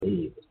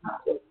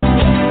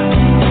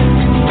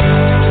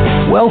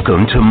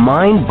Welcome to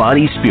Mind,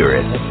 Body,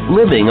 Spirit,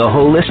 Living a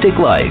Holistic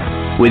Life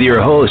with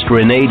your host,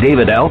 Renè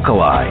David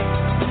Alkalay.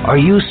 Are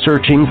you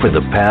searching for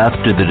the path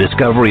to the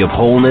discovery of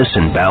wholeness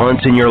and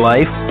balance in your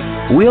life?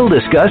 We'll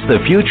discuss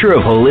the future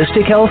of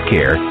holistic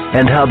healthcare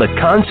and how the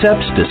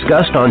concepts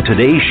discussed on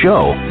today's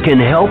show can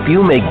help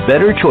you make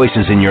better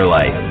choices in your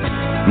life.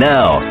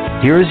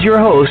 Now, here's your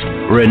host,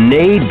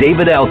 Renè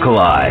David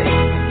Alkalay.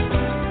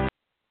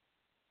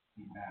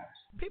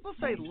 People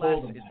say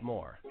less is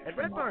more. At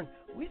Red Barn,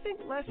 we think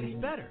less is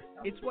better.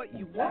 It's what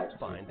you won't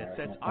find that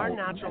sets our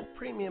natural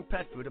premium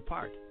pet food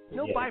apart.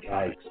 No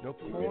byproducts, no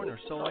corn or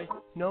soy,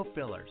 no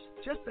fillers.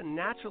 Just the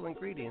natural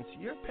ingredients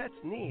your pets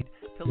need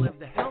to live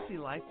the healthy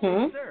life they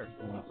deserve.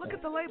 Look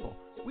at the label.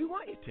 We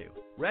want you to.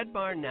 Red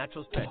Barn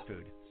Naturals Pet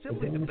Food.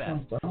 Simply the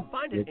best.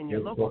 Find it in your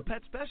local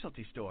pet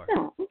specialty store.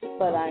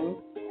 But I'm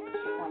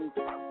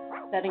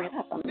setting it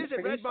up.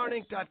 Visit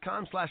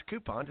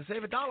redbarninc.com/coupon to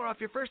save $1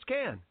 off your first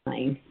can.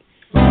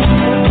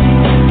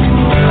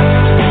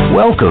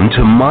 Welcome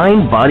to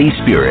Mind, Body,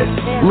 Spirit,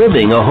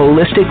 Living a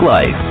Holistic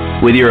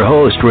Life with your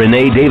host,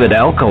 Renè David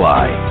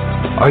Alkalay.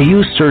 Are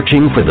you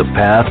searching for the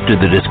path to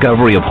the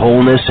discovery of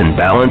wholeness and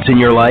balance in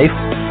your life?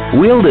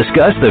 We'll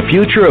discuss the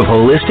future of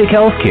holistic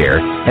healthcare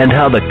and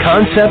how the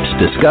concepts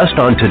discussed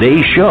on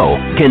today's show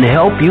can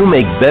help you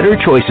make better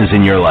choices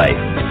in your life.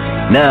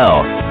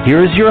 Now,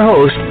 here's your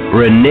host,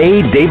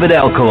 Renè David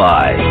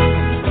Alkalay.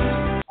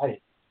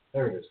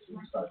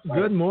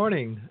 Good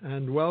morning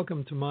and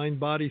welcome to Mind,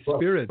 Body,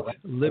 Spirit,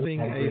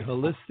 Living a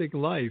Holistic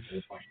Life.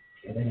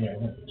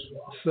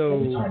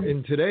 So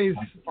in today's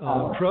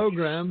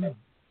program,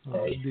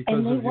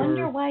 because of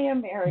your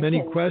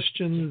many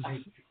questions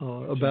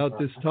about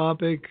this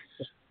topic,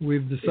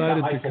 we've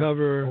decided to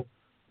cover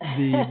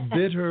the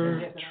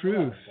bitter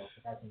truth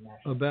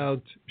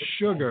about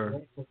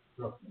sugar.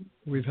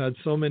 We've had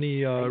so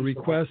many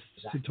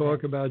requests to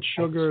talk about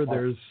sugar.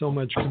 There's so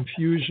much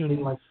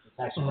confusion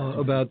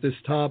about this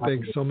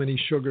topic, so many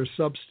sugar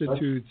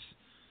substitutes,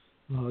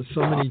 so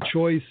many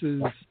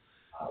choices,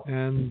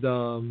 and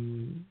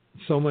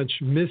so much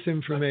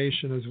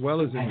misinformation as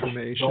well as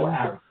information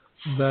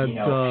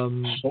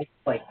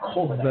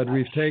that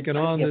we've taken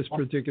on this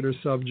particular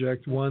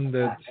subject, one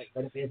that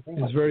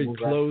is very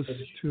close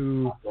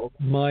to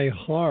my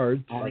heart,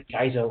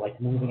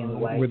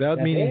 without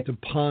meaning to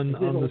pun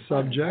on the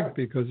subject,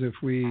 because if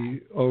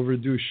we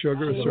overdo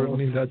sugar,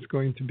 certainly that's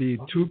going to be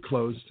too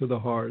close to the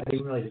heart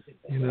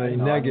in a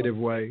negative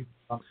way.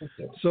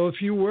 So a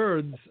few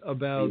words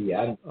about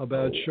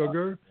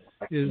sugar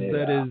is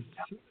that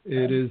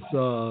it is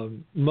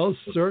most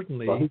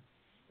certainly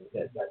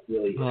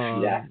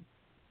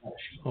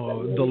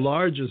the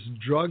largest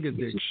drug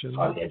addiction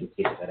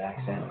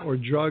or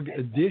drug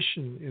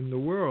addition in the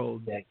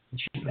world,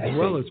 as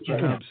well as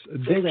perhaps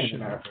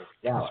addiction,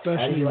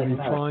 especially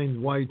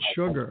refined white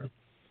sugar.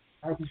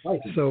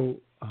 So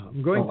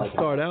I'm going to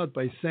start out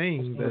by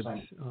saying that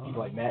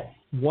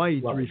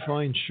white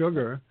refined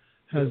sugar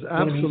has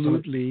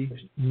absolutely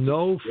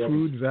no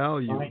food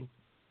value.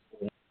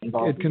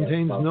 It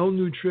contains no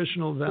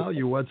nutritional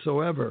value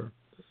whatsoever.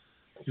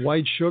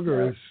 White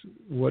sugar is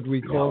what we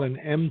call an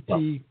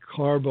empty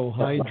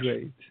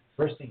carbohydrate.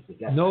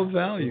 No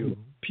value,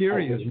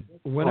 period.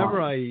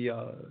 Whenever I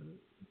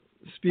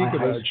speak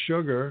about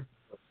sugar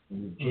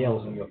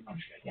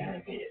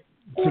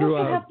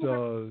throughout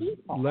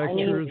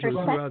lectures or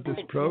throughout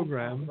this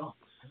program,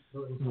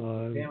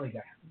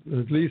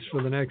 at least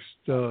for the next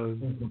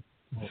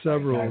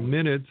several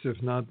minutes,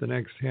 if not the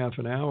next half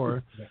an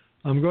hour,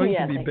 I'm going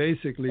to be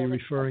basically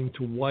referring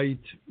to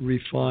white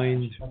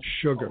refined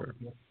sugar.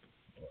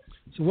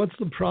 So what's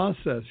the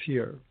process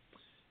here?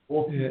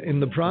 In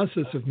the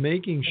process of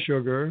making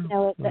sugar,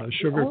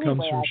 sugar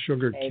comes from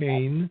sugar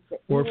cane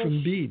or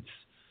from beets.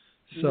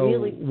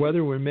 So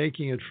whether we're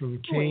making it from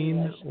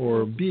cane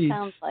or beets,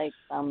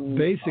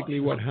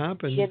 basically what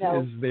happens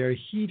is they're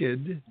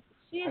heated,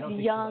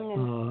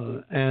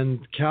 and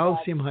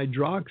calcium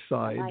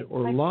hydroxide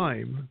or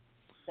lime,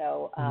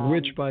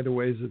 which, by the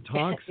way, is a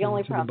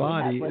toxin to the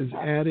body, is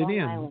added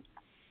in.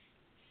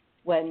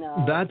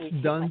 That's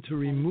done to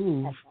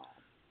remove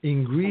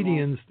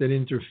ingredients that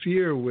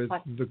interfere with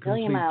the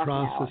complete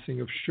processing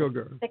of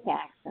sugar.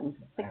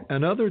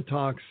 Another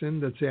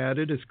toxin that's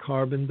added is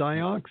carbon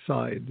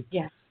dioxide,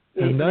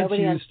 and that's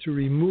used to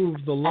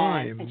remove the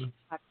lime.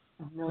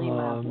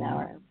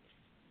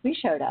 We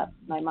showed up.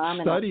 My mom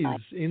and studies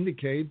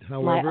indicate,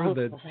 however,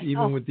 that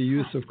even with the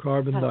use of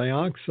carbon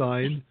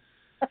dioxide,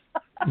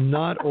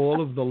 not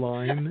all of the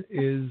lime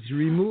is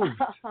removed.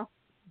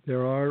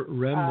 There are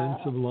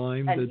remnants of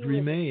lime that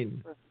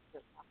remain.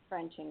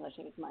 French English.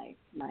 It was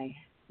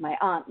my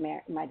aunt,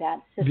 my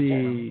dad's sister.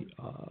 The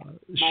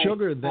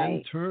sugar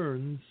then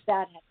turns.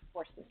 Dad had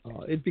 4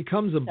 sisters. It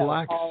becomes a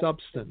black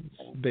substance,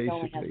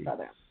 basically.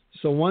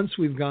 So once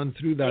we've gone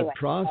through that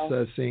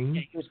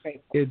processing,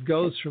 it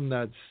goes from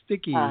that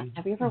sticky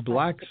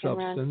black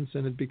substance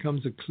and it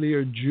becomes a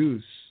clear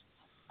juice.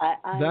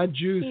 That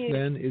juice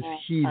then is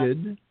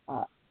heated,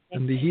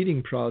 and the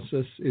heating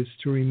process is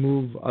to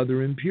remove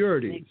other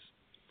impurities.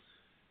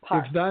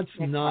 If that's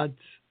not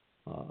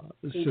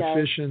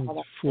sufficient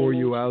for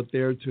you out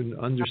there to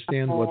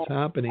understand what's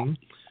happening,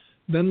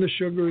 then the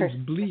sugar is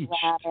bleached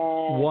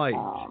white.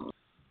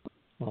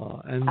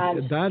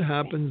 And that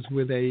happens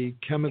with a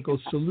chemical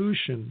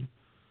solution.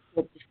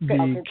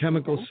 The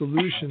chemical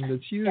solution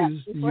that's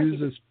used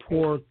uses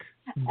pork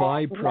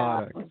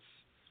byproducts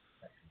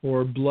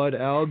or blood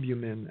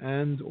albumin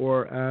and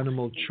or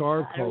animal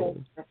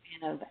charcoal.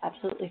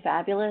 Absolutely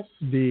fabulous.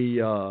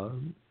 The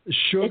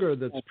sugar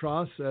that's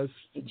processed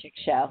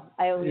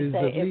is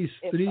at least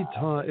three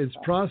times. It's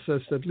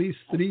processed at least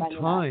three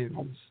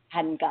times.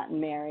 Hadn't gotten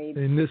married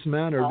in this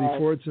manner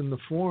before it's in the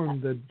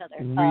form that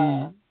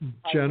we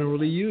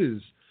generally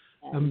use,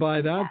 and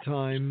by that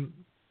time,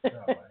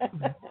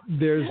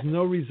 there's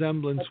no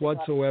resemblance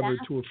whatsoever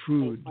to a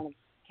food,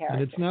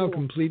 and it's now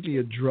completely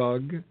a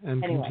drug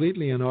and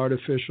completely an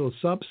artificial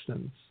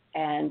substance.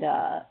 And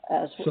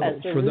so,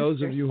 for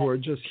those of you who are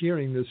just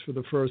hearing this for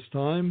the first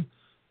time,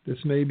 this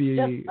may be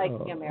a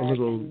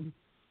little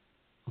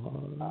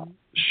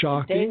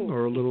shocking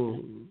or a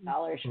little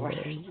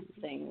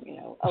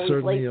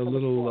certainly a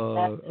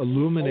little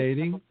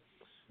illuminating,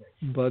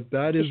 but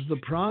that is the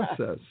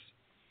process.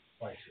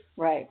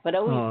 Right, but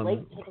always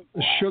late to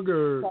the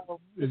sugar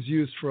is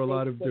used for a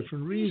lot of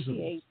different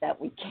reasons. That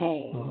we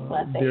came.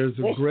 There's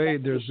a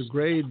grade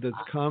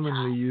that's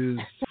commonly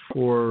used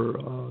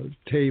for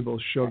table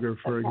sugar,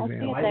 for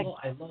example.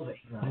 I love it.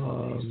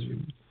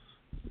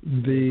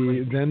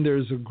 Then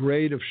there's a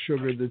grade of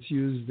sugar that's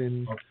used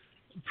in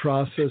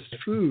processed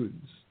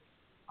foods.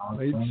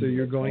 Right? So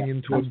you're going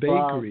into a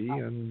bakery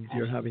and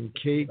you're having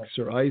cakes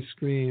or ice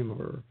cream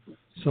or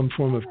some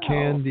form of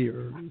candy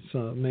or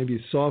maybe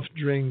soft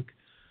drink.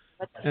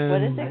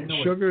 And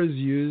sugar is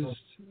used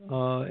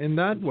in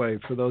that way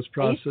for those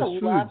processed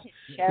foods.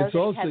 It's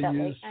also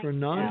used for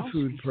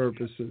non-food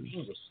purposes.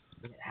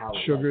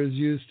 Sugar is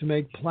used to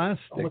make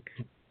plastic,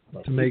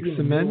 to make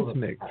cement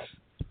mix.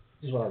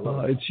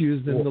 It's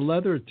used in the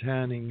leather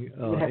tanning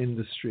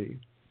industry.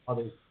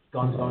 Guns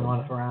going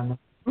on around.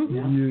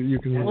 You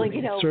can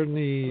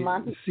certainly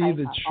see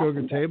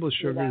that table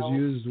sugar is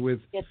used with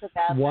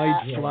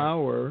white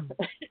flour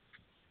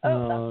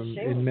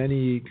in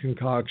many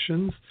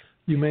concoctions.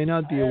 You may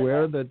not be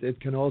aware that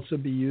it can also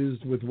be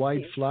used with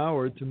white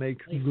flour to make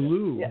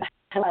glue. Yeah.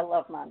 I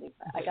love Monty.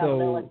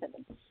 So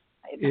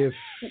if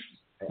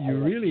you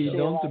really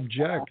don't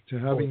object to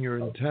having your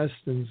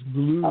intestines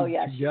glued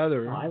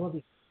together,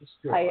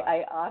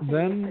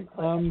 then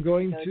I'm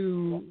going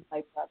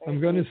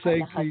to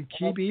say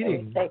keep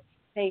eating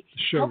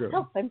sugar.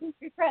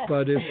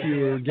 But if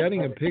you're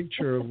getting a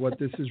picture of what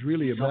this is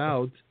really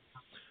about,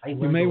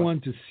 you may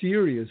want to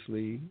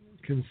seriously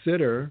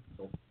consider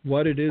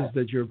what it is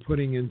that you're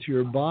putting into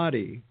your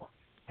body.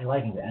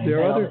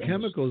 There are other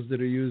chemicals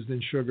that are used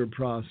in sugar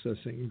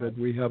processing that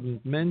we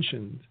haven't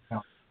mentioned.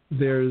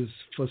 There's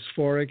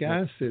phosphoric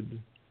acid.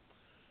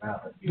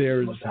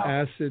 There's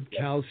acid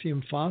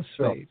calcium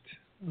phosphate.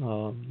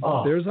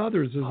 There's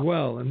others as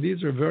well, and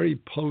these are very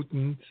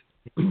potent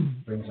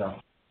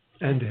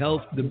and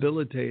health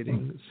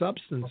debilitating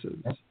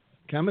substances,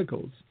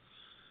 chemicals.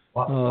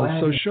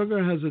 So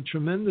sugar has a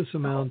tremendous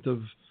amount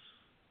of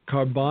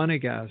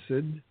carbonic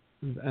acid,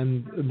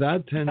 and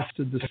that tends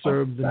to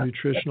disturb the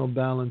nutritional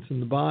balance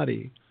in the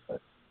body.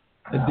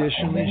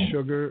 Additionally,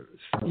 sugar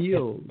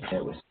steals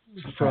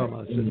from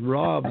us. It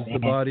robs the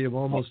body of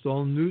almost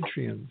all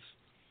nutrients,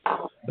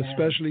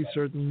 especially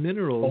certain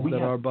minerals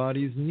that our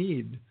bodies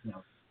need.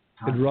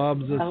 It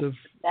robs us of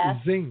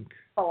zinc,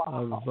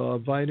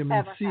 of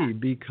vitamin C,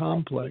 B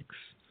complex.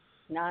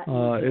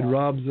 It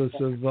robs us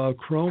of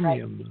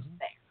chromium,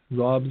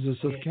 robs us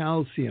of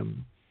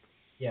calcium.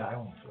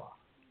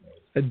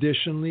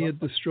 Additionally, it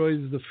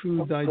destroys the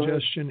food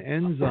digestion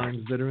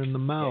enzymes that are in the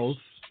mouth,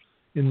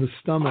 in the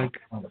stomach,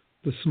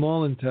 the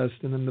small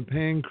intestine, and the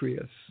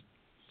pancreas.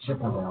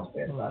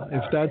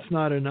 If that's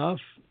not enough,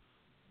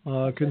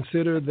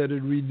 consider that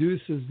it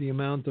reduces the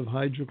amount of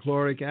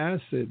hydrochloric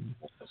acid.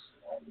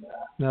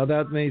 Now,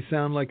 that may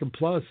sound like a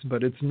plus,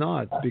 but it's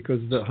not,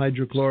 because the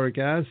hydrochloric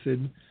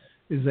acid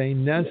is a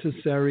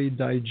necessary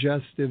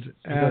digestive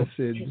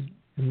acid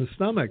in the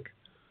stomach.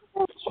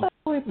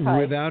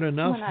 Without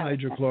enough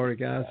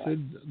hydrochloric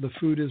acid, the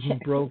food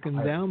isn't broken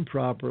down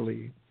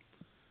properly.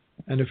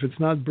 And if it's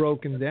not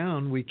broken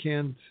down, we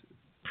can't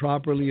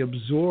properly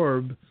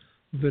absorb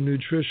the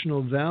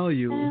nutritional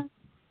value,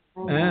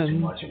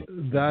 and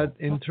that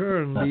in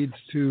turn leads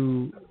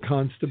to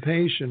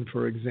constipation,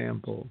 for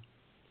example.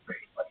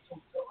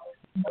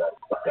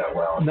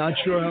 Not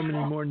sure how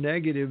many more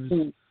negatives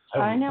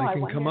I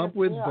can come up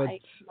with, but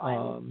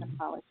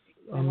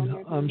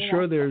I'm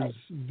sure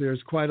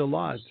there's quite a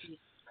lot.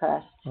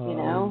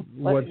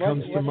 What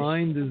comes to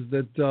mind is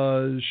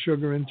that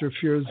sugar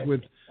interferes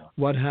with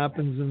what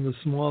happens in the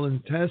small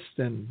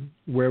intestine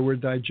where we're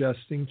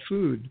digesting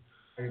food.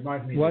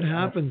 What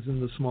happens in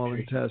the small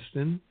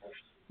intestine,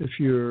 if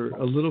you're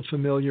a little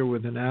familiar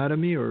with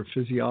anatomy or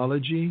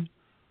physiology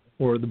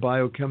or the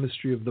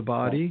biochemistry of the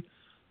body,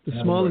 the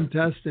small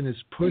intestine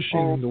is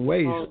pushing the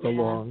waste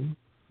along,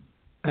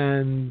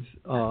 And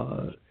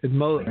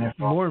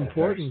more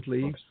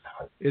importantly,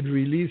 it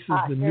releases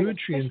the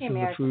nutrients in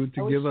the food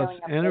to give us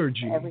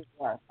energy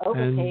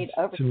and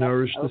to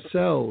nourish the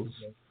cells.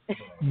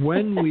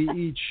 When we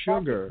eat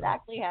sugar,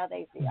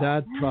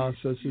 that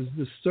process is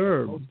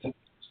disturbed,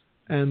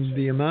 and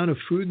the amount of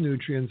food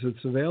nutrients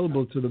that's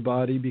available to the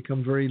body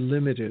become very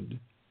limited.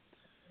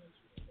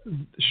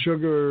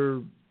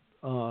 Sugar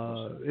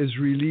is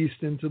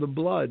released into the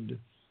blood.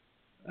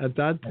 At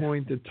that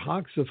point, it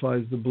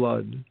toxifies the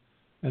blood,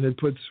 and it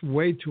puts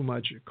way too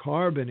much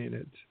carbon in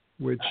it,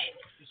 which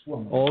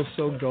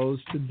also goes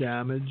to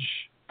damage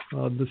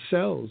the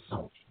cells.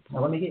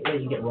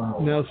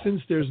 Now,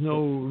 since there's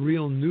no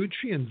real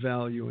nutrient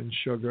value in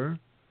sugar,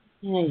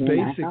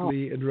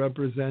 basically it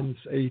represents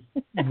a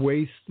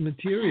waste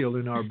material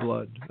in our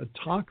blood, a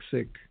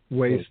toxic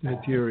waste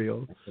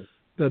material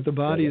that the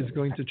body is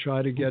going to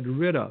try to get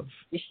rid of.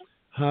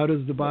 How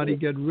does the body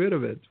get rid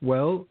of it?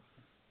 Well,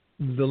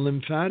 the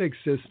lymphatic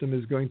system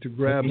is going to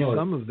grab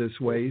some of this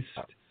waste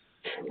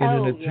in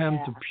an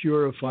attempt to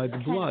purify the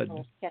blood.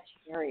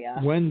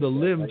 When the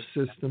lymph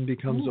system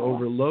becomes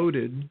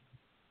overloaded,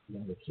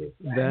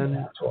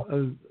 then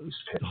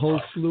a whole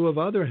slew of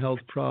other health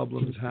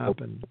problems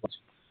happen.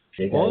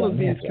 All of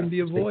these can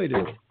be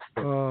avoided.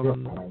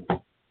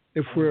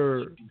 If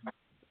we're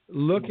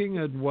looking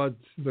at what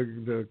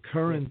the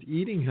current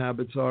eating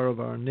habits are of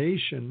our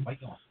nation,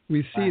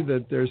 we see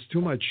that there's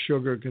too much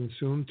sugar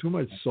consumed, too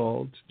much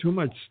salt, too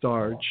much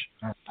starch,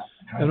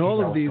 and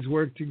all of these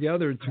work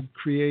together to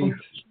create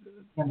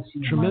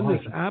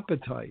tremendous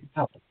appetite.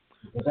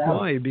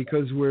 Why?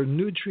 Because we're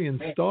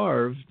nutrient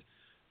starved,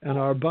 and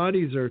our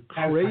bodies are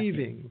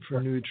craving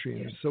for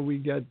nutrients, so we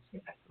get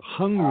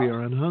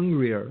hungrier and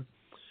hungrier.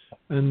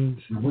 And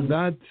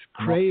that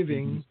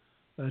craving,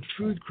 that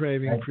food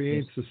craving,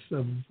 creates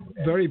a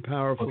very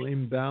powerful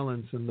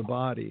imbalance in the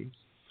body,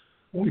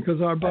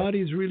 because our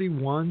bodies really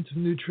want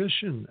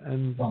nutrition,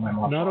 and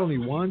not only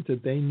want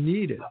it, they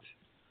need it.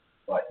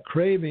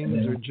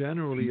 Cravings are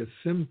generally a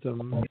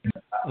symptom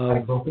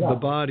of the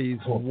body's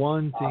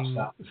wanting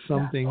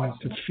something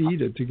to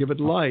feed it, to give it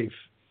life.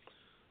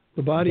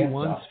 The body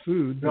wants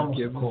food that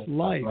gives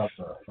life.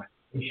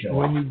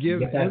 When you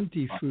give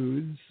empty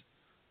foods,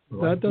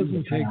 that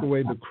doesn't take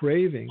away the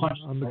craving.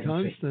 On the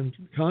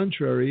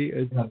contrary,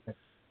 it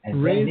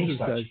raises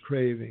that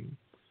craving,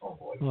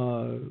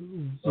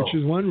 which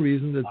is one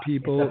reason that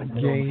people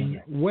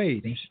gain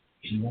weight.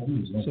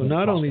 So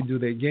not only do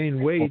they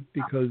gain weight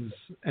because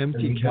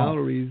empty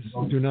calories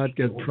do not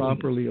get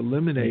properly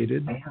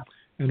eliminated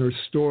and are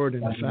stored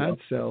in fat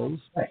cells,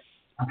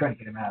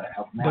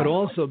 but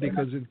also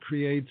because it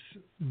creates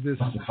this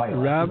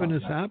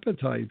ravenous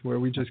appetite where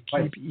we just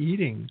keep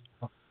eating.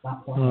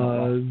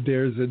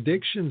 There's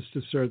addictions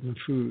to certain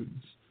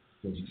foods.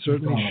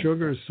 Certainly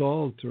sugar,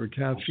 salt, or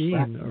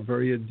caffeine are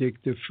very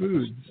addictive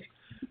foods.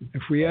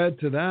 If we add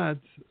to that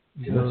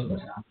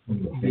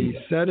the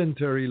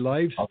sedentary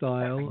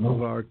lifestyle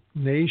of our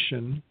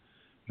nation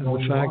and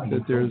the fact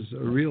that there's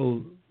a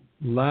real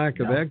lack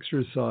of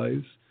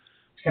exercise,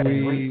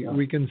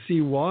 we can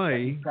see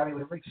why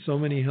so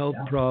many health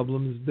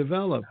problems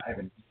develop.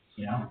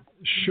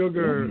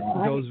 Sugar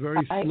goes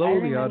very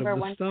slowly out of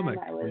the stomach.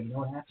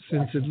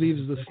 Since it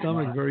leaves the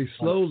stomach very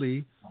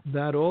slowly,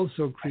 that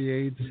also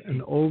creates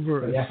an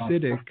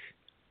over-acidic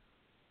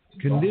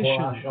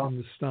condition in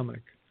the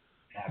stomach.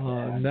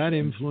 And that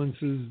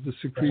influences the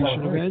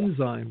secretion of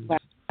enzymes.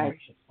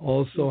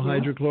 Also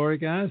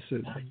hydrochloric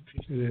acid.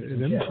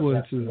 It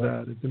influences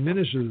that. It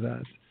diminishes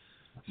that.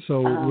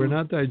 So we're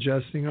not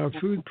digesting our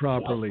food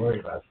properly.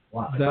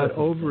 That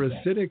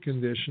over-acidic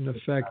condition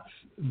affects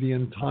the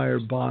entire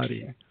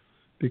body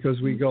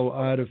because we go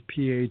out of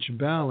pH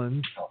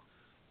balance.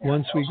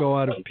 Once we go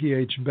out of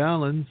pH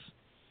balance,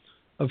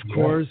 of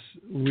course,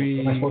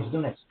 we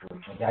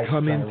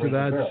come into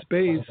that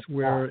space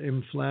where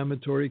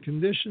inflammatory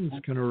conditions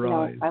can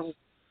arise.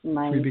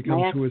 We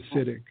become too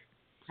acidic.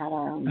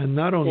 And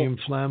not only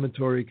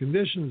inflammatory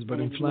conditions,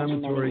 but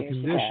inflammatory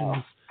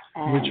conditions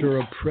which are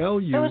a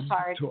prelude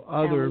to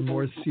other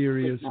more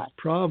serious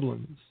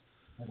problems.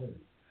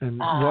 And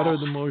what are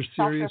the more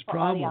serious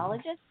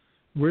problems?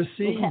 We're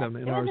seeing them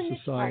in our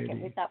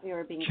society.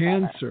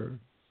 Cancer,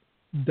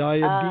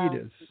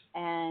 diabetes,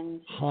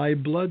 high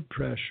blood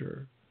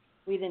pressure.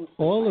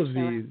 All of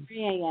these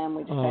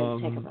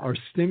are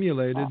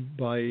stimulated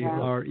by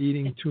our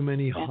eating too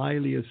many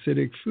highly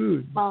acidic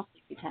foods.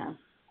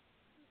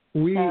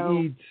 We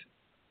eat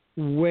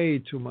way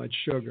too much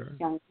sugar.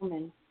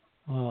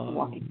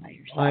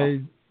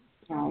 The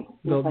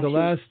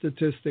last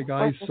statistic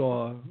I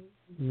saw,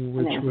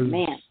 which was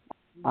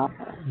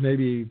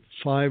maybe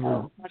 5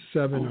 or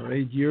 7 or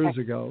 8 years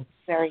ago,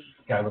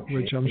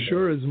 which I'm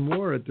sure is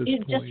more at this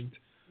point,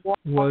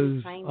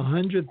 was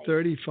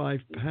 135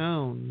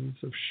 pounds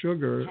of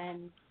sugar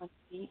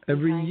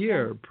every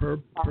year per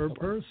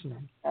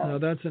person. Now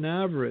that's an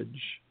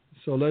average.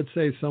 So let's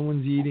say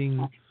someone's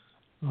eating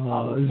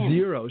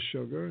 0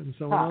 sugar and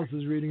someone else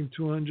is eating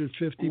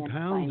 250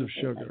 pounds of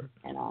sugar.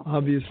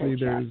 Obviously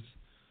there's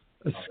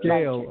a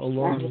scale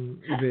along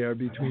there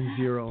between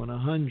 0 and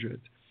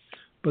 100.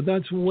 But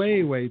that's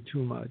way, way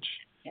too much.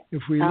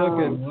 If we look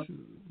at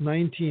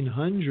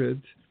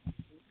 1900,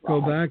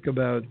 go back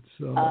about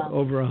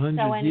over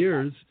 100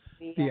 years,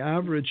 the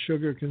average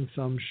sugar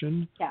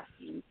consumption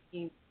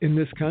in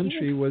this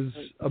country was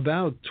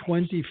about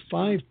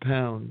 25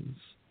 pounds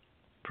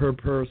per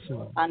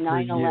person on per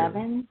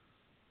 9/11. year.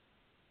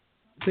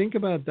 Think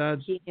about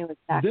that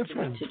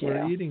difference.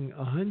 We're eating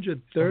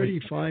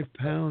 135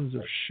 pounds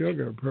of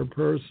sugar per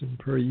person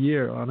per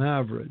year on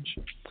average.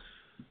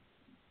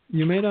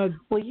 You may not.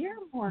 Well, you're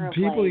more of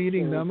people like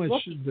eating that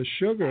much the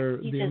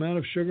sugar, the amount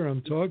of sugar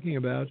I'm talking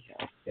about,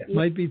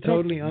 might be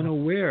totally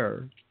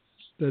unaware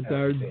that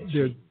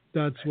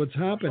that's what's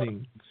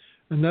happening,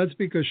 and that's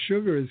because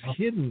sugar is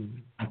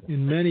hidden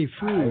in many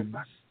foods.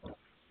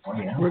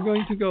 We're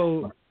going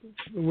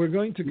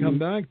to come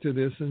back to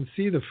this and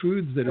see the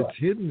foods that it's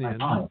hidden in,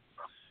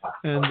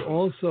 and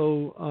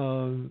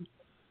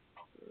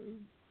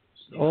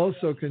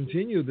also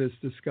continue this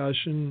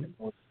discussion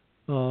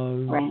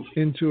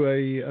into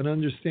an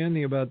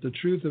understanding about the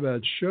truth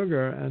about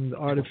sugar and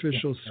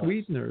artificial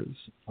sweeteners.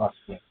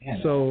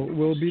 So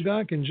we'll be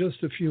back in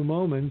just a few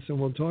moments, and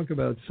we'll talk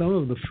about some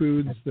of the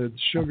foods that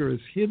sugar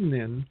is hidden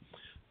in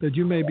that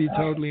you may be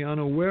totally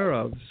unaware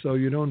of, so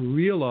you don't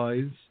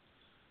realize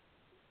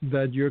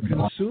that you're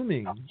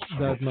consuming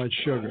that much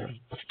sugar.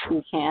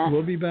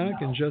 We'll be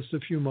back in just a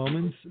few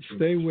moments.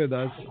 Stay with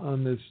us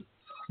on this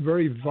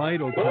very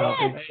vital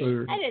topic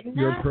for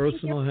your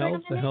personal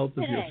health, the health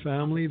of your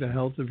family, the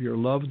health of your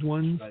loved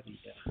ones,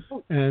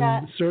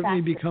 and certainly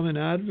become an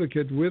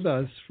advocate with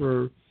us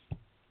for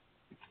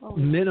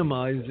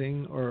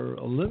minimizing or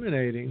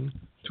eliminating,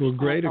 to a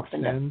great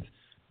extent,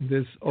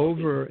 this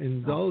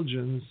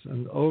overindulgence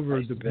and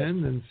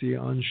overdependency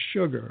on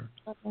sugar.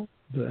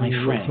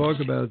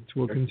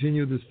 We'll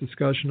continue this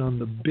discussion on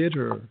the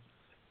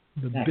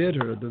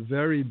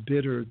very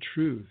bitter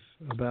truth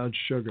about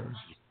sugar.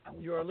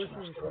 You are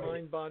listening to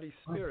Mind, Body,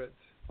 Spirit.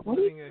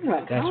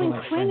 Colin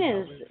Quinn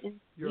is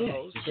your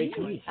host.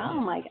 Oh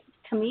my God.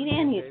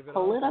 Comedian, he's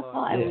political.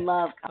 I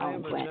love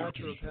Colin Quinn.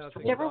 Did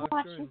you ever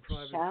watch his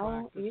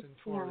show? In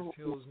Forest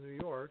Hills, New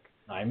York.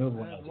 I remember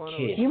when I was a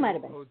kid. You might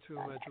have been.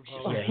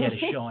 Yeah, he had a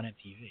show on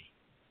MTV.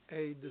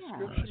 A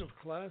description of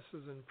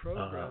classes and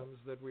programs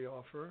that we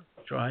offer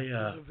is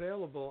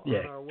available on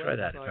our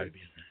website,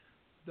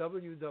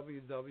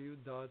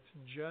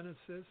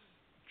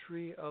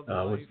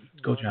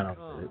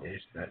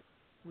 www.genesistree-of-life.com.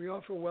 We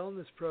offer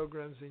wellness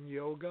programs in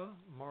yoga,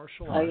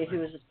 martial arts, he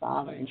was his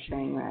father in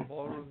train wreck.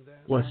 ballroom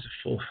dance, what's the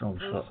full film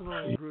personal for?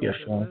 and group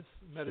film,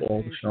 fitness,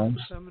 all the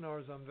films,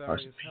 seminars on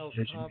various health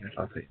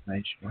topics.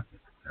 nature.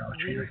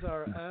 These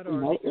are at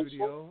our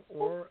studio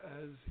or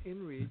as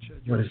in reach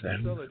at What your is that?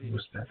 facility.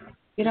 What's that?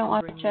 You don't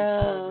watch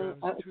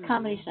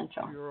Comedy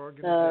Central,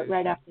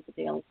 right after the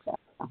Daily Show.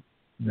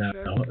 No,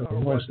 Check no,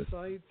 our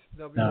website,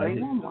 doesn't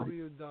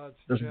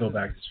go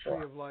back this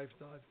far.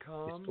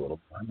 www.genesistree-of-life.com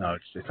No,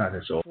 it's not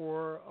this old.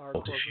 for our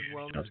corporate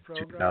wellness It's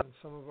program and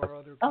some of our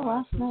other Oh,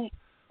 classes. last night.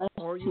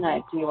 Or you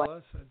can call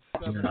us at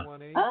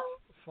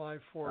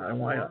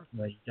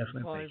 718-544-5999.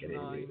 Definitely make it.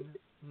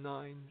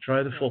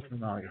 Try the full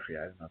filmography.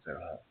 I don't know if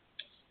that'll help.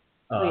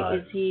 Wait,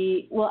 is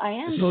he? Well, I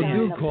am. So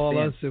do call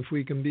us if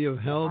we can be of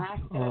help.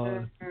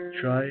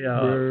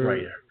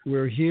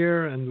 We're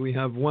here, and we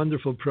have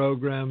wonderful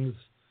programs,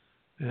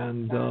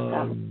 and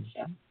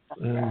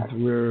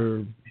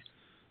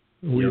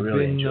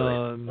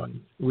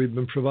we've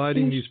been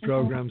providing these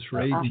programs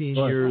for 18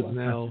 years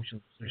now.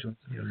 And,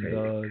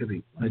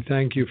 I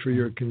thank you for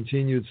your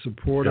continued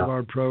support of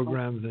our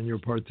programs and your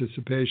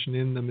participation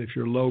in them if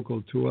you're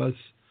local to us.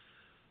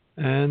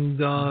 And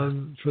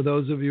for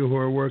those of you who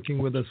are working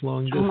with us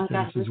long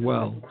distance as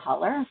well.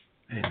 Color?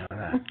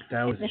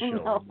 That was a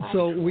show.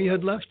 So we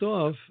had left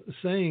off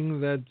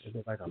saying that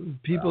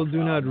people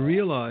do not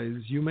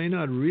realize, you may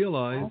not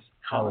realize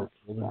Color,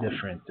 all the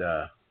different.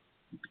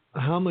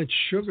 how much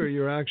sugar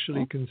you're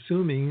actually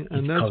consuming,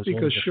 and that's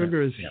because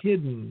sugar is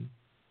hidden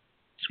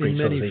in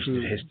many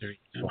foods. History.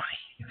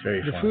 It's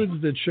very the funny.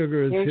 foods that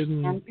sugar is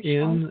hidden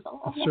in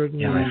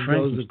certainly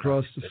goes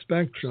across the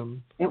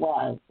spectrum. It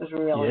was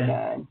really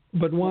good.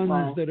 But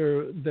ones that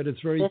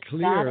it's very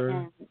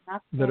clear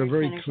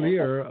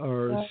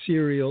are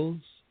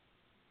cereals,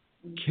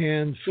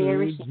 canned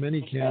foods,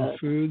 many canned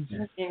foods,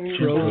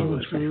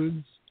 frozen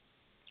foods,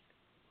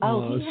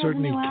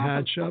 certainly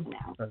ketchup.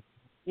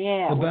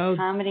 Yeah, about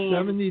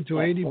 70 to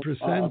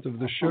 80% of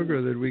the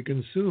sugar that we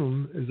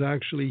consume is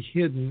actually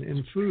hidden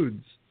in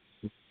foods.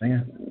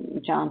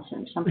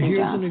 Johnson.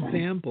 Here's an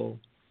example.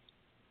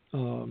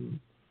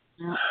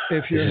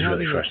 If you're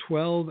having a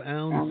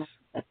 12-ounce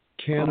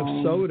can of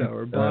soda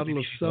or bottle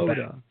of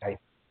soda,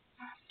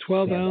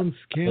 12-ounce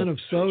can of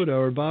soda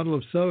or bottle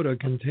of soda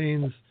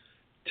contains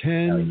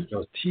 10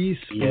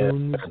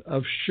 teaspoons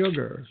of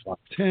sugar.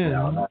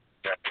 10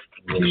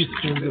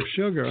 teaspoons of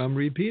sugar. I'm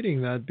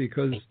repeating that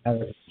because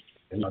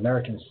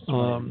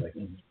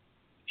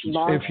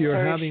if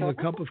you're having a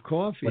cup of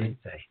coffee,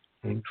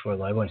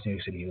 Before I went to New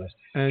York City,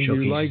 and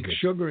you like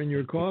sugar in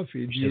your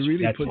coffee, do you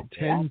really put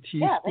 10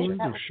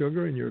 teaspoons of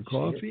sugar in your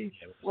coffee?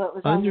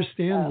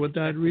 Understand what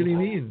that really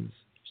means.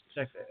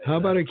 How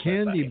about a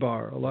candy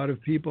bar? A lot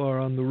of people are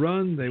on the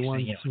run. They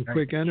want some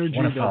quick energy.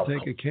 They'll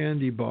take a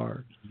candy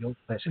bar.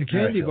 A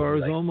candy bar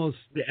is almost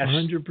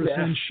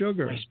 100%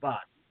 sugar. My spot.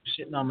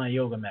 Sitting on my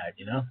yoga mat,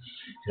 you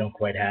don't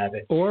quite have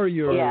it. Or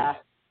you're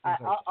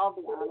I'll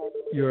be honest.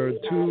 You're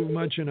too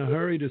much in a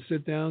hurry to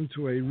sit down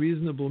to a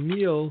reasonable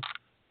meal.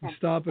 You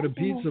stop at a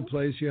pizza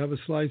place, you have a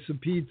slice of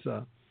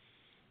pizza.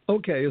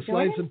 Okay, a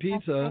slice of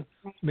pizza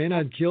may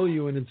not kill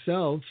you in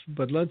itself,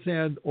 but let's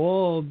add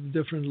all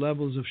different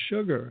levels of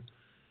sugar.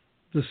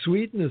 The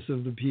sweetness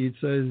of the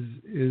pizza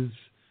is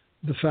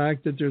the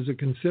fact that there's a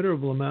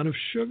considerable amount of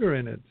sugar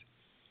in it.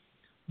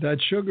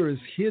 That sugar is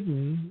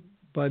hidden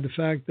by the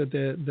fact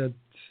that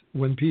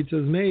when pizza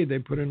is made, they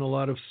put in a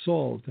lot of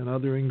salt and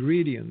other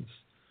ingredients.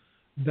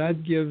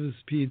 That gives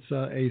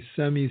pizza a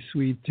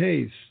semi-sweet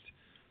taste,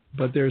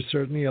 but there's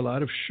certainly a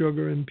lot of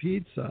sugar in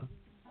pizza.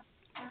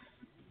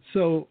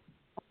 So,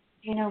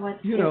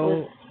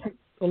 a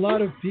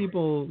lot of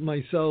people,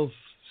 myself,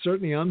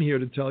 certainly I'm here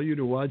to tell you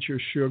to watch your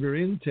sugar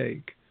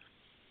intake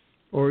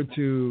or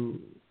to,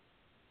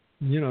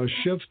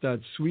 shift that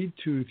sweet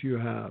tooth you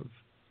have.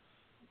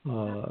 We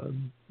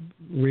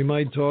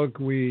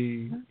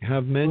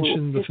have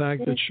mentioned the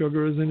fact that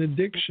sugar is an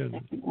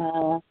addiction.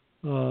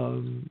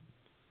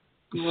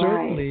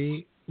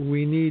 Certainly,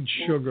 we need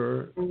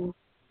sugar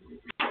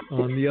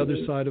on the other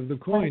side of the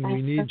coin.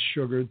 We need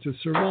sugar to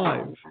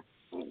survive.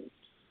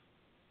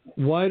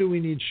 Why do we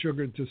need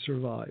sugar to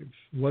survive?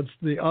 What's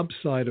the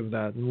upside of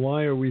that, and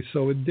why are we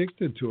so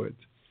addicted to it?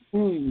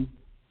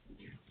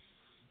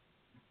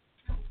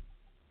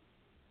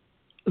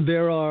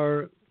 There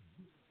are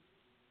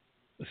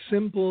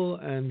simple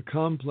and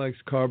complex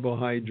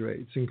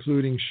carbohydrates,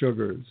 including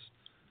sugars,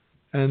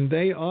 and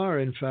they are,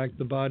 in fact,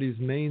 the body's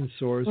main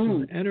source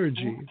of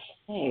energy.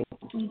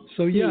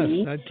 So yes,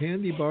 that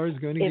candy bar is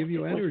going to give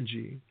you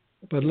energy,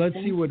 but let's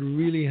see what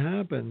really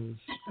happens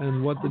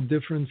and what the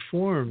different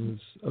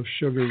forms of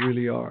sugar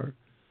really are.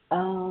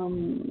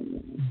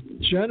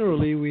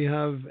 Generally, we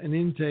have an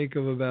intake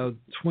of about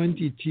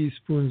 20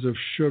 teaspoons of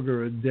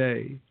sugar a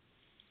day,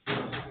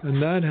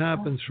 and that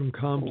happens from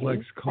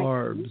complex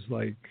carbs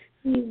like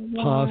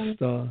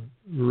pasta,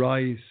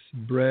 rice,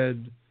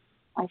 bread,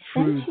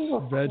 fruits,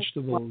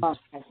 vegetables.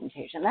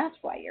 That's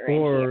why you're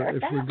or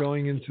if we're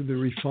going into the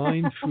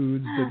refined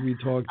foods that we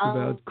talked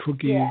about,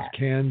 cookies,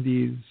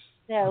 candies,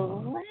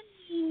 so let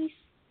me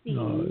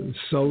see.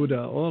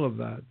 Soda, all of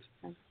that.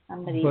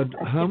 But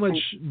how much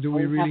do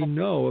we really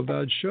know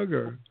about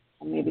sugar?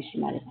 Maybe she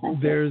might have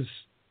sent There's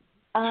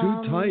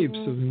two types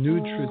of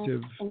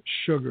nutritive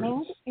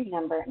sugars.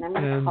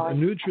 And a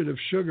nutritive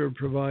sugar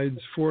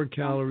provides 4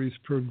 calories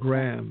per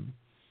gram.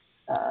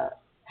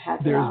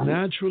 There's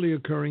naturally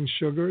occurring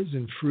sugars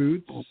in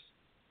fruits.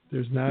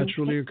 There's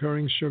naturally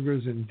occurring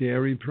sugars in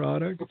dairy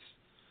products.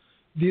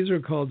 These are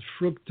called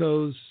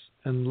fructose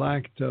and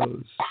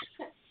lactose.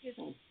 Excuse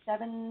me,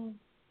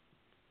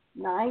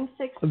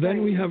 7963.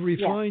 Then we have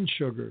refined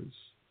sugars.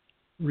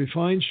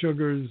 Refined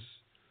sugars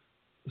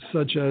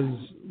such as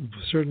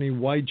certainly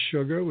white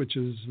sugar, which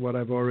is what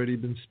I've already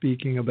been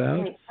speaking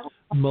about,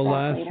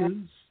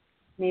 molasses,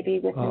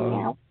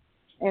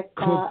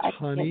 cooked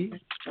honey,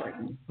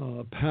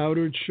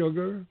 powdered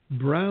sugar,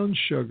 brown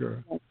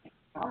sugar,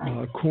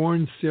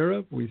 corn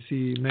syrup. We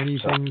see many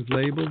things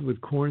labeled with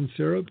corn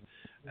syrup,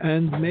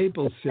 and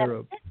maple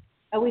syrup.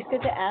 Always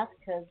good to ask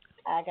because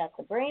I got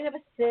the brain of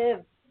a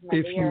sieve.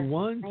 If you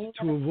want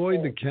to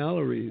avoid the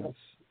calories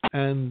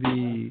and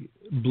the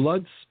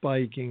blood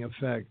spiking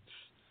effects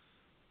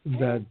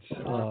that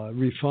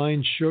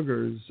refined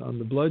sugars on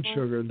the blood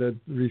sugar that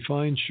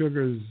refined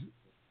sugars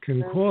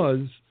can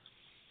cause,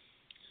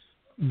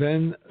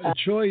 then a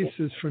choice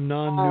is for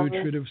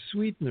non-nutritive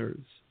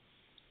sweeteners.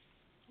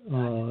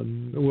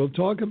 We'll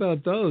talk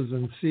about those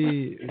and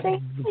see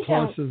the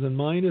pluses and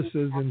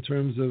minuses in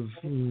terms of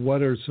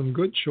what are some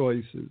good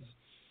choices.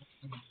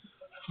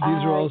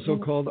 These are also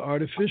called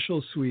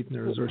artificial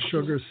sweeteners or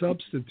sugar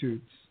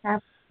substitutes.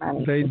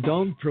 They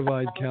don't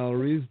provide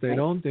calories. They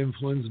don't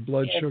influence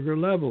blood sugar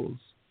levels.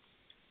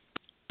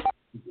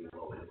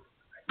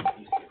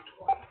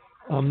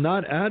 I'm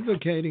not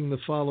advocating the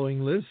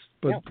following list,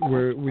 but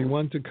we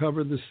want to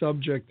cover the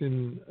subject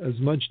in as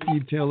much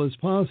detail as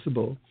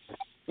possible.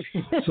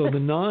 So the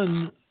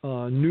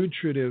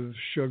non-nutritive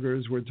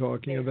sugars we're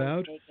talking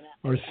about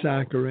are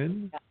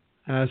saccharin,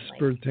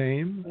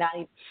 aspartame,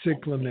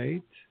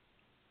 cyclamate,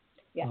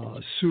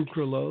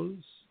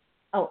 sucralose.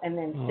 Oh, and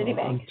then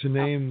Citibank. To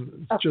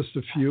name just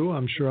a few,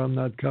 I'm sure I'm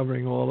not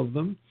covering all of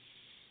them.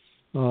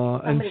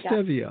 And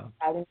stevia.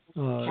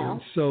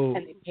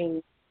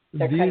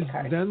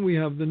 Then we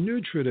have the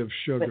nutritive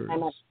sugars.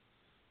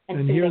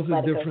 And here's some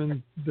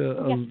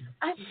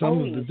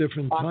of the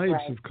different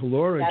types of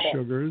caloric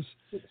sugars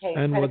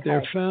and what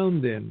they're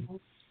found in.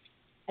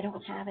 I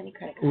don't have any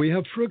credit cards. We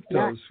have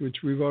fructose,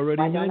 which we've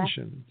already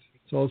mentioned.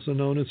 It's also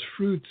known as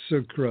fruit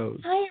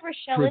sucrose. Hi,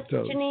 Rochelle.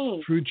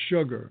 Fructose, fruit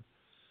sugar.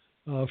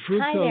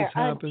 Fructose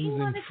happens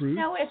in fruit.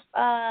 Know if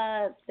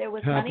there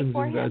was happens honey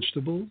for in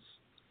vegetables.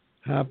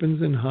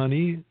 Happens in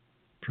honey,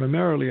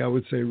 primarily I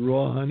would say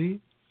raw honey,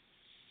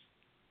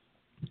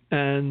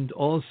 and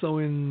also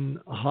in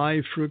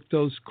high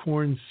fructose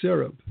corn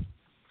syrup.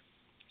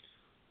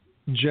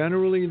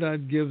 Generally,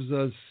 that gives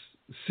us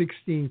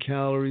 16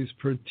 calories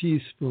per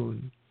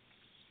teaspoon.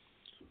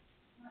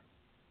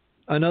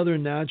 Another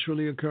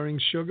naturally occurring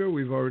sugar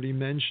we've already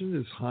mentioned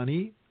is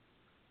honey.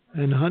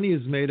 And honey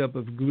is made up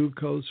of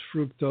glucose,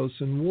 fructose,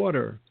 and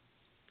water.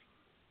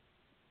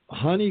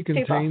 Honey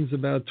contains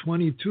about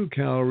 22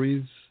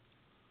 calories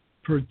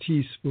per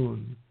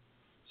teaspoon.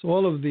 So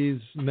all of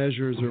these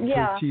measures are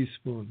per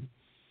teaspoon.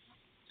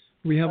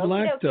 We have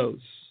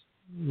lactose.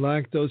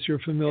 Lactose, you're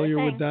familiar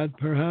with that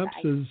perhaps,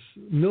 is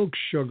milk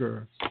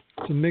sugar.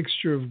 It's a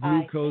mixture of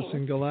glucose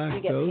and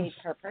galactose.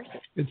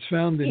 It's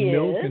found in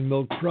milk and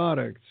milk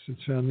products.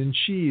 It's found in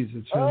cheese.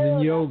 It's found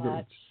in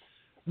yogurt.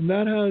 And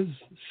that has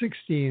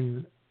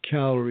 16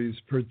 calories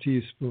per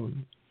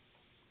teaspoon.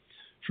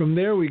 From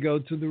there we go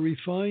to the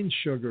refined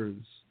sugars.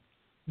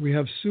 We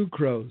have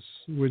sucrose,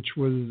 which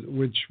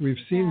we've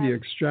seen the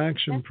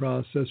extraction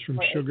process from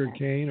sugar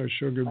cane or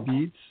sugar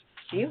beets.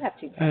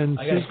 And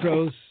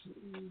sucrose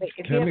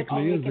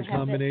chemically is a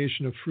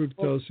combination of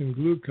fructose and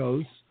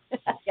glucose. You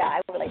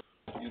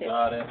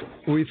got it.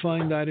 We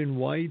find that in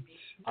white,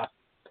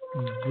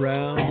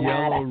 brown,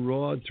 yellow,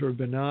 raw,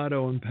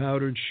 turbinado, and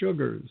powdered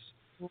sugars.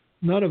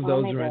 None of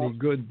those are any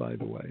good, by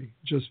the way.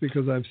 Just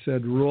because I've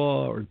said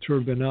raw or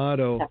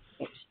turbinado,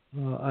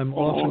 I'm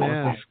often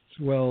asked,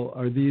 well,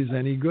 are these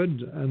any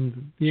good?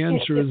 And the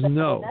answer is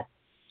no.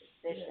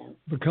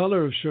 The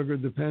color of sugar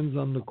depends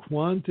on the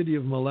quantity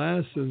of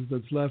molasses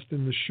that's left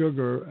in the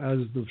sugar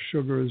as the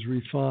sugar is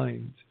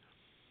refined.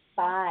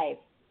 5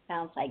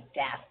 sounds like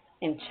death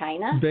in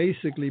China.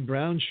 Basically,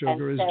 brown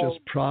sugar is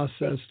just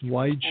processed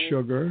white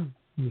sugar,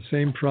 the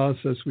same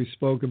process we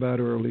spoke about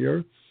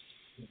earlier,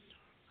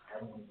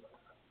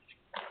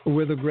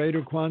 with a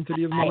greater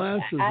quantity of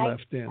molasses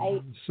left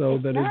in, so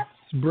that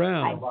it's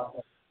brown.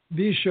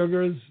 These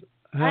sugars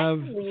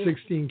have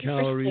 16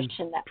 calories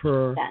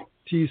per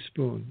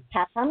teaspoon.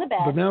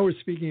 But now we're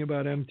speaking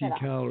about empty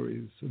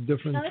calories, a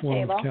different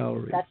form of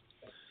calories.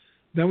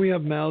 Then we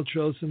have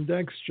maltose and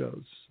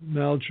dextrose.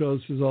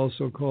 Maltose is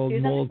also called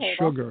malt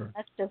sugar.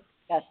 That's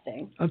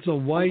disgusting. That's a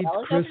white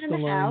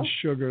crystalline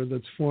sugar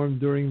that's formed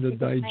during the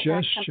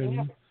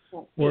digestion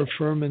or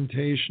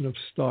fermentation of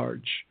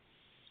starch.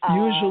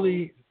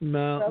 Usually,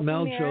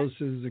 maltose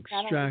is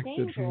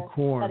extracted from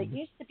corn. But it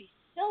used to be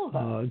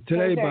silver.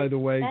 Today, by the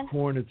way,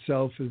 corn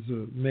itself is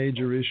a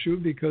major issue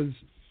because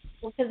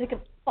it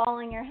could fall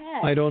on your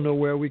head. I don't know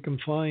where we can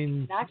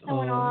find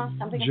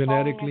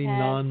genetically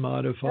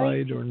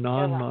non-modified or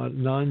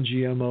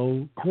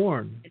non-GMO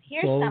corn.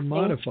 It's all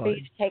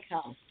modified. Take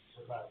home.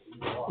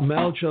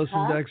 Maltose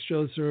and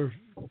dextrose are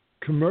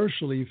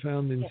commercially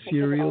found in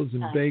cereals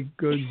and baked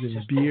goods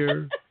and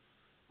beer.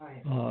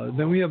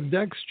 Then we have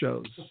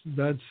dextrose.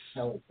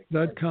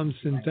 That comes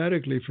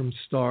synthetically from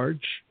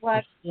starch.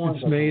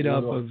 It's made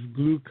up of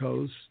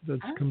glucose that's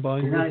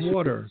combined with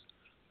water.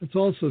 It's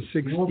also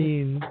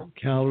 16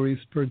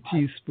 calories per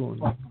teaspoon.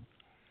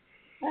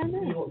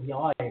 The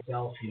eye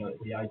itself,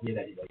 the idea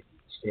that you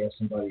scare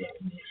somebody.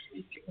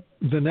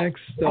 The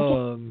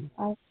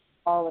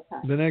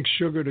next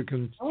sugar to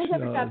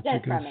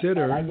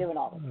consider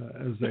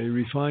as a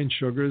refined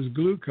sugar is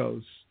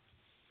glucose.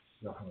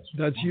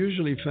 That's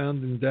usually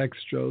found in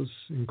dextrose,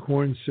 in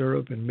corn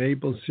syrup, in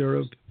maple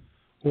syrup,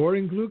 or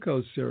in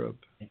glucose syrup,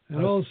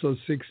 and also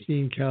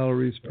 16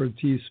 calories per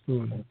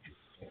teaspoon.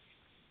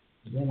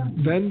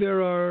 Then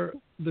there are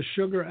the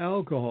sugar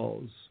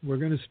alcohols. We're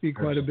going to speak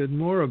quite a bit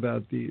more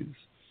about these.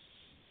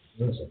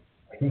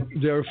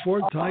 There are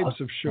 4 types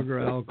of sugar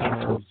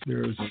alcohols.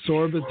 There's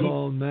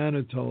sorbitol,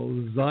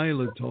 mannitol,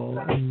 xylitol,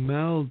 and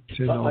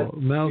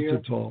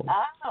maltitol.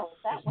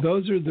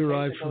 Those are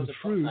derived from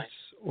fruits,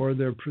 or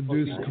they're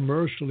produced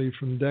commercially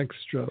from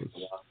dextrose.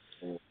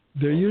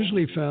 They're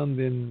usually found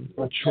in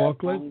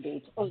chocolate,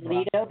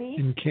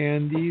 in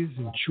candies,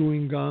 in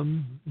chewing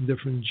gum, in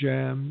different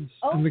jams.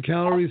 And the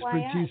calories per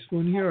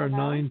teaspoon here are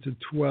 9 to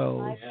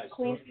 12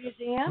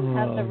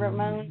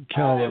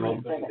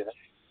 calories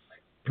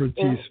per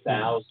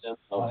teaspoon.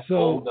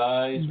 So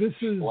this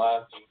is,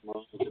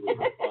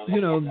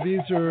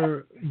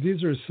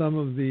 these are some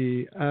of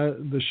the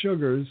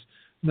sugars.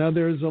 Now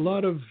there's a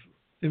lot of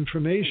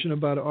information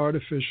about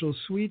artificial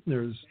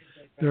sweeteners.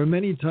 There are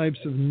many types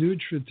of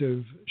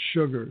nutritive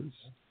sugars.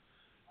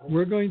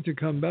 We're going to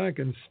come back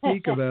and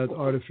speak about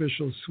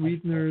artificial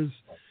sweeteners,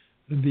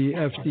 the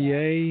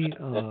FDA,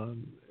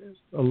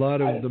 a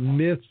lot of the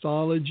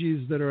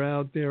mythologies that are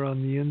out there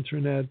on the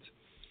internet,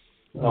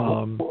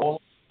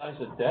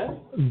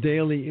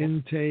 daily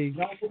intake.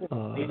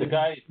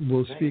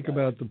 We'll speak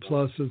about the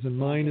pluses and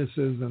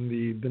minuses and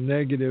the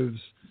negatives,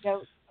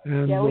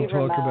 and we'll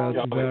talk about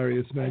the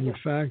various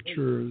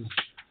manufacturers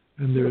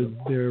and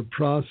their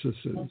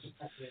processes.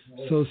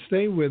 So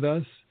stay with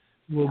us.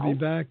 We'll be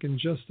back in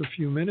just a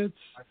few minutes,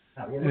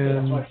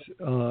 and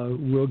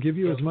we'll give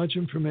you as much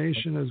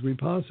information as we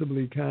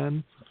possibly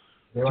can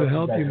to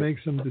help you make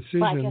some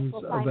decisions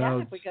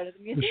about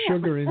the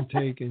sugar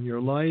intake in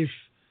your life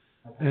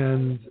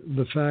and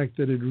the fact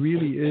that it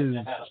really is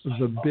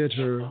the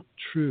bitter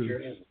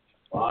truth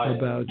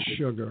about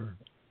sugar.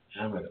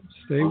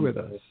 Stay with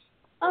us.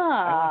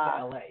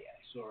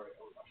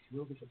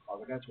 You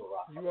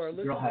are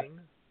listening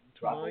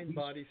to Mind,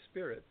 Body,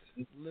 Spirit,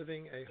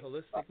 Living a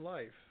Holistic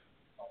Life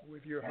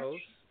with your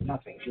host.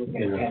 Nothing.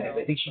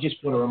 I think she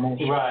just bought a remote.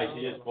 Right,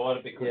 she just bought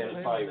it because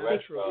it's probably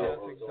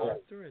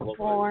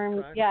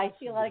Forms. Yeah, I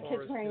see a lot of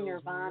kids wearing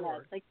Nirvana.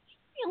 It's like,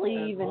 do you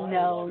really even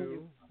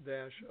know?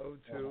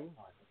 -02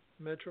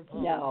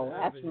 Metropolitan No,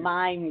 that's Avenue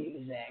my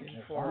music.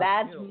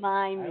 That's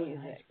my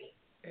music.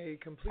 A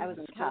complete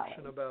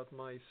description about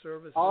my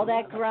services all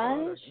that and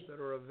grunge, products that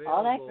are available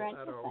all that grunge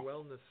at our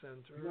wellness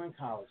center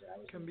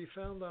can be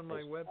found on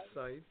my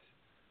website,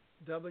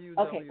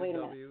 Okay, wait a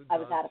minute. I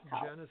was out of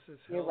college.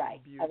 You're right.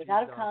 I was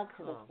out of college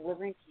because I was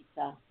delivering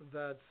pizza.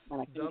 That's when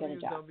I couldn't get a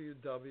job.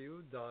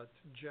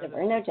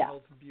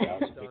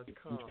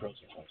 www.genesishealthbeauty.com.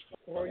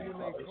 Or you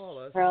may call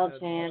us Pearl at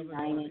Jam,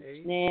 9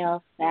 Inch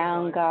Nails,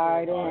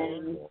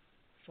 Soundgarden.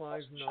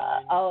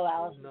 5997.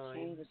 Alice in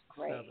Chains is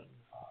great.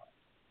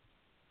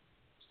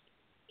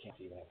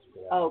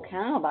 Oh,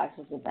 Candlebox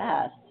is the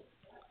best.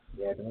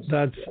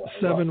 That's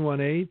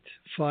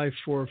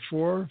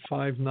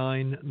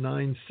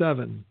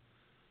 718-544-5997.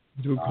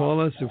 Do call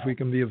us if we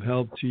can be of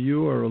help to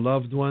you or a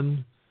loved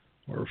one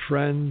or a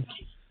friend.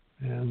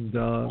 And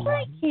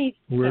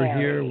we're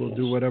here. We'll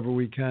do whatever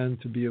we can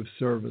to be of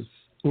service.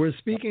 We're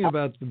speaking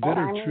about the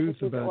bitter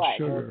truth about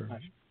sugar.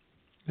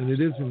 And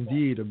it is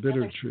indeed a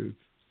bitter truth.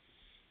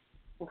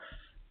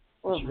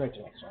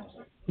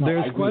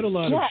 There's quite a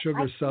lot of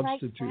sugar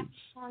substitutes.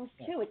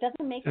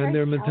 And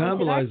they're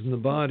metabolized in the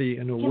body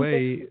in a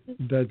way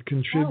that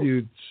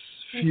contributes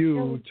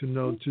few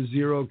to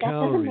zero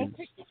calories.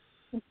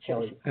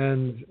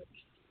 And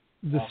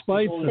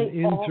despite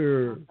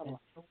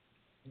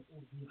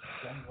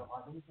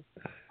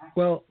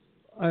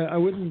I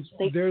wouldn't,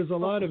 there's a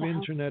lot of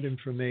internet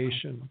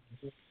information.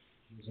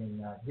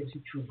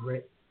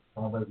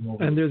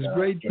 And there's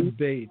great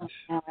debate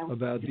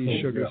about these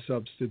sugar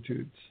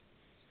substitutes.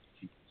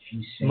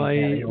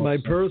 My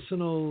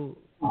personal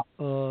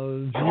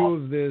view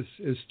of this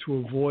is to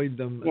avoid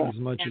them as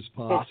much as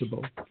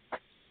possible.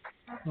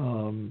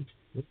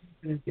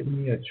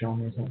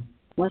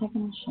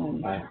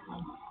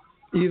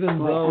 Even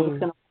though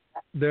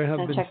there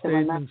have been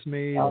statements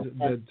made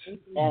that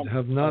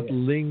have not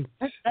linked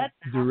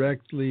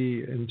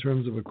directly in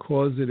terms of a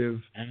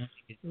causative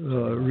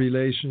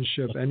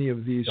relationship any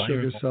of these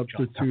sugar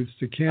substitutes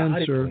to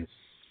cancer.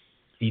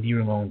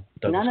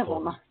 None of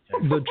them.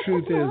 The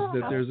truth is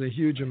that there's a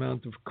huge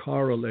amount of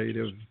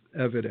correlative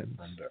evidence.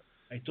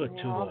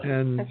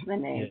 And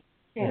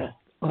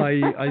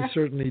I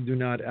certainly do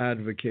not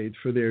advocate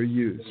for their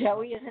use.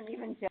 Joey isn't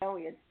even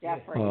Joey, it's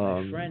Jeffrey.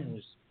 My friend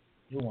was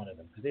one of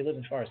them because they live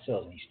in Forest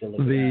Hills and he still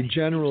lives The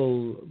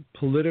general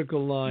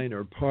political line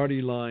or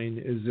party line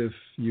is if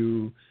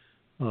you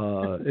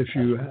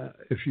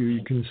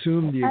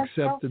consume the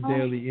accepted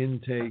daily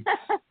intakes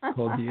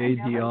called the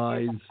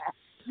ADIs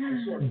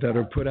that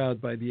are put out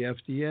by the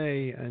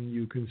FDA and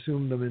you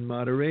consume them in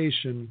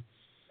moderation,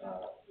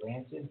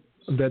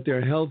 that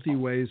they're healthy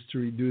ways to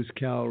reduce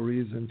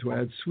calories and to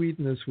add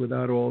sweetness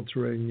without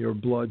altering your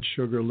blood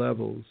sugar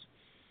levels.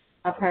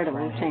 I've heard of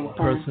it.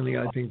 Personally,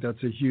 I think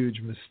that's a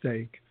huge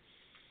mistake.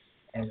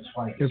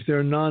 If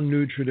they're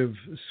non-nutritive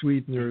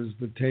sweeteners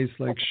that taste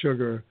like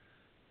sugar,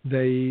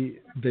 they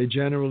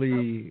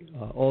generally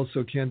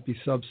also can't be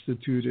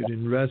substituted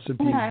in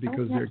recipes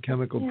because their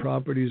chemical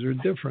properties are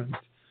different.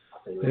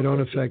 They don't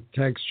affect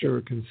texture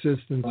or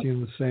consistency in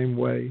the same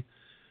way.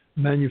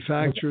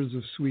 Manufacturers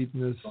of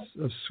sweeteners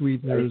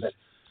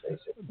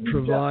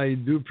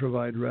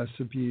provide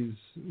recipes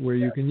where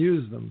you can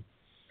use them.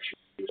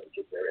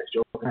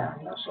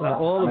 Now,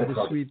 all of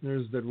the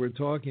sweeteners that we're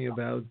talking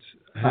about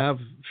have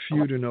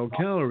few to no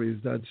calories.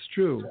 That's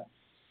true,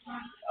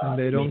 and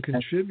they don't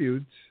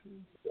contribute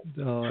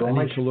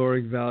any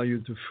caloric value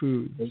to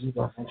food.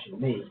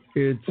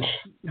 It's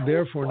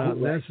therefore not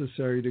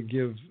necessary to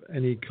give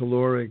any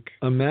caloric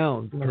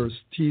amount per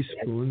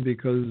teaspoon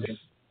because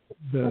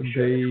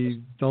they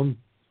don't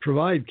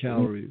provide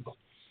calories.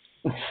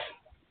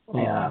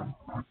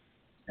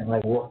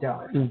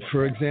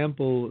 For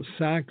example,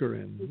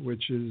 saccharin,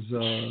 which is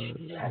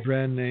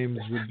brand names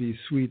would be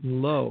Sweet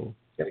and Low.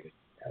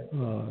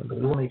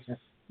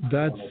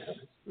 That's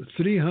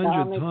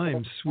 300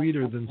 times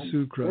sweeter than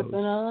sucrose.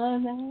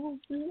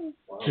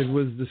 It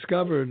was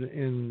discovered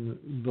in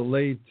the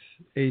late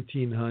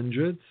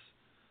 1800s,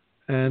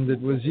 and it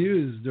was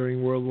used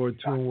during World War II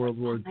and World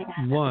War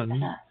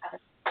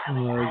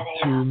I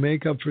to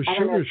make up for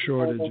sugar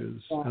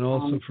shortages and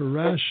also for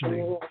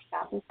rationing.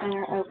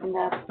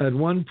 At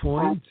one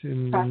point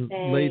in the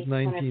late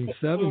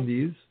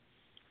 1970s,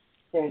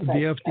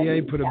 the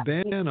FDA put a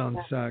ban on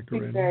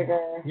saccharin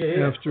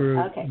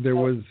after there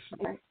was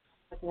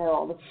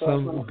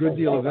some good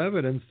deal of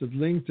evidence that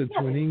linked it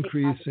to an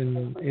increase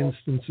in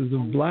instances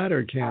of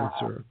bladder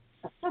cancer.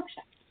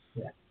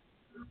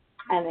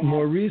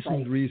 More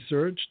recent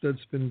research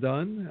that's been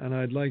done, and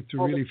I'd like to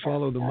really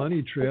follow the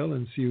money trail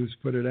and see who's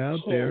put it out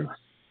there,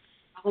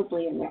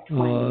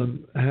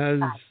 has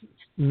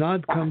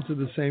not come to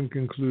the same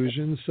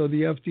conclusion, so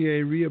the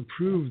FDA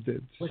reapproved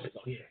it.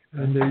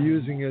 And they're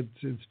using it,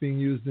 it's being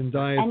used in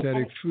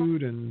dietetic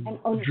food and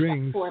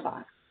drinks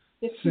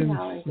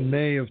since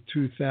May of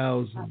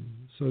 2000.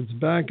 So it's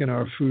back in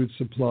our food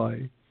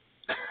supply.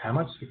 How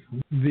much?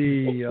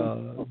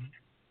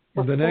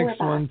 The next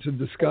one to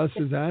discuss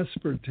is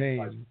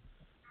aspartame,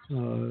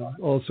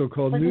 also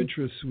called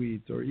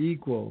NutraSweet or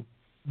Equal.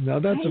 Now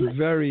that's a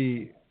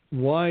very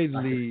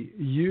widely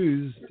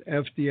used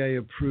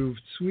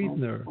FDA-approved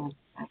sweetener.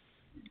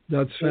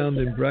 That's found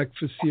in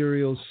breakfast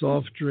cereals,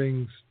 soft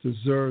drinks,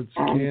 desserts,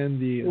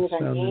 candy. It's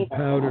found in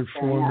powdered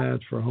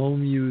format for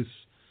home use.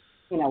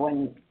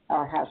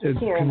 It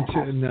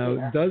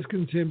does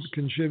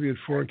contribute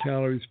 4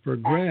 calories per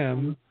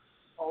gram,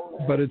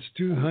 but it's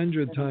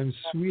 200 times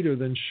sweeter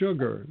than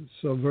sugar,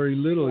 so very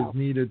little is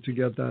needed to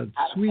get that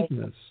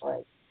sweetness.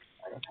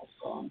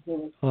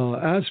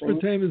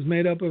 Aspartame is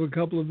made up of a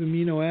couple of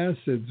amino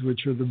acids,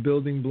 which are the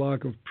building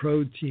block of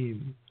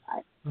protein.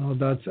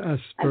 That's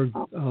aspartic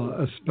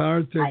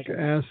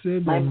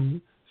acid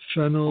and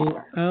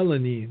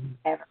phenylalanine.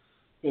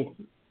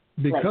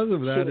 Because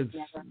of that, it's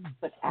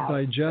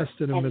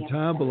digested and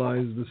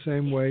metabolized the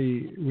same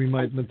way we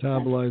might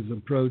metabolize a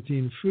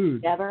protein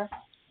food.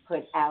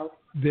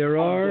 There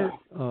are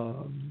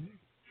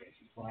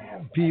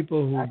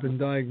people who have been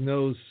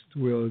diagnosed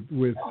with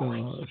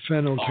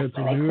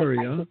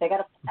phenylketonuria,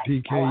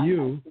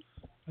 PKU.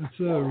 It's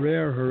a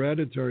rare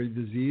hereditary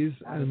disease,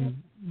 and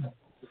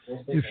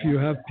if you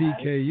have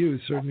PKU,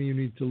 certainly you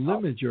need to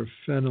limit your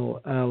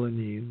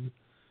phenylalanine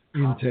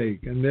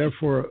intake, and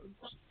therefore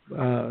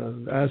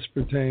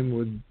aspartame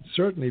would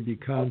certainly be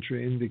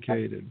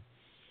contraindicated.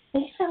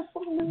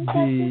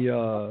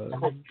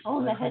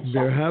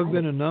 There have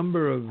been a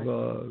number of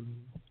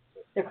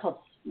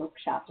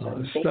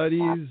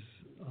studies,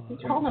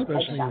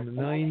 especially in the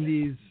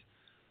 90s,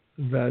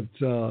 that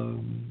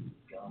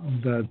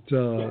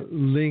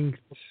linked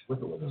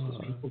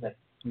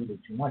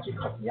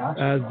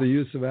as the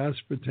use of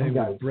aspartame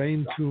with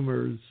brain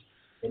tumors.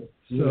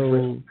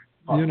 So,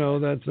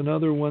 that's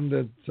another one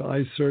that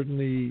I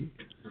certainly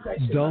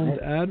don't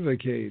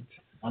advocate.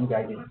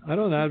 I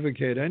don't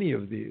advocate any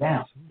of these.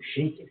 I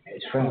think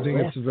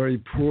it's a very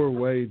poor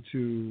way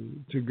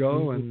to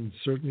go, and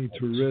certainly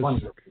to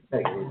risk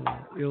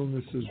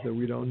illnesses that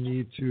we don't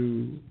need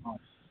to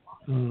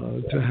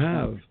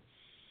have.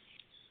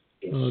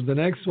 The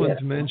next one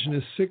to mention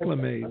is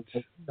cyclamate,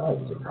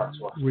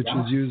 which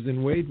is used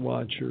in Weight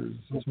Watchers.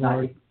 It's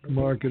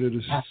marketed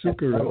as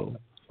Sucril,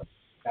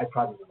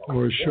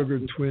 or Sugar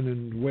Twin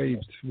and Weight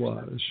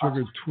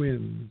Sugar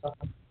Twin.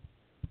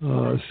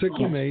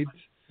 Cyclamate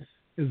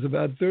is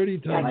about 30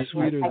 times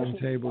sweeter than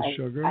table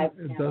sugar.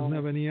 It doesn't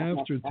have any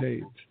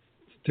aftertaste.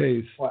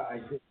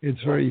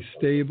 It's very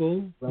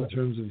stable in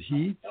terms of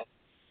heat.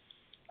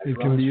 It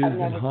can be used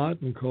in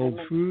hot and cold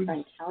foods.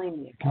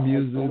 It can be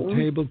used as a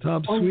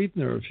tabletop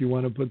sweetener if you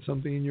want to put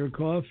something in your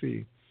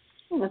coffee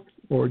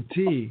or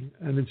tea.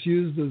 And it's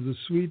used as a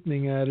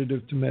sweetening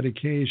additive to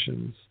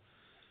medications.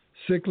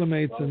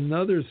 Cyclamate's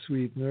another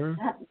sweetener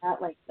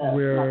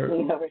where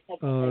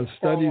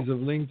studies have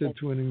linked it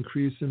to an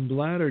increase in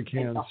bladder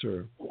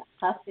cancer.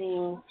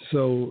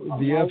 So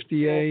the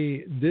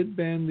FDA did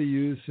ban the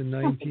use in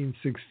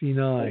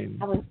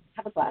 1969.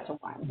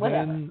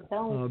 Then,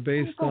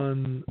 based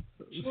on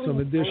some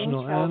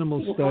additional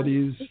animal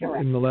studies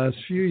in the last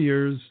few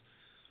years,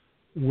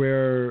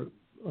 where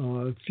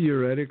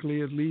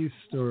theoretically at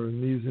least, or in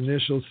these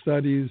initial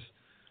studies,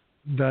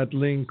 that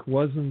link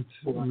wasn't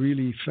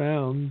really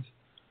found.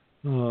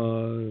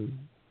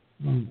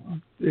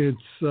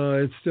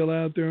 It's still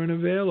out there and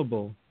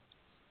available.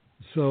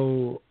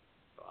 So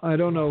I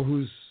don't know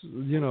who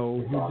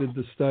did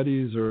the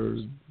studies or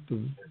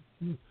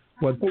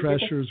what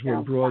pressures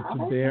were brought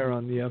to bear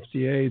on the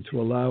FDA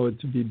to allow it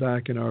to be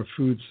back in our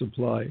food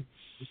supply.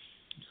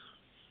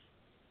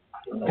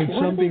 It's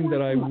something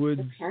that I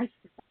would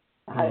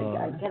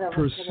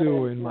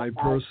pursue in my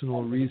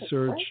personal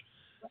research,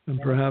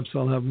 and perhaps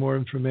I'll have more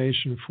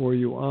information for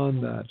you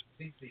on that.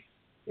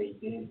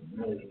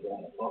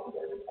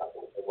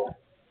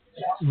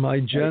 My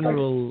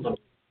general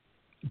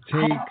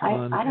take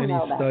on any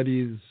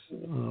studies,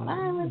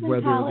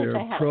 whether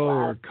they're pro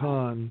or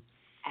con,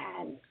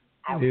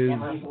 is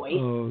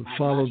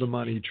follow the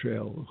money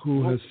trail.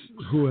 Who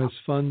has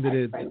funded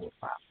it?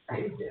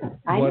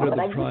 What are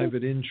the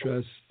private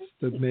interests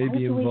that may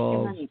be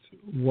involved?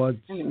 What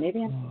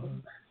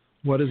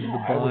is the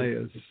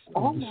bias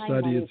of the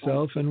study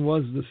itself? And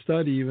was the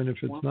study, even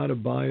if it's not a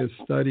biased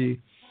study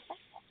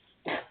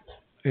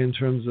in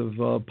terms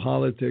of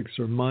politics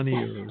or money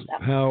or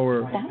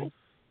power,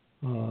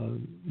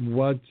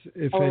 what,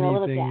 if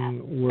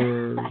anything,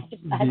 were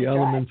the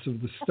elements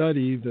of the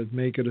study that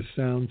make it a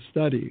sound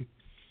study?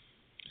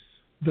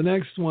 The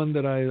next one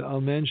that I'll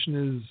mention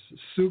is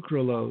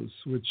sucralose,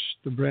 which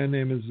the brand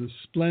name is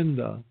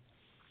Splenda.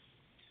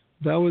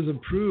 That was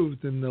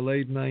approved in the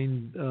late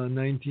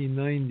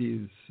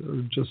 1990s,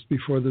 or just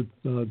before the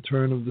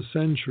turn of the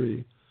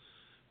century.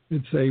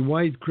 It's a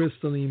white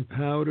crystalline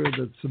powder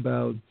that's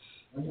about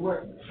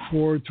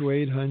 400 to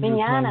 800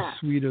 times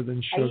sweeter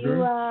than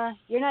sugar.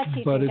 You're not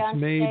teaching, but it's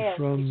made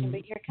from,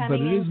 but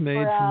it is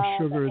made from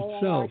sugar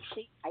itself.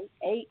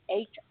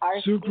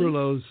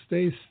 Sucralose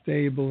stays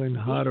stable in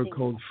hot or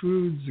cold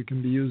foods. It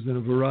can be used in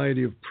a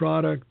variety of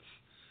products,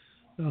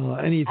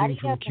 anything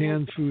from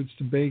canned foods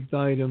to baked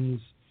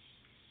items.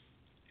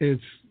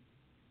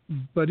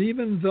 But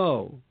even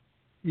though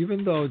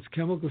its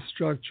chemical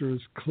structure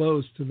is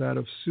close to that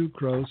of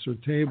sucrose or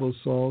table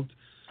salt,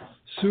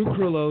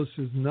 sucralose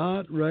is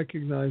not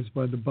recognized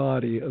by the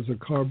body as a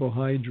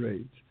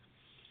carbohydrate.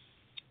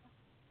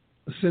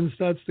 Since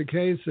that's the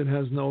case, it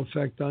has no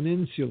effect on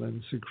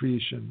insulin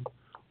secretion,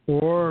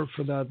 or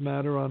for that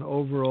matter, on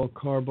overall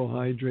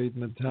carbohydrate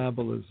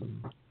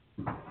metabolism.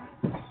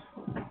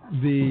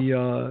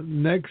 The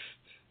next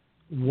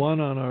one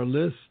on our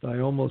list, I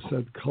almost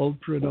said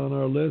culprit on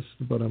our list,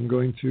 but I'm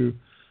going to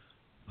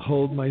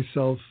hold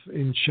myself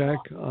in check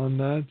on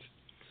that,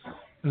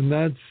 and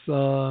that's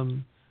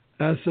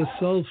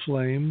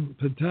acesulfame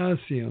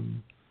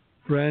potassium.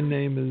 Brand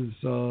name is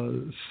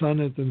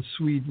Sunnet and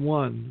Sweet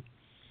One.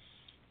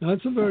 Now,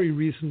 that's a very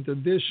recent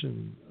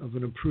addition of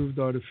an approved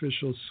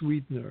artificial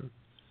sweetener.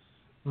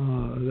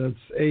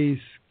 That's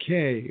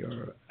ACE-K,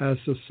 or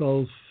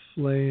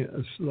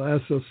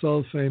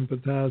acesulfame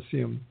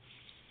potassium.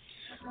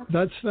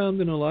 That's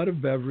found in a lot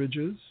of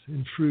beverages,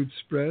 in fruit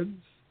spreads,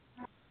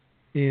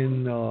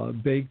 in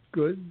baked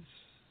goods,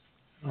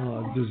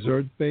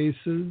 dessert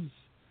bases,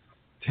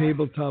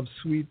 tabletop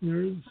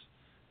sweeteners.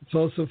 It's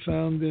also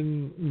found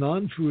in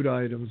non-food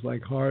items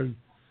like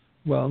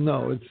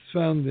it's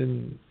found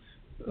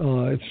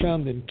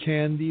in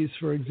candies,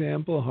 for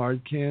example,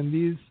 hard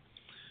candies.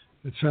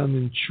 It's found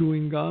in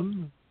chewing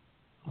gum.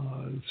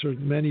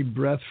 Many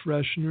breath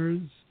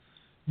fresheners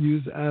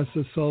use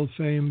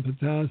acesulfame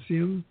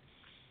potassium.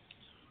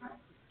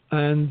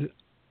 And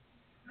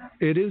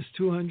it is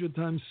 200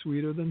 times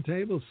sweeter than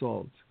table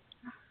salt.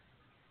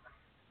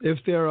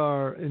 If there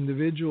are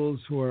individuals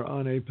who are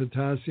on a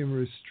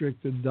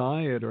potassium-restricted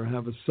diet or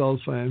have a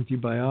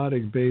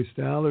sulfa-antibiotic-based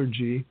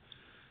allergy,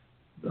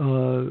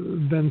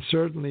 then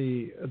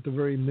certainly, at the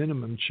very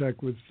minimum,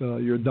 check with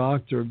your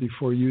doctor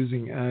before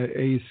using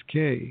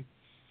ACE-K.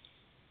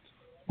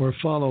 Or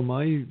follow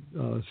my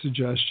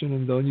suggestion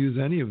and don't use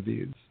any of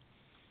these.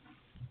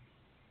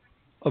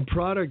 A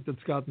product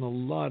that's gotten a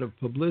lot of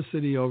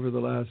publicity over the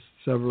last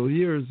several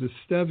years is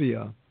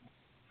stevia.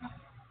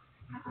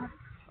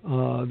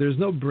 There's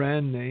no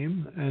brand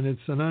name, and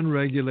it's an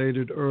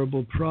unregulated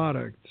herbal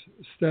product.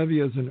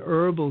 Stevia is an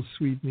herbal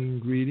sweetening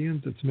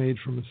ingredient that's made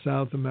from a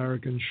South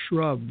American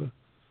shrub.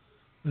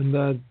 And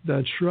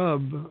that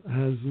shrub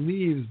has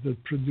leaves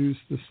that produce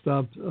a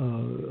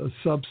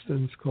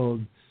substance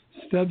called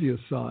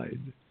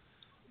stevioside.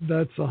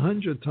 That's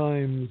 100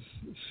 times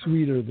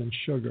sweeter than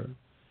sugar.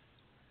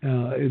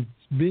 It's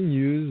been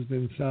used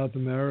in South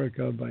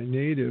America by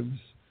natives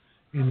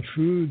in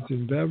foods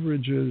and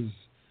beverages,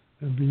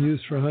 and been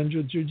used for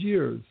hundreds of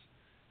years.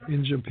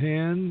 In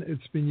Japan,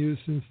 it's been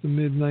used since the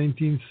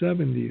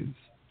mid-1970s.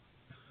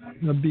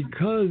 Now,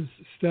 because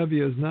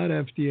stevia is not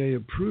FDA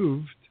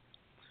approved,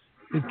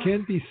 it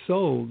can't be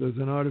sold as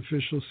an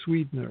artificial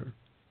sweetener.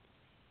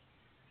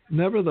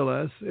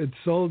 Nevertheless, it's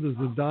sold as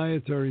a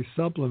dietary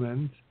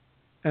supplement,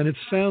 and it's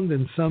found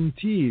in some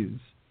teas.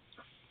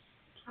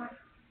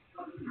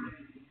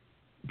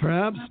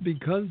 Perhaps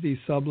because these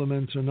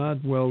supplements are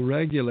not well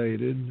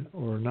regulated,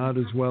 or not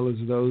as well as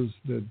those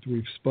that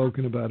we've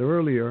spoken about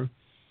earlier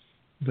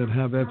that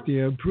have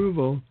FDA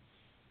approval,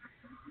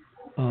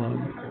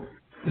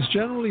 it's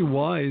generally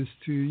wise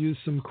to use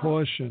some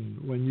caution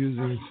when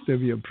using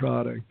stevia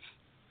products.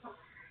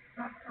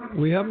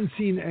 We haven't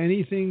seen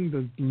anything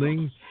that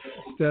links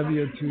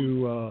stevia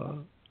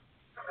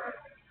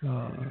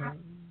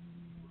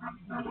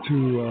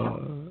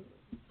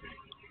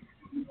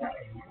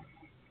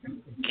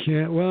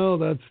well,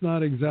 that's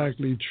not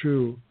exactly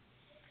true.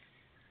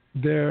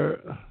 There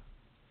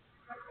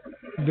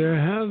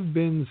have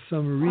been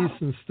some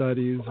recent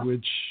studies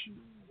which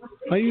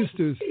I used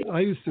to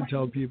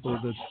tell people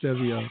that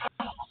stevia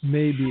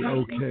may be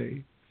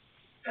okay.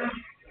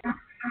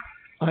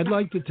 I'd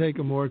like to take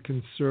a more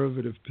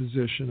conservative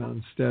position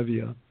on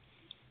stevia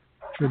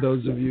for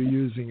those of you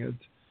using it.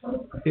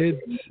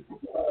 It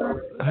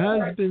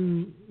has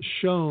been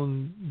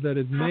shown that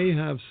it may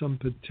have some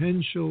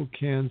potential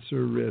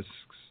cancer risks.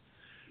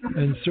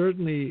 And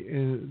certainly,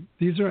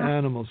 these are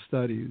animal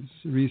studies,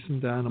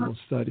 recent animal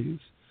studies.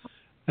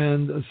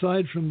 And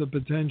aside from the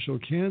potential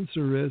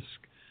cancer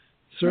risk,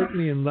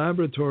 certainly in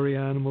laboratory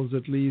animals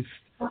at least,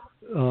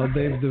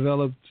 they've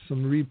developed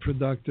some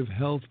reproductive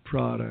health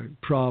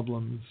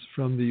problems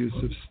from the use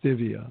of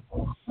stevia.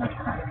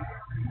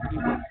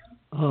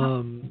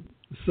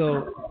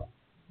 So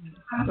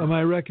am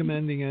I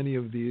recommending any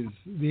of these?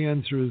 The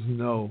answer is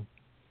no.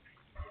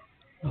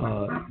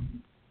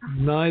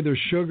 Neither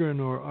sugar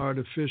nor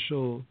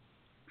artificial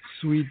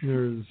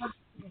sweeteners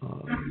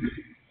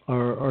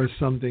are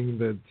something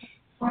that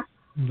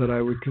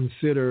I would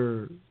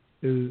consider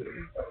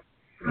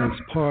as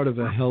part of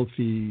a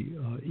healthy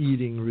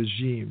eating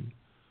regime.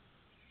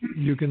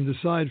 You can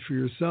decide for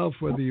yourself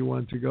whether you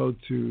want to go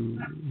to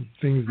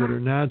things that are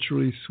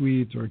naturally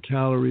sweet or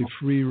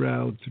calorie-free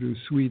route through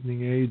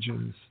sweetening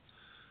agents.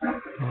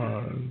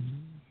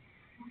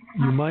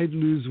 You might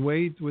lose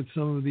weight with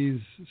some of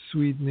these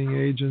sweetening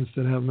agents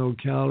that have no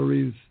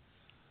calories,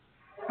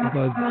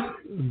 but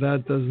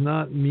that does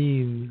not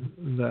mean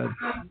that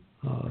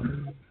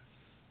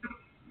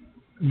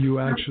you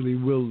actually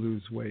will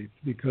lose weight,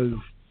 because,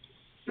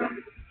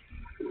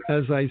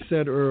 as I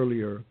said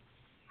earlier,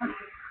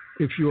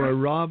 if you are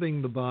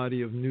robbing the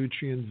body of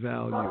nutrient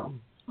value,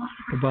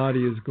 the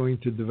body is going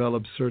to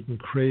develop certain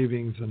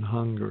cravings and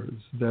hungers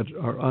that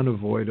are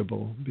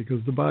unavoidable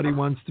because the body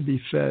wants to be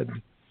fed.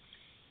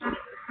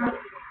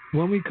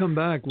 When we come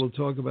back, we'll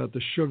talk about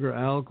the sugar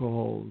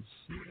alcohols,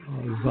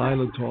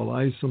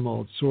 xylitol,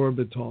 isomalt,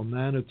 sorbitol,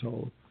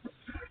 mannitol.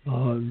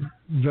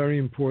 Very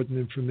important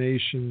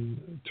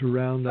information to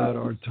round out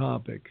our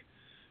topic.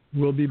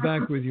 We'll be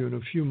back with you in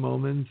a few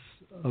moments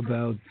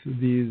about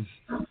these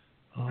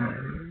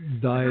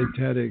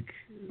dietetic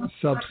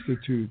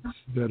substitutes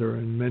that are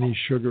in many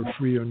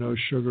sugar-free or no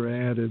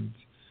sugar-added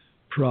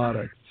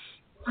products.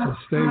 So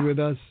stay with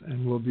us,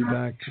 and we'll be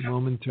back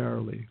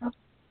momentarily.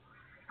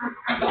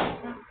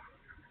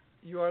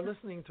 You are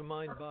listening to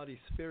Mind, Body,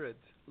 Spirit,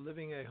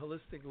 Living a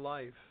Holistic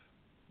Life,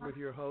 with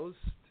your host,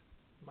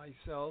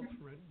 myself,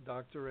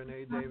 Dr.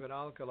 Renè David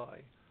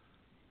Alkalay.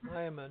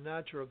 I am a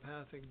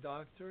naturopathic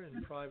doctor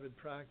in private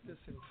practice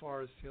in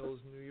Forest Hills,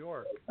 New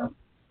York, at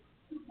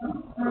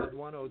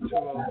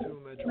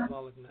 10202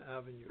 Metropolitan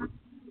Avenue.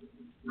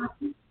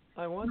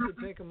 I want to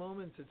take a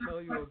moment to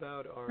tell you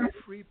about our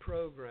free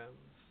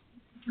programs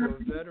for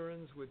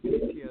veterans with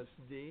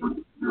PTSD,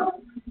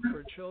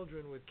 for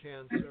children with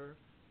cancer,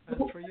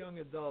 and for young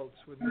adults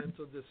with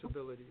mental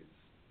disabilities.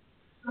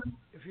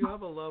 If you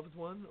have a loved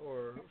one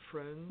or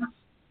friends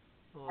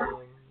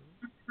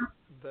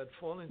that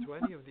fall into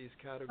any of these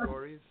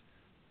categories,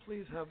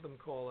 please have them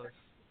call us.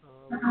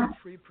 We have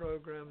free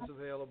programs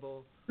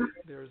available.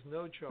 There is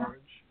no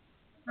charge.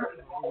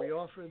 We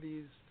offer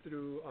these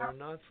through our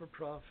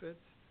not-for-profit,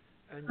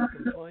 and you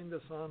can find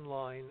us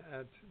online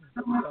at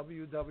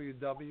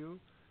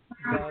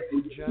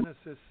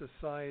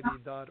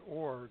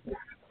www.genesissociety.org.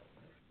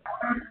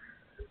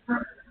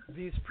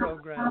 These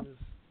programs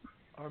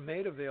are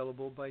made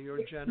available by your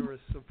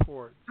generous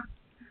support.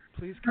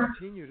 Please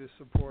continue to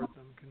support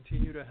them.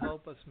 Continue to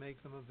help us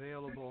make them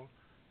available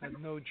at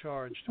no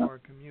charge to our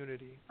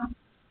community.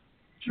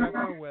 Check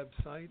our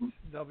website,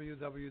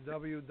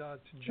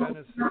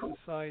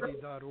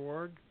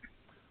 www.genesissociety.org,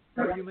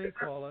 or you may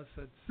call us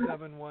at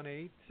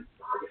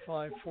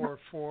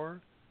 718-544-5997.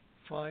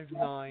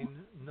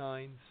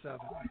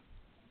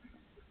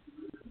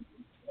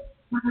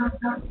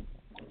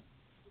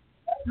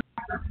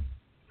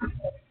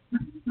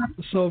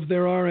 So if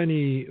there are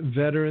any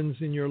veterans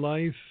in your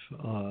life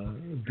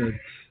that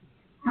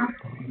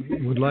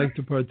would like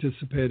to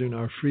participate in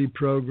our free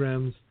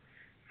programs,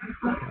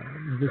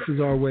 this is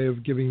our way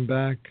of giving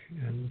back,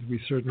 and we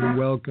certainly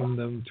welcome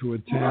them to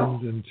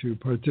attend and to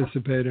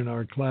participate in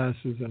our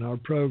classes and our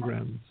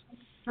programs.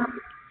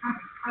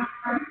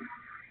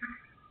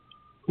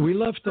 We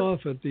left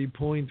off at the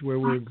point where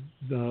we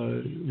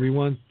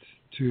want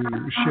to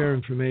share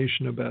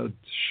information about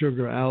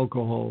sugar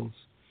alcohols.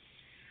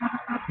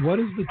 What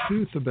is the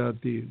truth about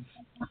these?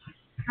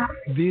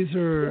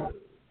 The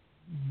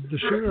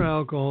sugar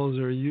alcohols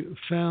are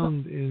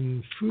found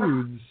in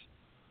foods,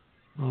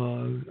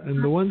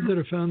 and the ones that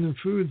are found in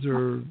foods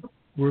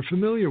we're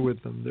familiar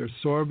with them. They're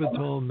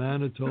sorbitol,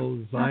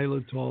 mannitol,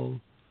 xylitol,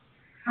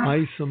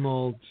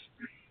 isomalt.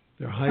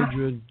 They're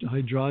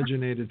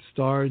hydrogenated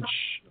starch,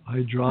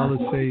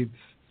 hydrolysates.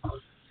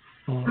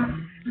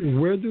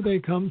 Where do they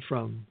come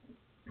from?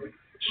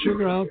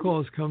 Sugar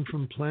alcohols come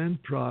from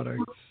plant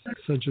products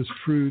such as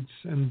fruits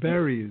and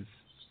berries.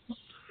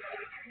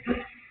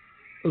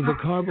 The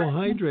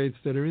carbohydrates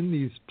that are in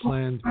these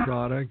plant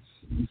products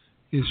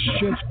is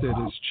shifted,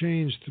 is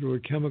changed through a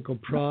chemical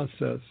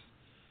process.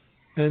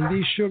 And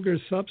these sugar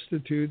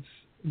substitutes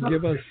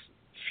give us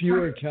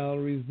fewer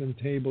calories than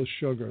table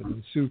sugar,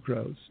 than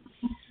sucrose.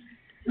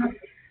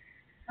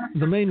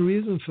 The main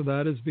reason for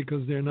that is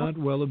because they're not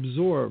well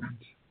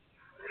absorbed.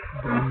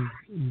 And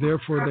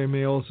therefore, they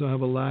may also have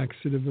a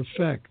laxative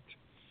effect.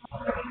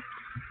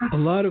 A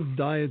lot of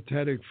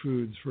dietetic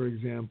foods, for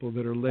example,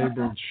 that are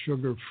labeled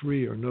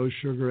sugar-free or no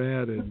sugar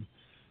added,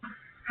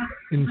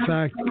 in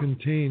fact,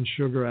 contain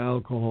sugar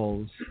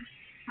alcohols.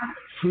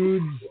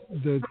 Foods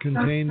that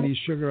contain these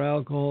sugar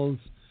alcohols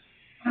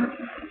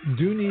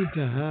do need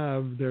to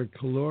have their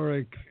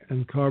caloric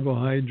and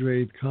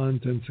carbohydrate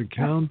contents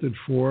accounted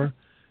for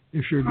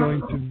if you're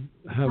going to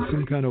have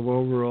some kind of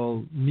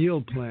overall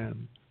meal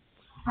plan.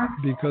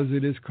 because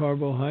it is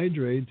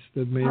carbohydrates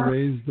that may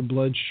raise the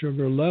blood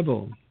sugar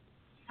level.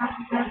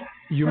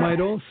 You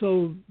might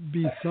also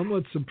be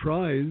somewhat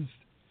surprised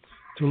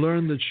to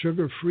learn that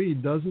sugar-free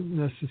doesn't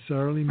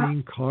necessarily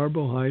mean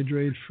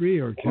carbohydrate-free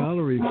or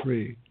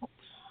calorie-free.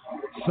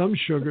 Some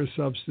sugar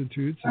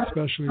substitutes,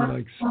 especially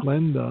like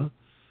Splenda,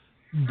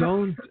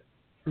 don't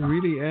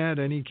really add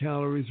any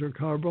calories or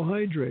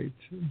carbohydrate,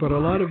 but a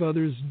lot of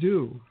others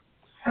do.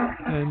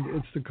 And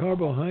it's the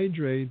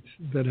carbohydrate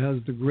that has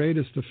the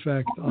greatest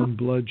effect on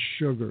blood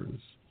sugars.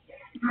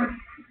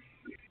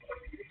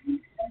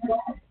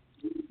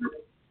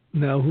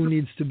 Now, who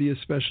needs to be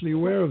especially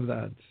aware of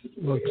that?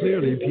 Well,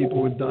 clearly,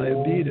 people with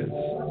diabetes.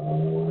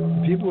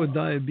 People with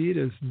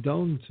diabetes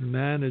don't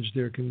manage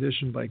their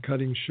condition by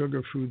cutting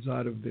sugar foods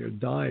out of their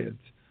diet.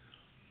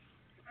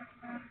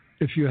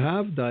 If you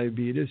have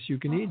diabetes, you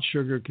can eat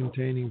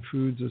sugar-containing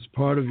foods as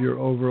part of your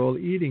overall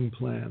eating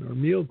plan or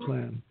meal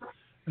plan,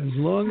 as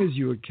long as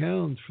you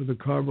account for the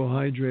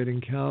carbohydrate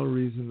and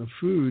calories in the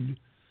food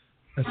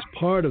as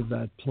part of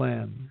that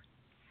plan.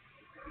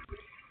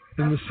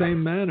 In the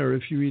same manner,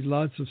 if you eat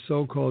lots of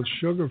so-called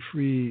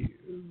sugar-free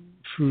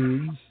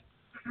foods,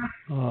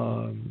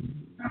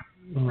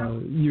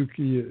 you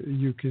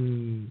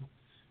can,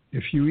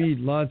 if you eat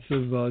lots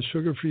of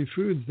sugar-free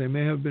foods, they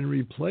may have been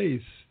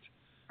replaced.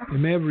 They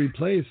may have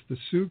replaced the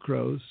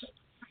sucrose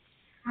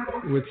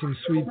with some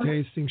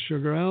sweet-tasting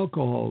sugar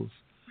alcohols.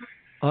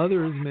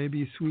 Others may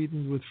be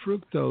sweetened with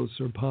fructose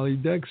or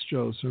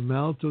polydextrose or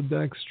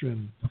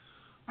maltodextrin.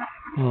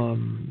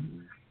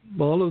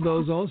 All of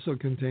those also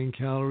contain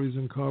calories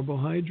and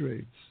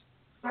carbohydrates.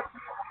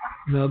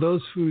 Now,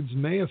 those foods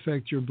may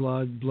affect your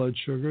blood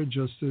sugar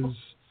just as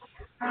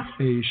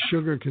a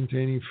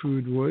sugar-containing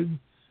food would,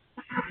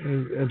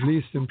 at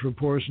least in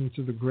proportion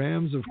to the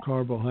grams of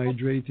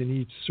carbohydrate in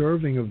each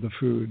serving of the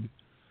food.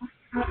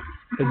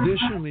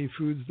 Additionally,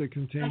 foods that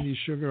contain these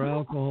sugar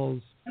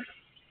alcohols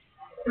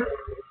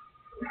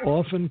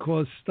often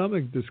cause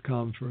stomach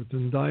discomfort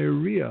and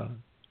diarrhea,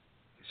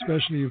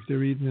 especially if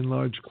they're eaten in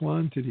large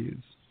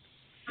quantities.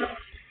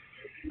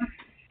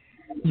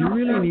 You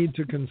really need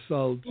to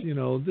consult.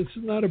 This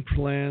is not a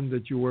plan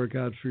that you work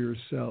out for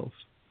yourself.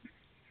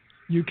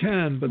 You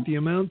can, but the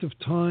amount of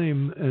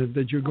time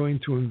that you're going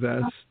to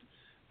invest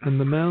and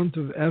the amount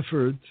of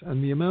effort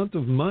and the amount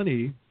of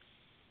money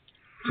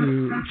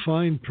to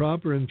find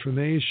proper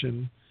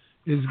information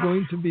is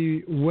going to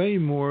be way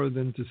more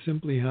than to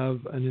simply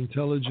have an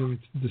intelligent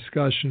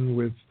discussion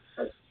with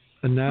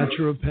a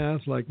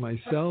naturopath like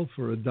myself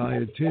or a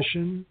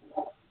dietitian,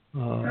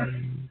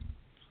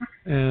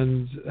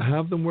 and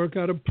have them work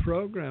out a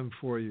program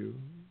for you.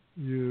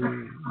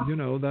 You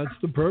know, that's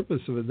the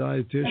purpose of a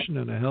dietitian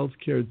and a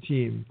healthcare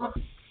team,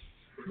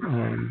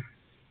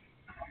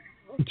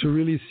 to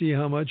really see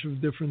how much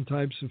of different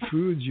types of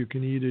foods you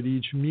can eat at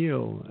each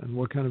meal and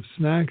what kind of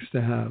snacks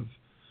to have.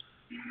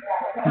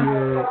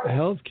 Your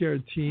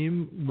healthcare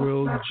team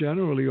will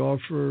generally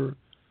offer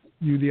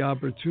you the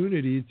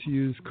opportunity to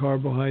use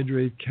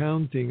carbohydrate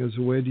counting as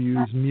a way to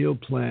use meal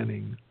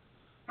planning,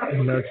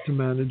 and that's to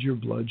manage your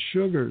blood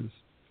sugars.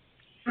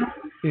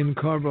 In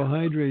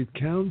carbohydrate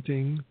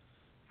counting,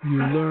 you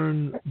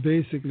learn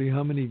basically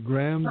how many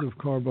grams of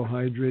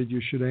carbohydrate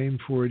you should aim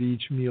for at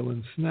each meal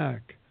and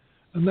snack.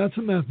 And that's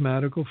a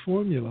mathematical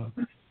formula.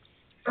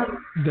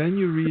 Then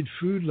you read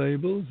food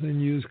labels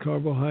and use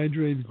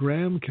carbohydrate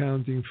gram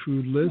counting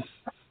food lists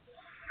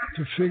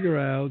to figure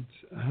out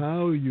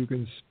how you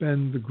can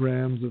spend the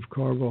grams of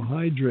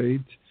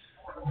carbohydrate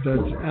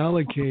that's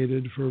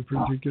allocated for a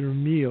particular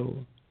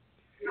meal.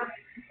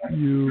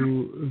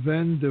 You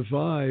then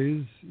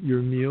devise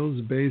your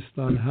meals based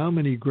on how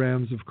many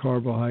grams of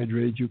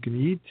carbohydrate you can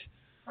eat,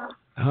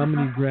 how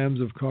many grams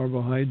of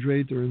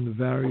carbohydrate are in the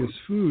various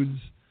foods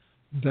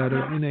that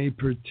are in a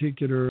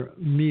particular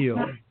meal.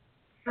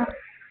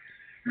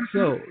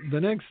 So the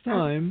next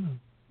time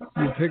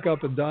you pick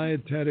up a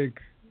dietetic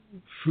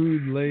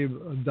food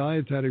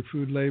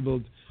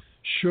labeled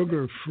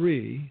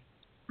sugar-free,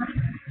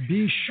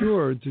 be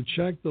sure to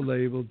check the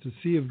label to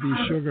see if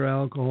these sugar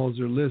alcohols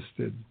are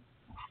listed.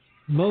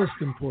 Most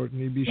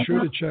importantly, be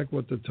sure to check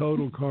what the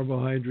total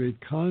carbohydrate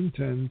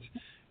content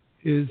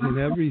is in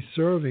every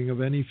serving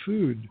of any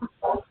food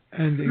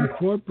and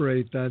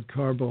incorporate that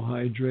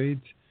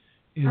carbohydrate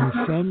in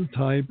some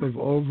type of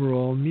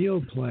overall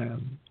meal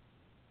plan.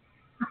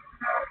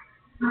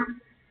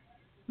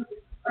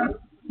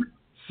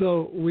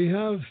 So we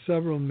have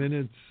several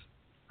minutes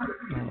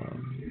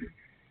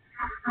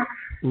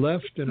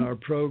left in our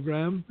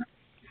program,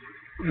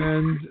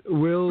 and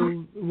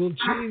we'll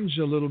change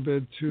a little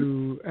bit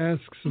to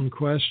ask some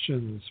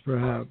questions,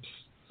 perhaps,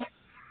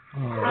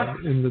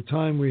 in the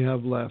time we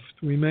have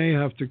left. We may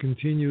have to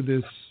continue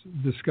this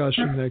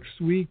discussion next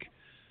week,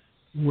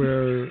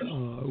 where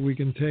we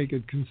can take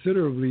it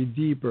considerably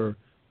deeper.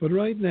 But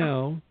right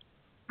now,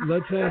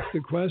 let's ask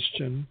the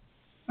question,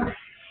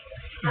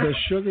 does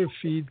sugar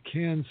feed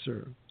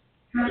cancer?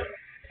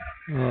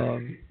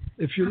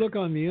 If you look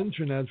on the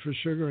internet for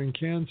sugar and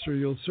cancer,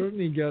 you'll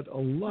certainly get a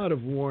lot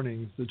of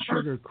warnings that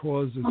sugar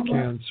causes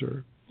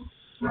cancer.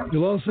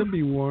 You'll also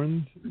be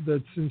warned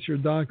that since your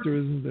doctor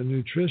isn't a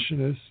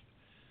nutritionist,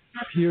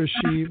 he or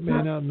she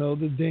may not know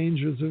the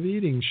dangers of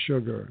eating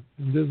sugar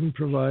and isn't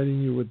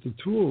providing you with the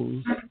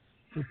tools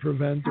to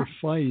prevent or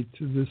fight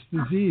this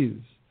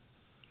disease.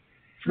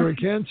 For a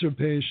cancer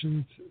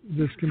patient,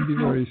 this can be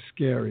very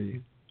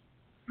scary.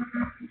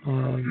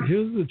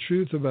 Here's the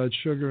truth about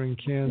sugar and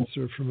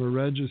cancer from a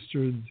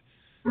registered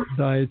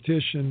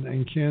dietitian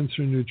and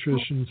cancer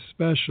nutrition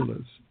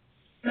specialist.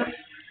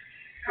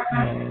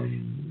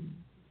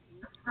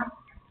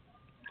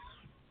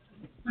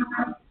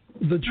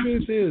 The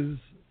truth is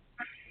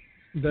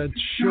that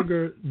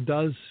sugar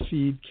does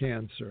feed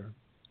cancer.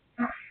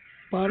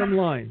 Bottom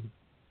line,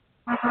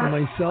 for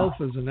myself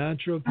as a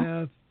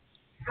naturopath,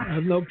 I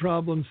have no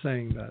problem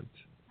saying that.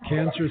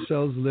 Cancer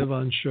cells live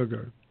on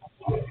sugar.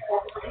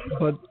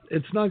 But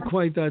it's not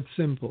quite that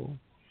simple.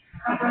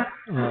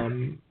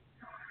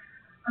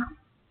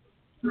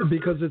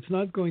 Because it's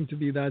not going to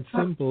be that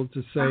simple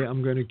to say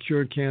I'm going to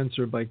cure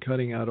cancer by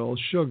cutting out all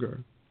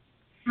sugar.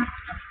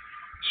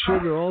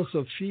 Sugar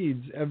also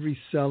feeds every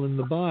cell in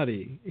the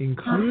body,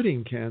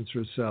 including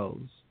cancer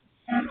cells.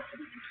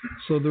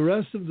 So the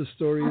rest of the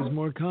story is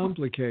more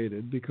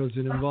complicated because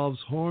it involves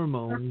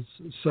hormones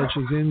such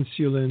as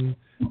insulin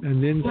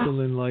and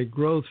insulin-like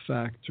growth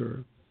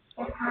factor.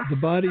 The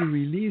body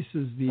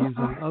releases these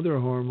and other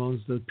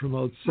hormones that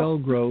promote cell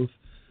growth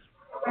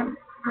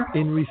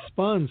in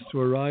response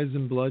to a rise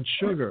in blood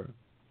sugar.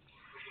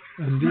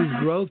 And these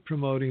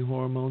growth-promoting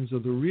hormones are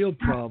the real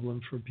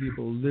problem for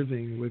people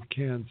living with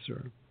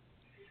cancer.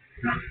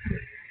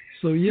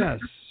 So yes,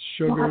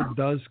 sugar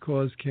does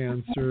cause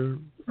cancer.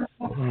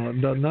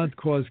 Not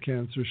cause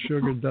cancer,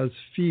 sugar does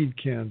feed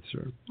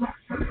cancer.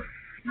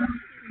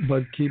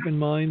 But keep in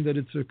mind that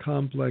it's a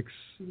complex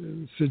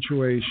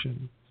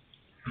situation.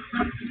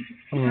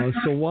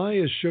 So why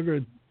is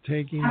sugar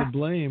taking the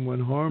blame when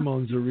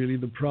hormones are really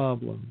the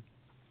problem?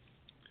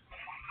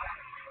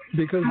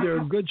 Because there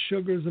are good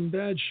sugars and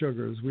bad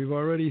sugars. We've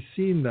already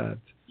seen that.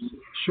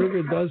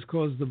 Sugar does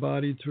cause the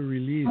body to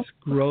release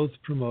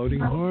growth-promoting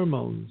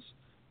hormones,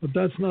 but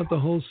that's not the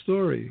whole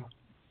story.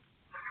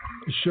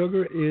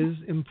 Sugar is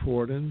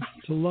important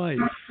to life.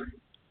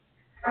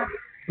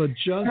 But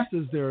just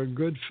as there are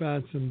good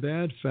fats and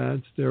bad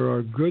fats, there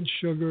are good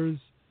sugars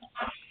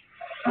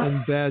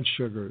and bad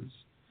sugars.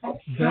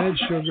 Bad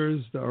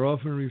sugars are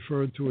often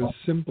referred to as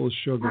simple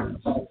sugars.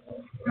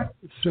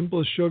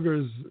 Simple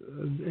sugars,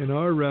 in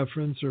our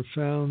reference, are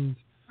found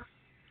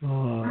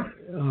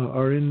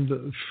are in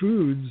the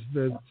foods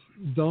that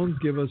don't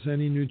give us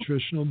any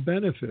nutritional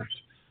benefit.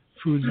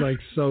 Foods like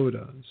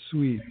soda,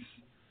 sweets,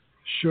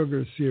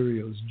 sugar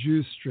cereals,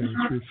 juice drinks,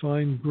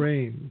 refined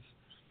grains.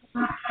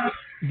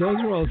 Those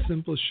are all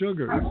simple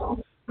sugars.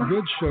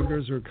 Good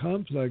sugars or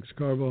complex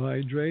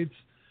carbohydrates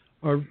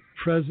are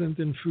present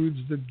in foods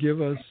that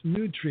give us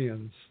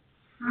nutrients,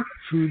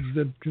 foods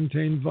that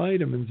contain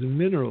vitamins and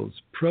minerals,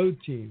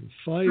 protein,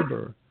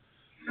 fiber,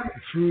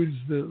 foods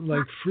that,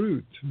 like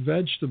fruit,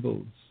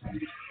 vegetables,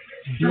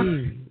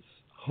 beans,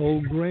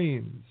 whole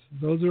grains.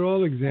 Those are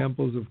all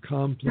examples of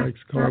complex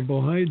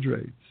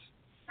carbohydrates.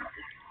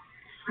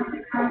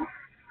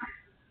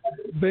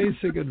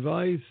 Basic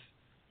advice: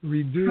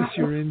 reduce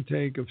your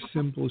intake of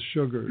simple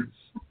sugars,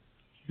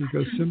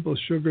 because simple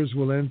sugars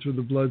will enter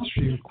the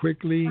bloodstream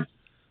quickly.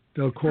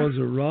 They'll cause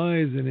a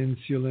rise in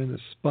insulin, a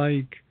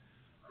spike,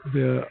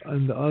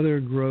 and the other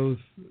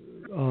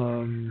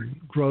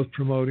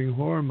growth-promoting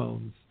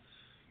hormones.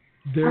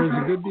 There's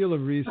a good deal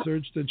of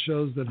research that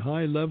shows that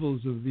high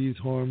levels of these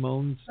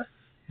hormones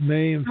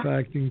may, in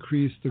fact,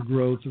 increase the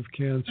growth of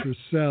cancer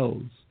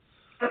cells.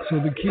 So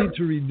the key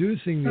to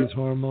reducing these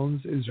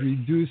hormones is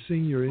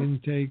reducing your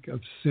intake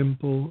of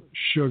simple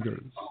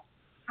sugars.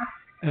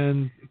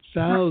 And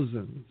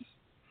thousands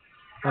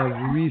of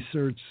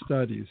research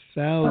studies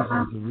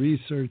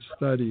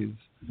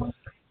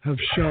have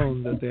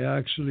shown that they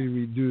actually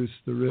reduce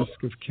the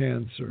risk of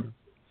cancer.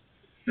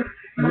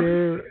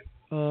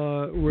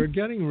 We're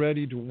getting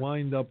ready to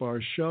wind up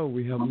our show.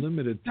 We have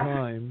limited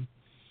time.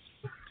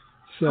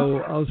 So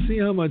I'll see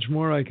how much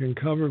more I can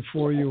cover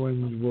for you,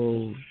 and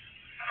we'll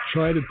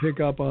try to pick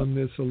up on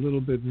this a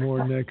little bit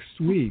more next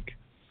week.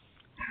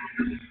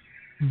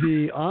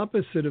 The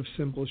opposite of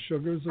simple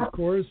sugars, of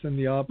course, and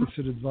the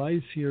opposite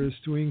advice here is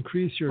to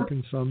increase your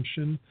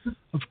consumption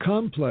of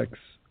complex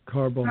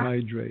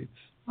carbohydrates.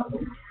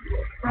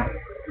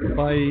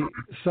 By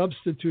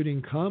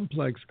substituting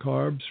complex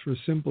carbs for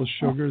simple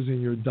sugars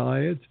in your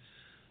diet,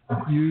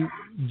 you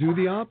do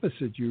the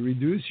opposite. You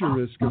reduce your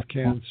risk of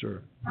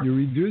cancer. You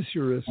reduce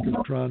your risk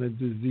of chronic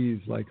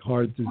disease like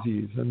heart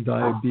disease and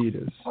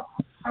diabetes.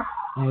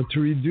 To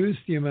reduce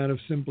the amount of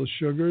simple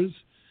sugars,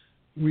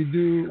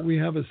 we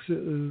have a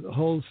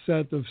whole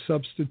set of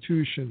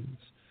substitutions.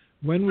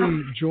 When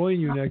we join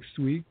you next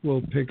week,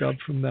 we'll pick up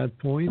from that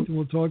point, and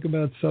we'll talk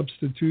about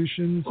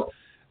substitutions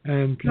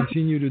and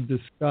continue to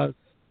discuss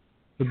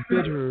the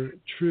bitter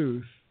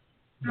truth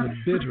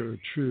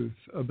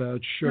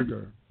about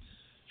sugar.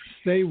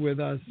 Stay with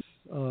us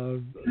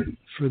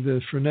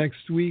for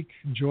next week.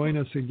 Join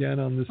us again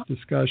on this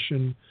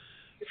discussion.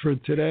 for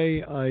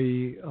today,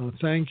 I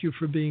thank you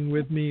for being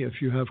with me.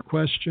 If you have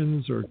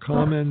questions or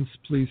comments,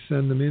 please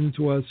send them in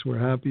to us. We're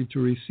happy to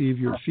receive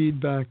your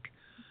feedback.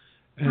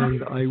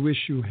 And I wish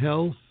you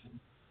health,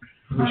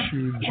 wish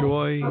you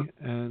joy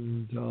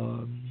and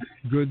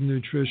good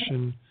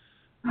nutrition.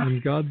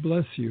 And God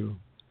bless you.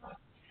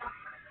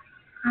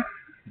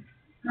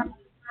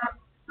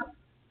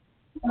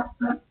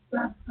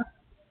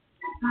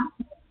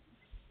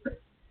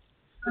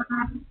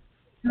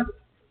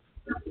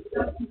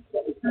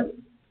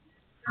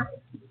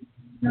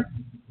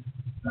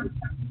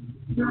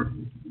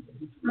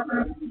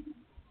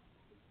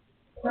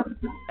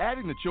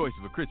 Adding the choice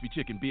of a crispy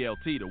chicken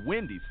BLT to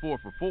Wendy's 4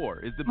 for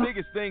 $4 is the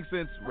biggest thing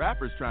since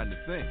rappers trying to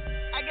sing.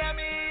 I got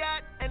me a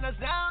yacht and I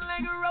sound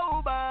like a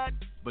robot.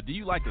 But do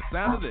you like the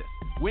sound of this?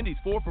 Wendy's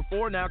 4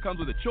 for $4 now comes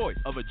with a choice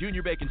of a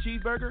junior bacon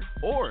cheeseburger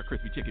or a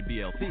crispy chicken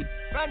BLT.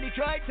 From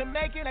Detroit to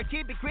Macon, I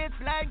keep it crisp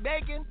like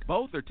bacon.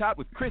 Both are topped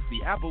with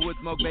crispy applewood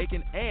smoked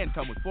bacon and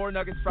come with 4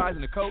 nuggets, fries,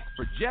 and a Coke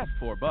for just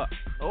 $4.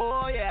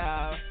 Oh,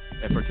 yeah.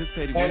 At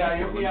participating Wendy's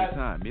for a limited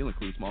time, meal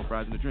includes small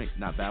fries and a drink.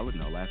 Not valid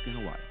in Alaska and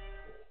Hawaii.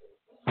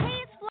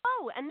 Hey, it's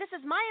Flo, and this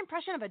is my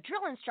impression of a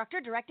drill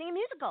instructor directing a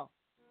musical.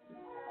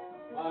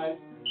 Bye.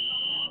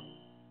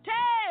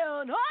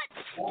 10 hot!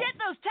 Get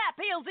those tap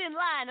heels in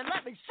line and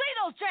let me see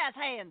those jazz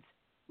hands.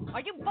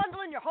 Are you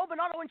bundling your home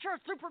and auto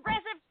insurance through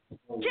Progressive?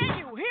 Can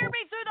you hear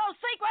me through those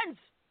sequins?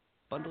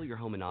 Bundle your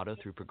home and auto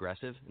through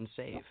Progressive and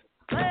save.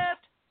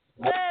 Left,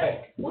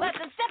 left,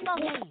 and step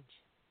on change.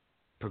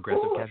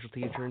 Progressive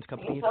Casualty Insurance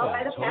Company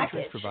affiliates. Home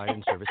insurance provided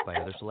and serviced by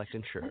other select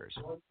insurers.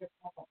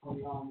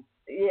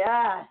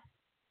 Yeah.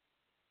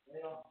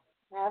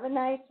 Have a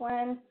nice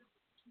one.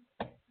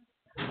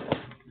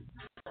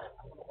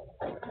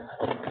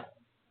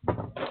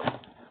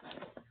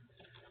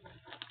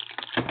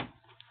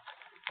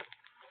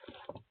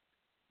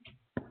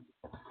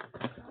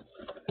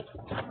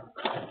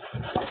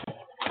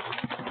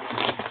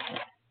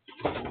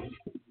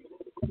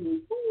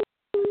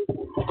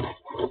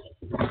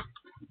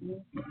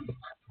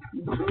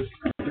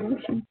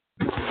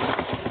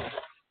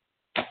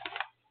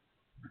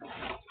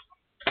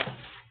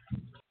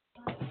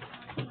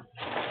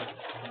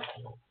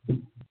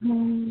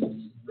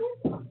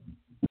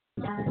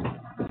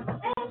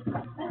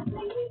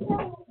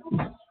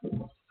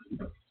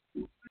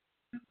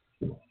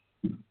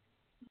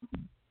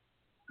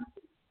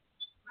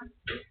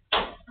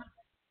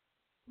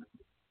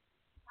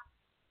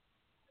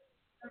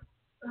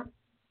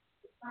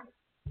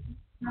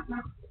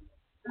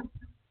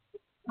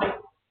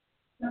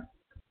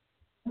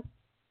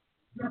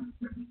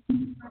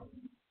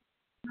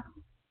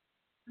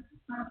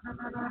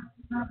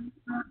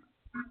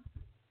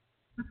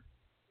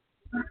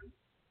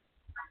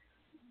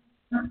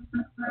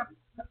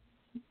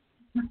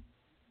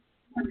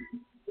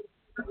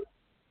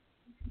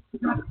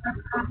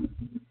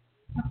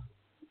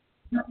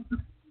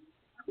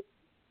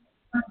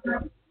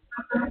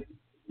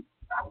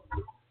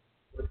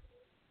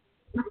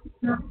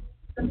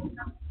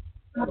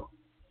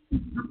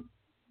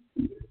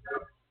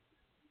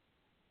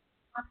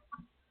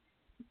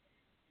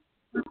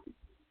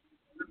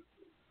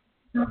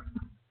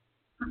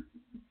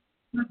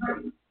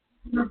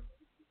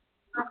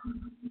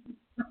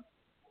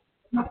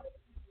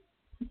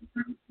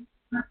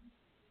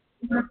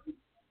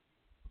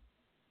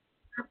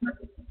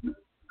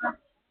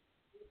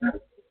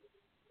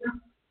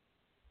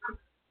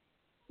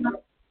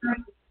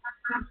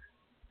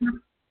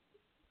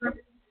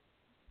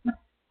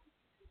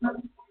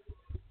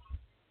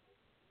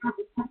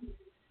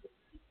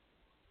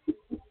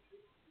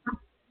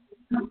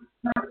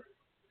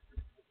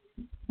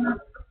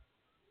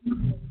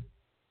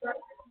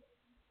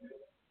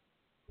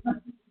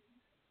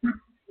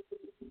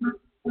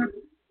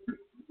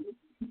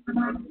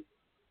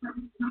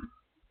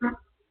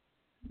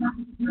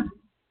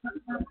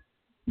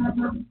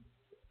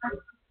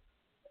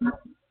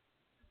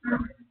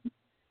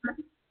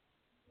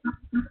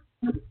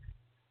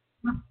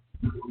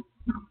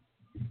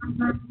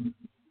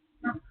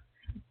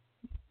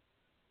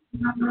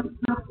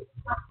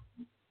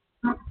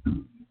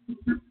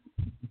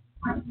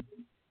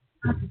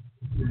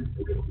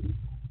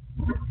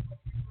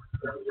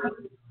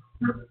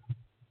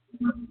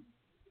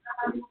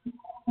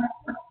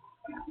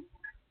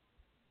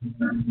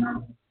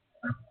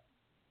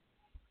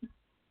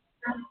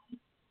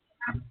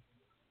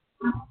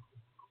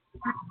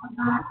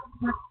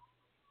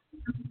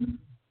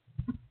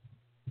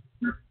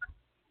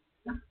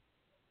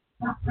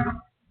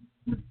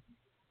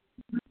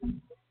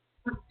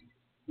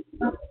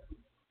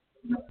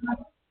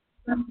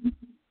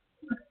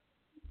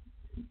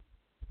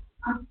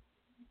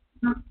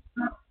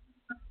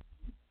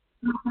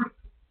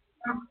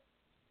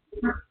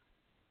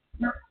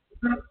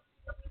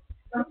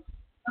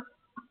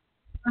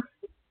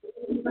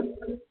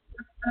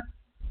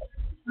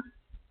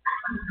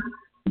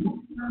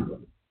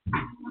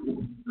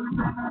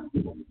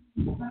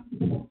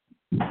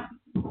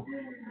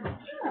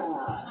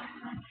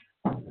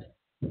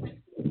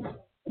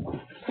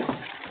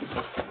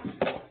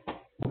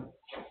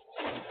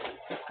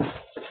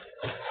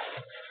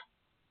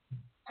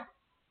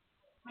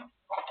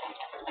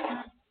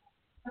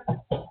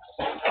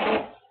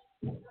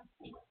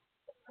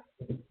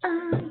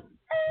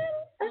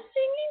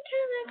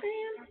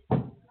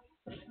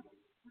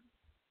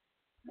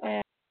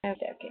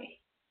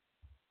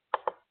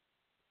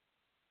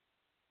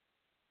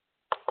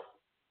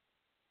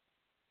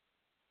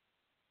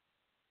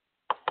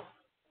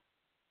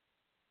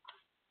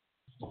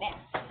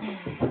 mess.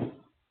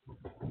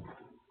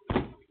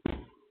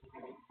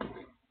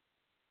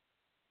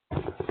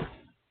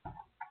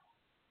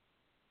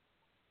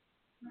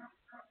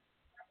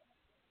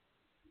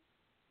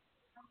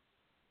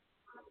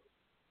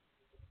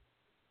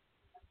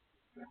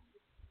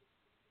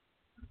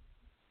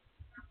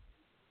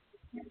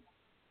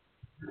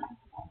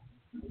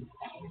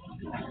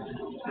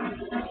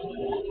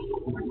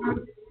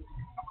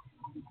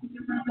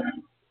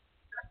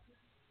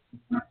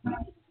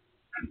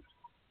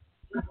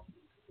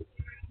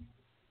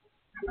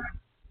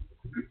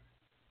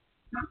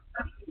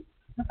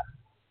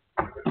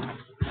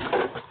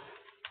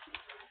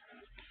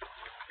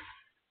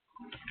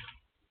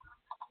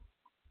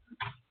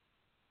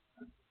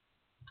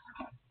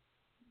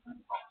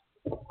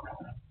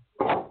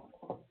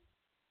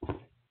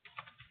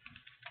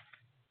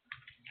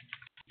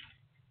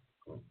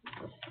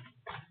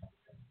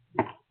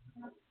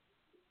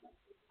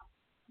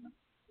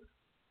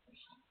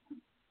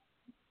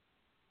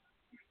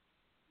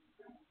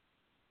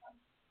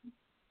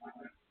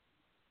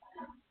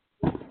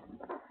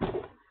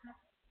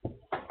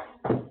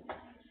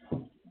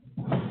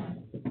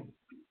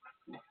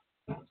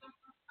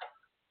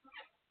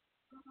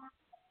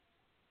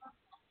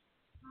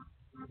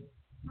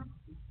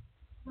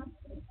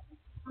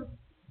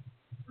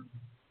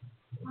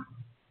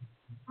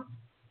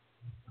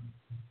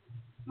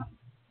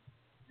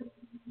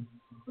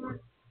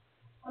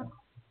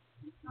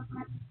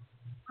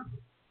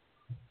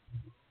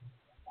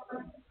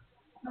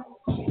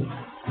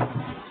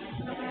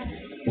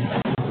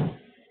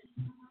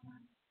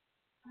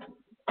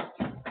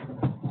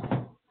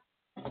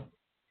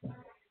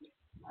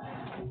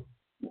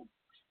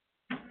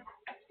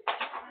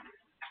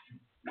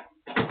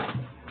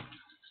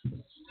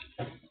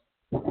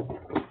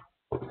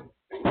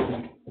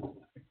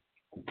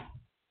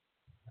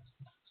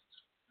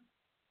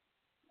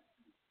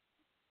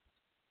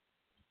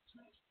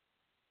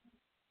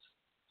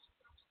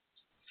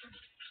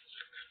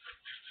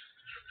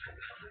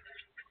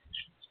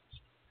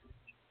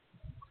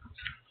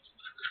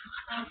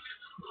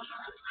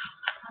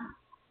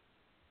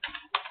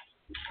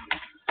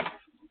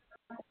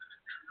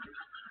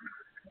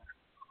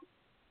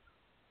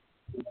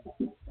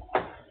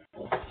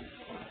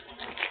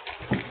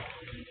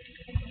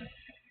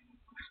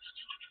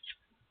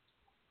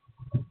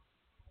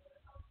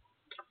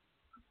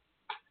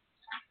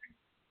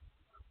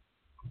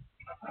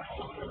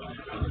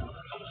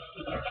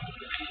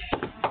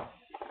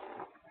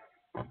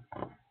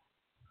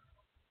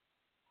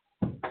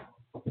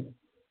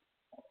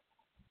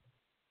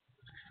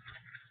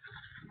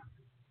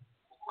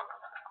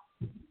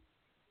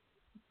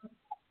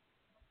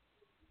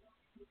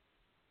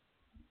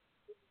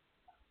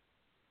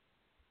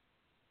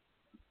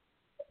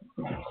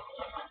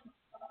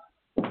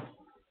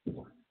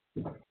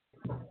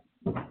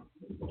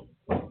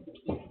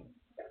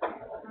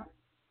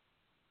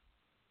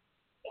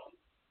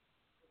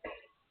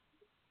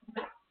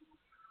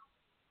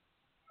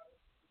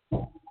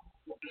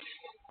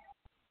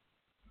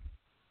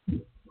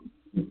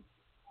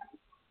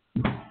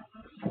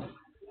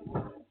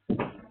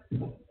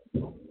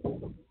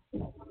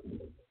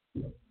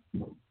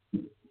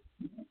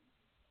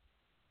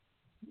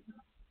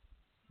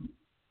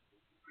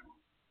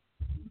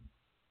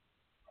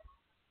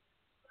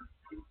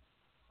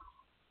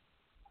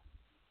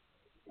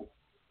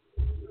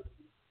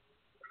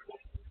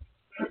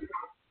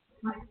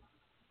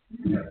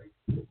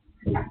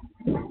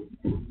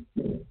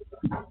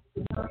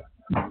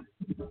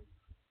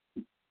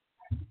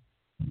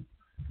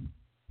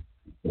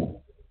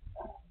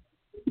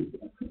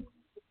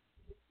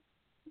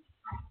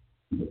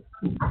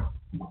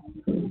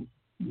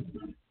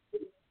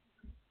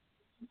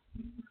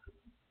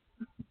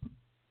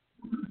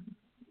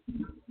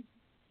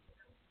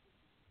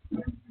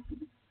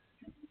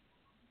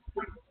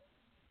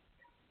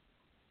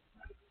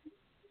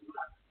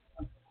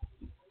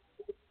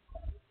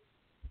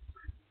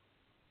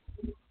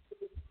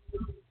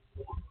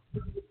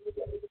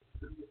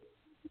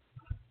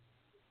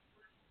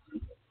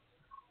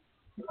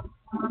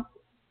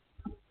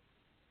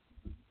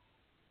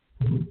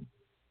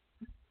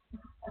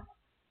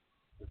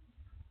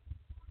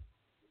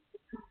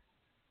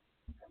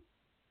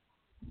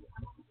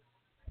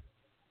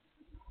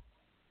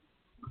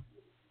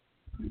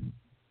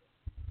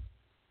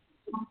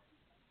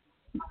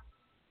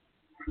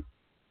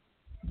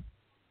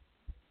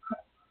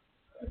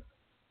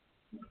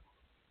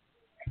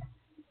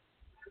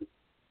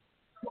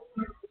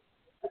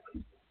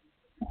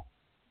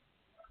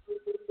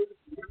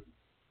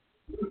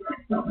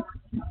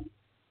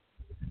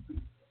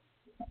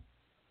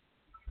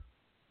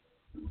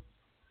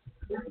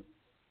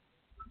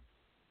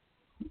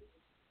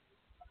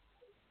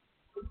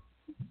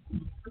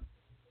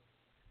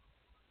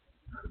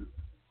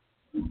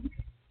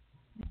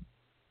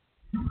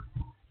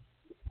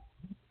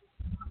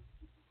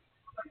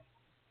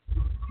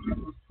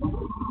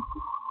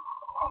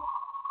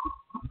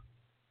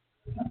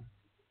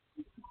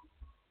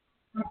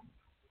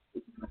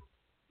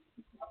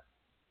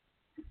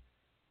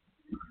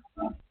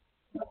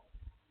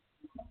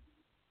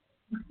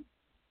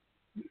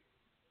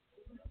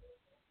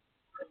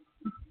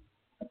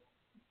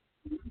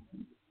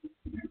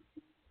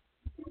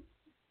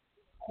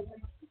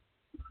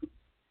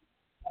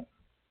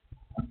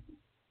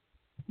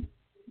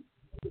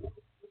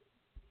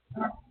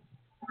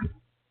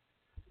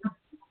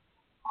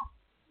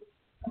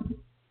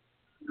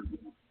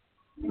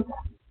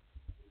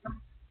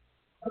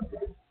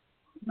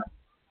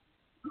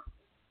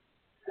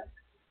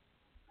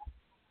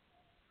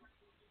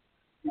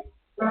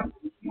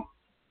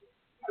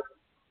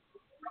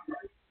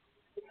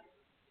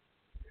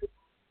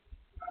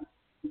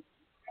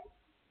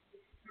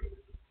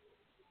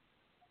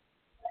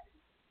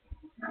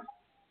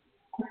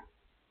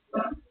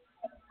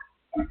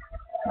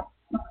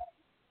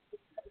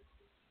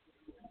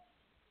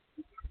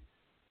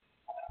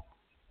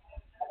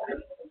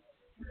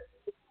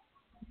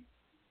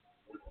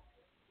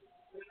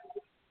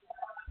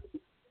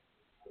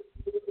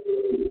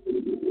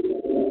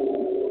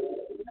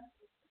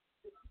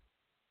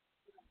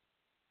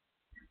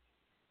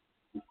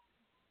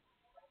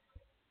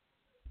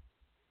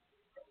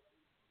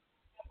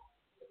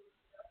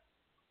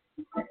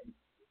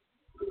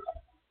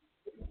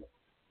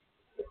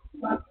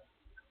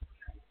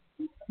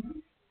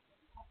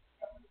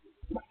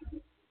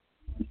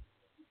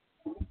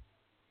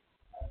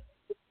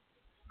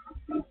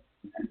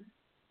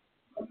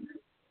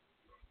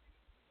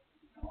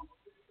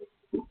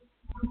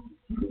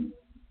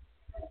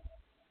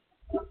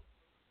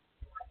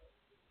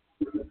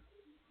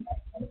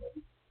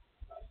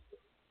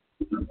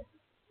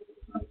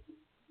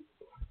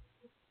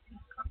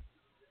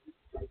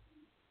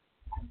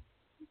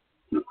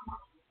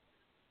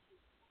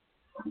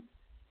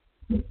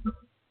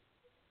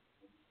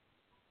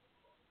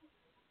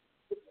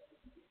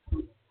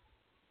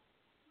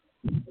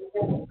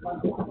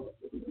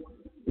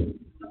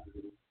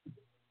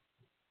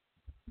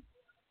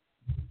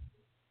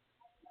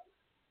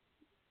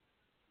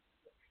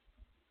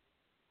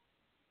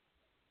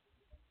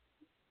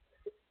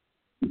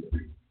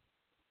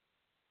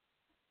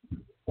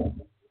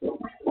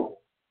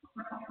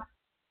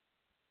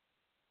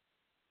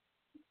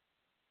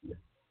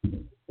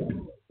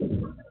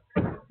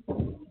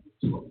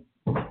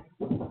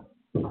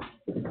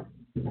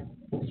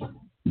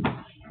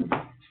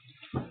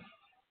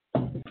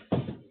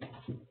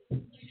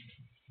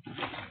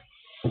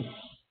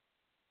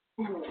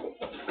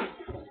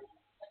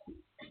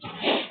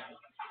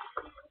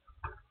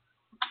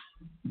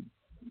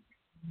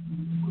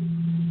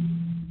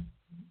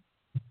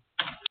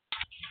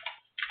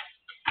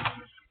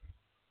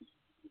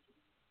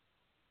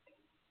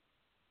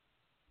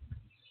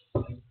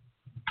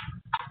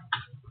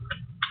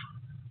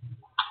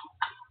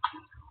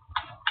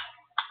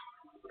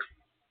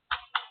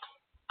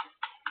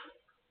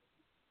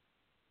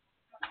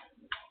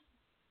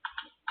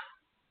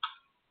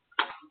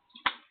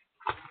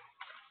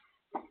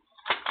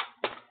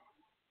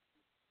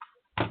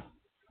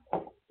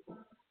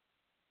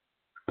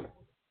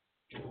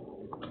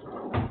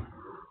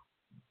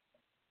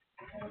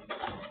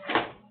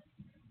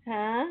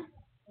 Huh?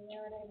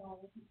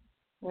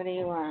 What do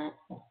you want?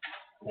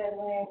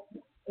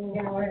 I'm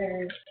gonna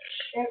order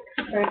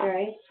fried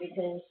rice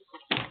because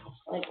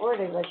like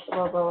ordered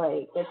vegetable, but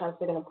like they're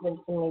also gonna put in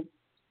some like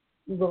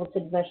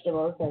wilted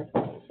vegetables that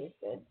taste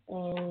good,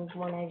 and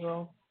one egg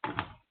roll.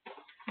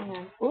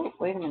 Yeah. Oh,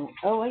 wait a minute.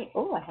 Oh, wait.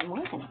 Oh, I have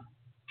more than it.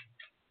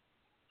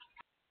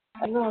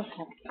 What rolls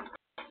have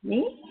me?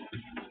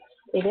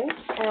 It is?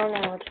 I don't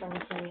know which one to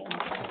eat.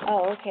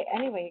 Oh, okay.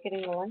 Anyway, you're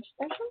getting the lunch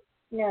special?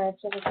 No,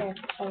 it's over here.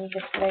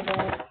 Just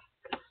regular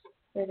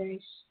fried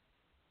rice.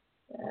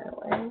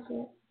 What is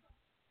it?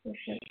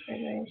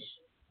 Fried rice.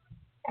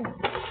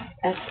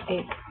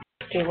 S8.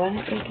 Okay, why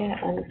don't you get,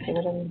 let me see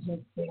what I'm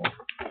here.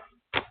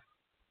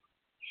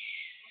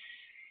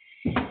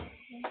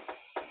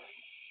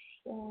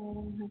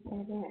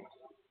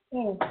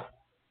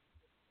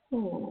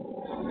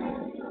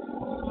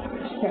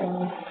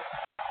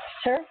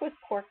 Serve with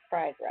pork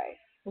fried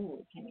rice. Ooh,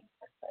 we can eat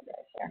pork fried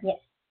rice there.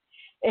 Yes.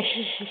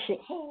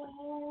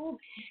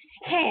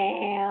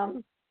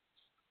 Ham.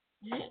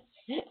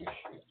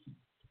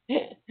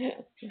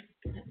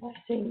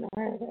 I've seen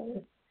more of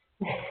those.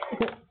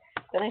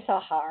 Then I saw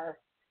har.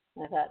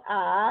 And I thought,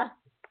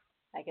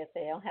 I guess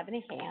they don't have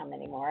any ham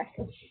anymore.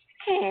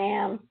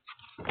 Ham.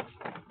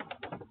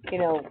 You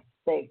know,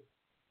 they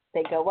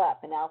go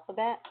up in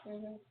alphabet.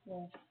 Mm-hmm.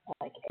 Yeah.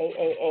 Like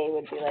AAA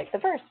would be like the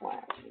first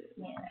one.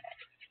 Yeah.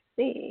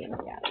 C.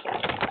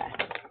 Yada.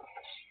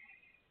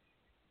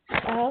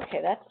 Oh,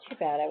 okay, that's too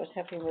bad. I was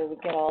hoping we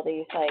would get all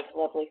these like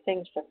lovely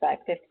things for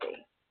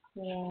 $5.50.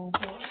 Yeah.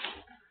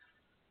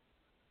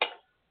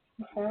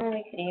 Well,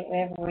 we could eat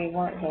whatever we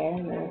want here,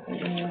 and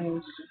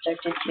we're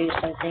subjected to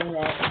something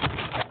that's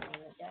on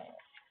the diet.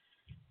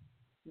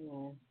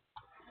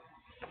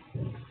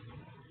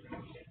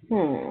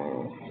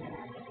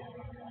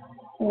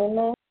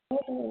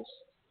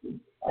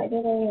 Why do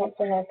they have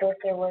to have both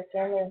their work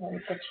and their home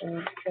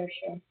kitchen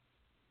kosher?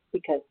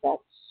 Because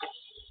that's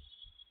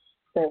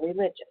their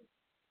religion.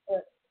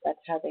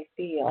 That's how they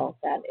feel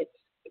that it's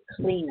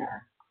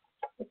cleaner.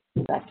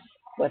 That's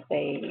what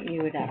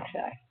you would have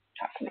to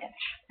talk to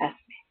Mitch. Ask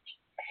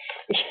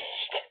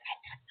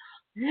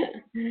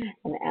Mitch.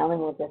 And Alan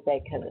will just say,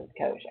 because it's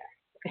kosher.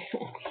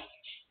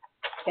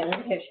 Because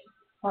it's kosher.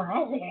 Well,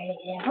 that's a great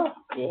example.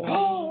 Yeah.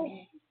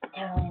 I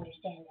don't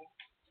understand that.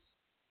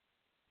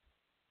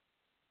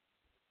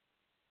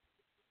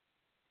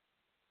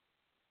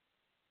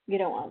 You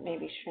don't want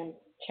maybe shrimp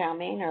chow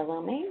mein or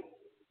lo mein?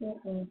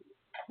 Mm-mm.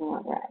 You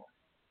want rice?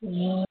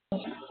 Yeah.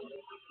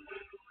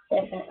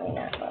 Definitely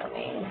not lo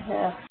mein.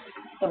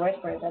 The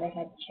worst part is that I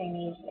had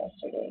Chinese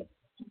yesterday.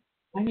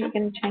 Why are you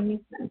getting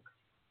Chinese then?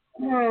 I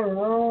don't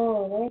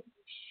know.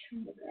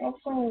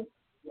 Actually,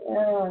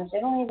 they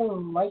don't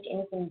even like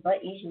anything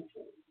but Asian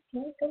food. Can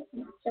we go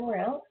somewhere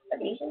else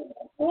but Asian?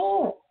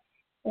 No.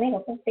 I make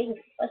a big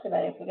fuss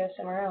about it if we go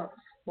somewhere else.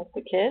 With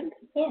the kids?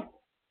 Yeah.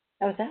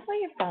 Oh, is that why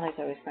your father's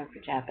always going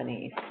for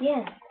Japanese?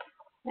 Yeah.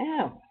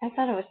 Oh, I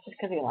thought it was just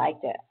because he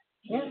liked it.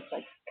 Yeah. It's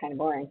like kind of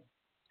boring.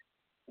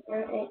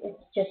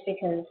 It's just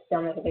because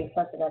they'll make a big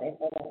fuss about it.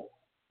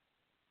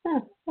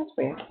 Oh, that's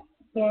weird.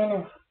 Yeah, I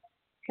know.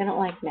 You don't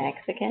like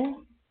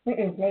Mexican? They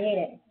hate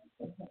it.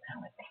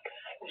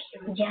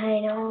 Yeah, I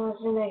know.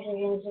 It's the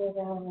Mexicans who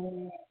that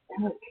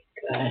would be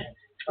good.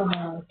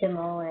 Oh,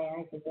 tamale.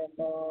 I could get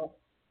the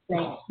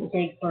nice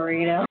big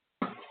burrito.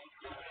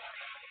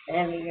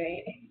 That'd be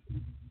great.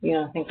 You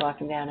don't think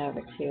walking down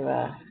over to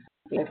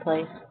your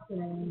place?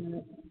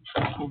 No.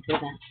 Can't do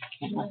that.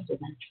 Can't let do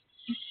that.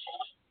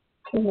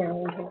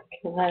 No.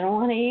 Because I don't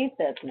want to eat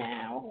this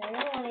now. I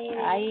don't want to eat it.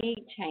 I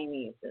ate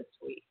Chinese this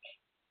week.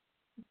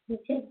 You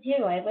did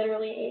too. I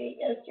literally ate it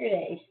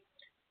yesterday.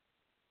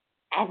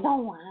 I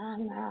don't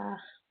wanna.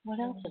 What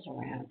else is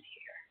around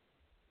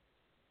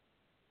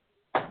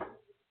here?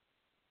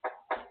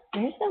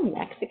 There's no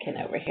Mexican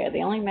over here.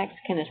 The only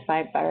Mexican is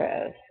Five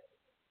Boroughs.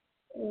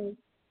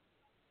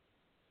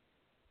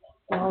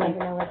 I don't even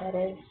know what that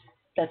is.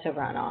 That's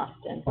over on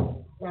Austin.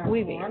 No,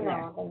 We've eaten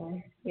there.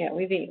 There. Yeah,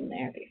 we've eaten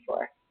there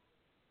before.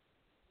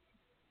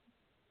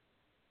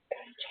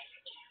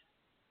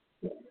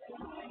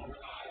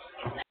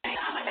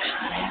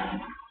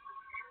 Avocado.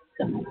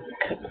 Some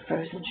cooked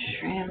frozen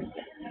shrimp.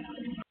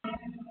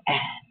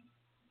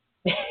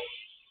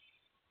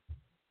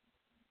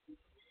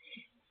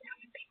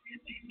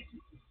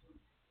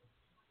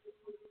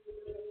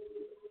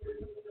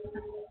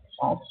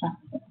 Salsa.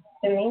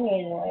 The main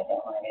reason I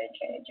don't want to go to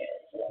Trader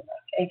Joe's is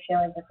I feel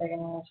like if they're going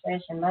to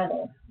express your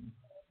mother.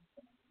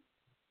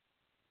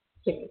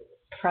 They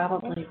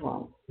probably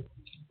won't.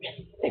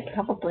 They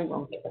probably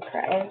won't give a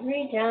crap.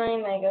 Every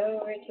time I go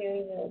over to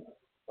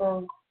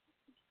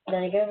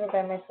then I go over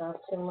by myself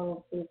to a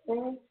little food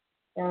thing,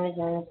 I always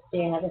ask, do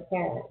you have a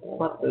parent?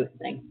 What food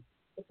thing?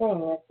 The thing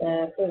with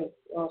the food,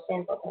 little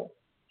sample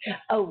thing.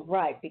 Oh,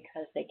 right,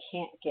 because they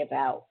can't give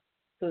out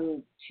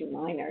food to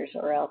minors,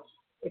 or else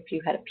if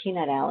you had a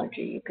peanut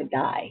allergy, you could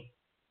die.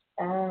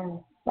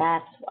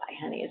 That's why,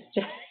 honey.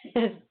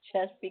 It's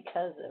just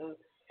because of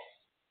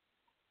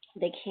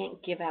they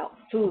can't give out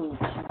food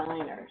to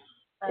minors.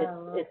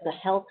 It's a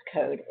health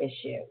code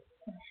issue.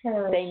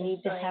 So they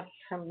need to have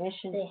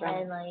permission they from.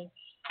 Had like.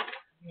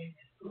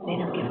 They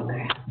don't give a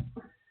crap.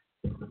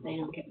 They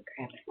don't give a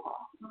crap at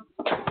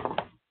all.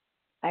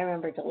 I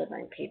remember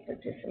delivering pizza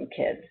to some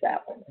kids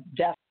that were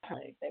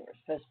definitely they were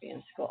supposed to be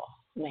in school,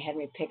 and they had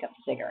me pick up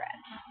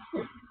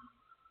cigarettes.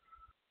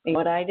 And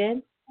what I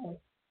did?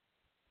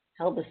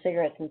 Held the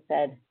cigarettes and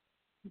said,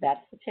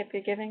 "That's the tip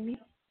you're giving me."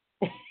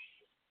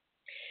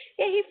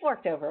 Yeah, he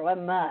forked over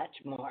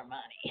much more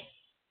money.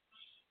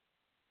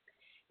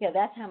 Yeah,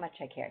 that's how much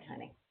I cared,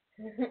 honey.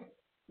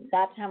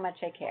 That's how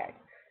much I cared.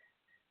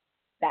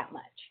 That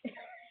much.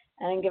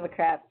 I didn't give a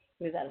crap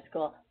he was out of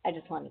school. I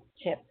just wanted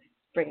to tip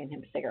bringing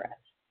him cigarettes.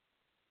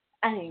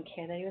 I didn't even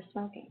care that he was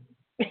smoking.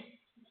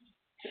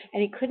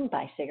 And he couldn't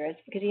buy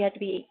cigarettes because he had to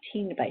be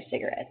 18 to buy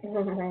cigarettes.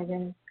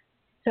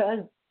 So I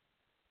was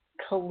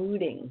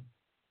colluding.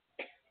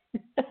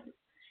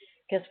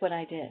 Guess what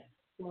I did?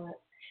 What?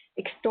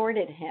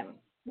 Extorted him.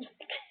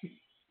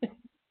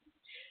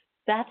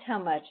 That's how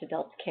much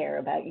adults care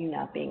about you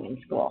not being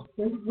in school.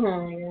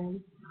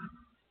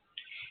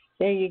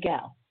 There you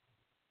go.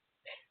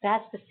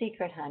 That's the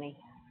secret, honey.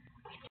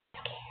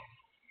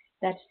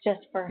 That's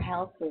just for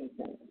health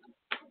reasons.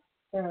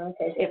 Oh,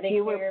 okay. So if they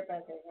you care were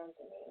about their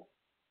company.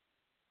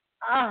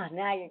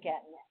 Now you're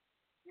getting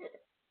it.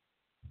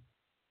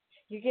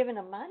 You're giving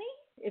them money?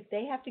 If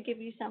they have to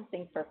give you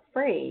something for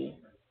free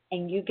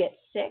and you get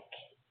sick,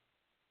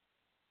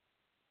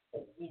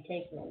 you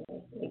take money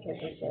because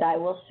you're sick. I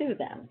will sue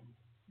them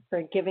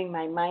for giving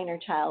my minor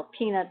child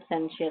peanuts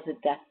and she has a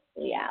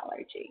deathly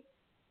allergy.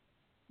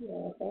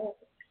 Yeah,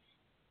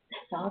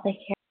 that's all they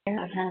care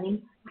about,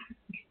 honey.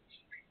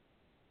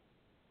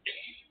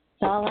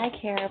 That's all I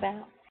care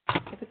about.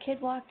 If a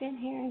kid walked in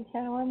here and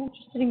said, "Oh, I'm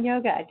interested in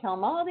yoga," I tell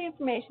them all the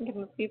information, give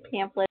them a few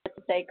pamphlets,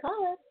 and say,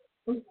 "Call us."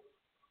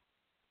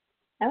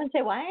 I would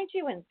say, "Why aren't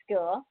you in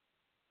school?"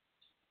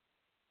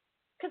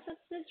 Because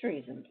it's this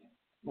reason.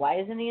 Why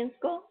isn't he in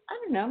school? I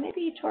don't know.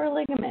 Maybe he tore a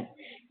ligament.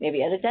 Maybe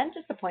he had a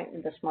dentist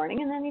appointment this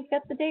morning, and then he's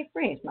got the day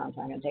free. His mom's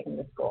not going to take him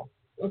to school.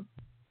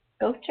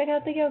 Go check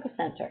out the yoga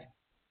center.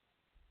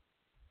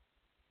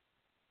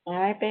 All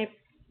right, babe?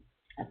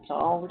 That's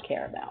all we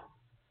care about.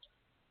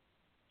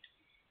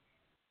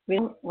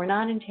 We're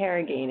not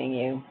interrogating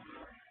you.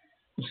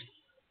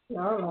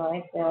 No,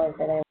 I feel like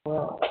that I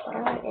will.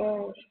 I'm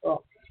in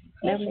school.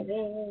 I should be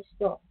in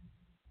school.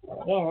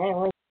 Again, I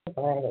want to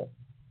party.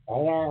 I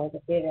got a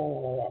computer and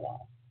I got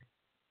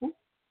that.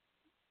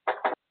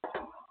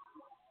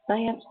 So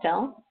you have to tell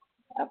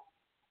them,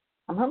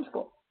 I'm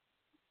homeschooled.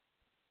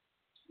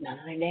 None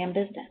of their damn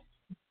business.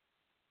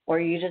 Or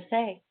you just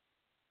say,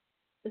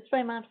 "This is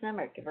my mom's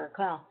number. Give her a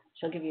call.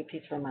 She'll give you a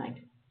peace of her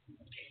mind."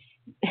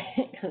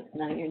 Because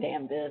none of your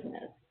damn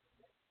business.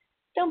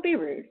 Don't be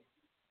rude.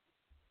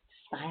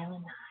 Smile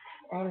and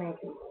nod. I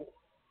make it.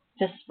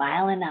 Just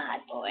smile and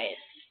nod, boys.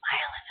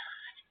 Smile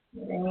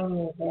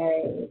and nod.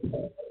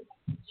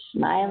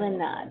 Smile and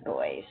nod,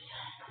 boys.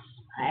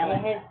 Smile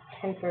and nod. I had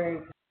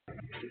tempered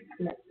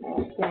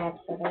snaps,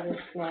 but I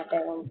just snapped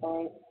at one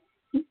point.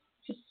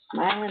 Just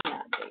smile and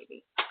nod,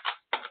 baby.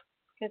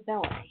 Because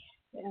don't worry.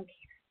 They don't care.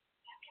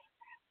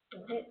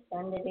 Is it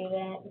fun to do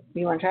that?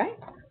 You want to try?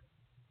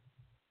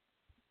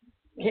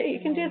 Yeah, you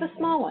can do the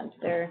small ones.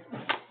 They're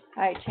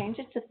all right. Change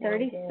it to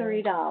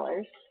 $33.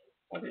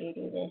 How do you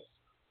do this?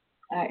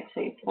 All right,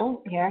 so you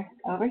pull here,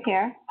 over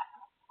here.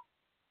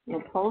 You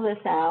pull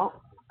this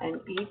out, and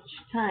each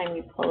time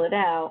you pull it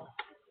out,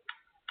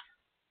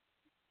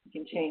 you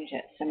can change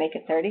it. So make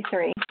it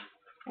 33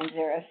 and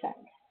 0 cents.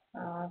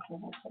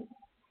 Okay.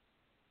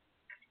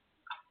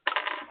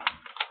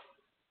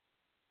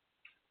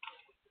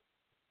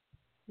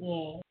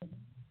 Yeah.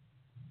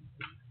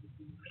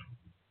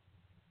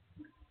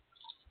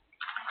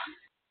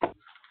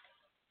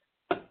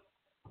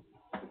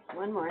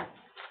 one more.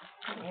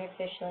 You're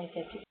officially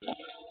 56.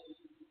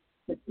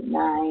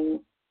 59.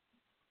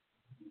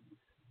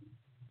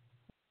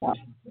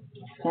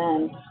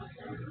 10.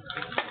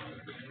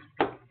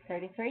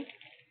 33.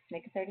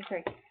 Make it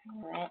 33.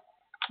 All right.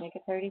 Make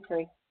it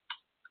 33.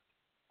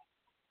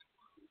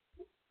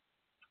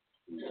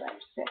 Do that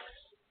 6.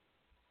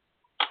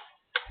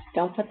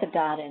 Don't put the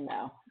dot in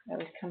though. It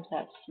always comes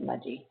out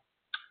smudgy.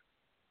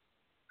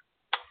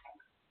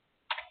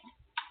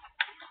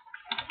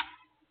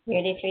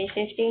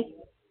 $33.50?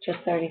 Just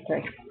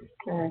 33.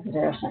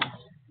 0 cents.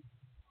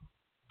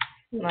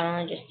 Well,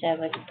 I just have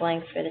like a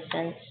blank for the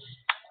cents.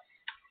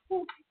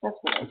 That's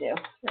what I do.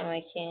 No,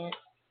 I can't.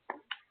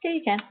 Yeah,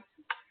 you can.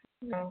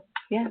 No.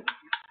 Yeah.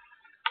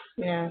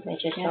 No, it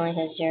just only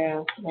has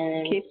 0.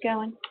 And Keep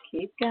going.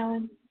 Keep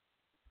going.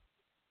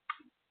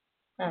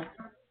 Oh.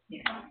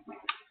 Yeah.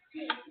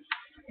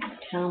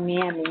 Tell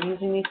me, I've been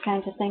using these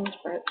kinds of things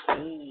for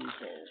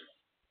ages.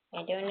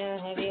 I don't know,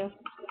 have you?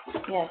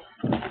 Yes.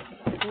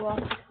 I do all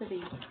 6 of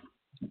these.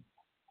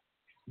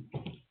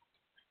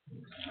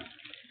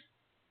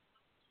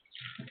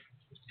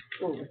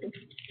 Ooh.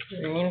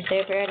 I'm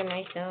so proud of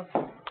myself.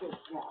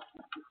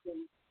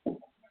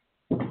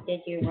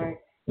 Did your work.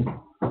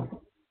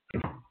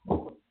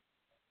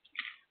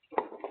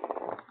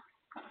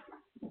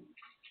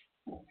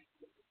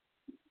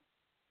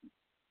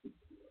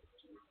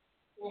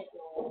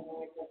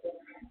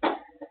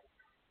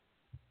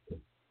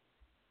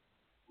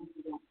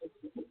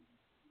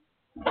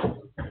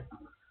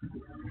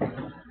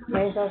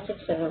 Where's all 6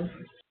 of them?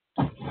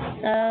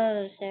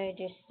 Oh, sorry,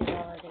 just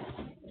all of it.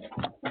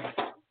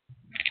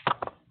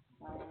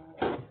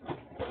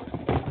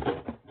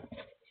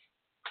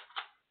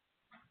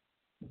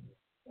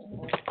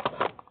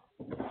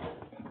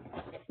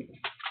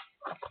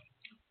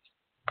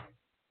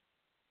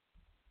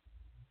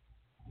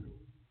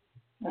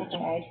 I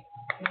tried.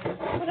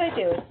 What I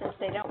do is, since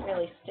they don't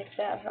really stick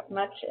that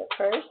much at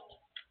first,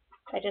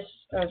 I just,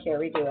 here,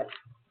 redo it.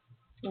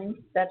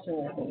 That's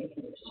another thing you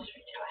can do, is just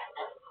redo it.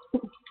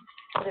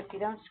 But if you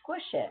don't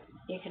squish it,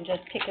 you can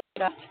just pick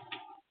it up.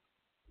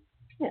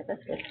 Yeah,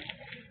 that's good.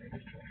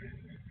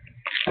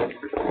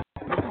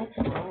 That's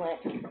a bullet.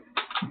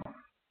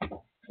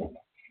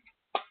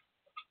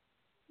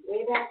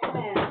 Way back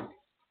when,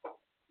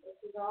 this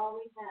is all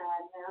we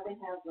had. Now they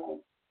have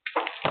like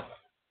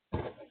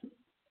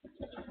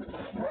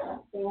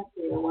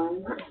fancier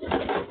ones.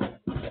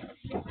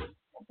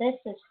 This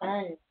is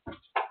fun.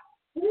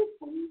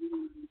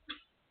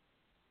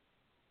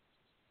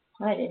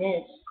 What it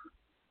is.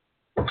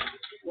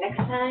 Next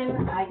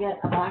time I get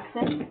a box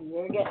in,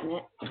 you're getting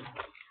it.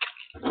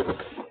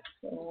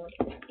 So,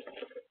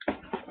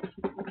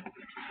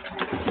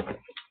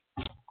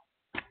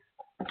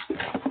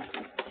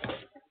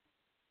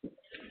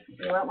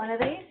 you want one of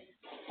these?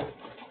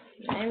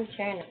 I'm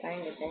trying to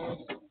find it then.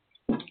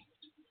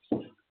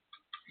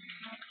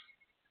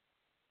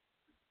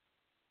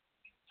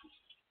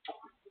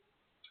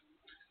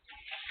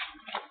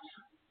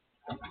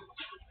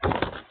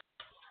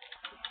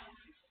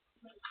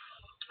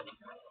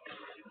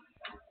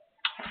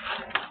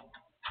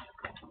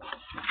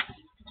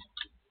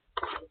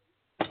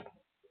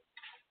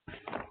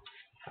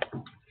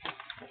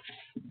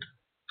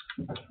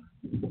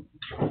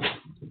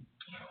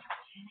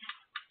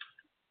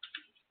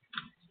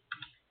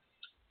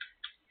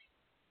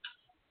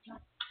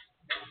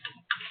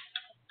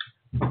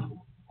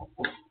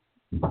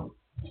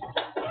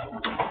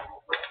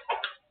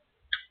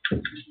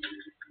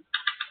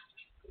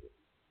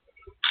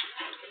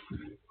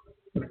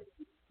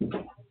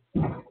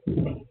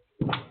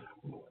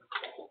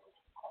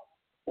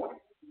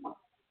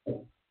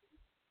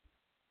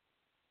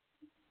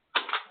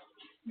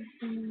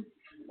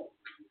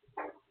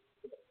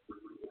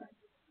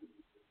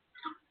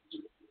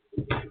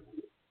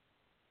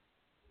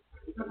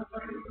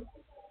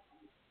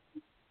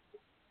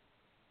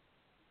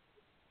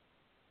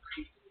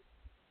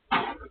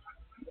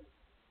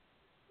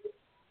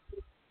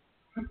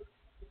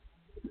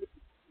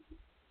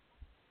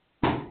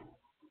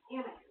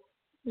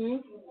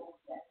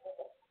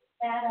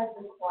 that as a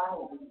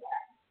flower.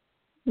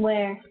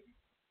 Where?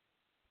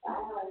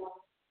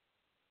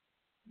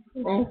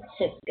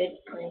 That's a good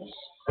place.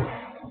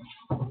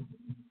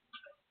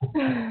 I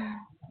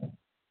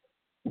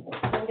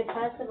could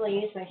possibly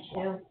use my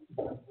shoe.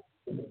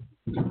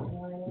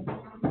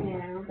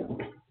 Yeah.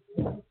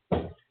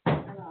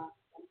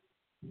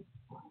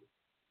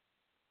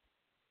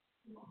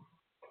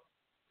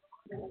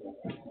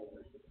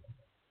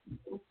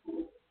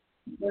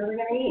 What are we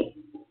gonna eat?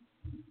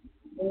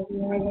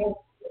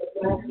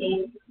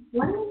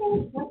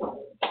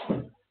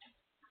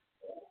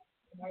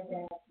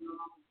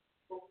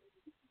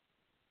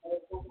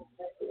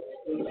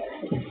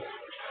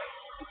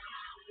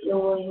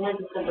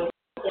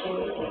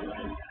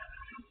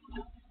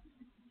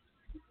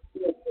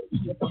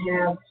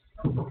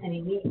 Have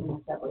any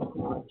meetings that was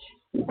much.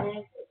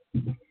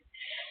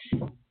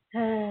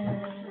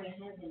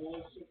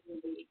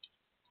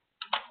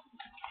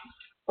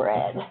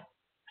 Bread.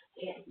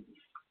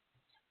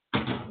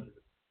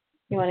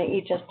 You want to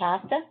eat just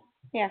pasta?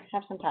 Here,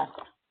 have some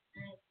pasta.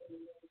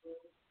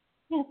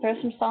 Yeah,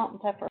 throw some salt and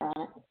pepper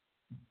on it.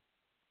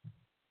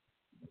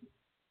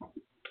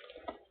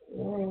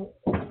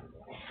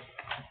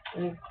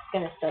 I'm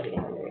going to study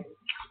hungry.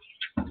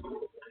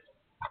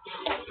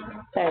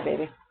 Sorry,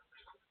 baby.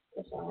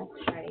 Just want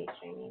to try to eat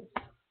Chinese.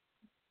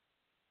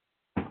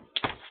 No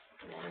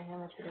matter how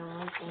much we don't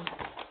want to.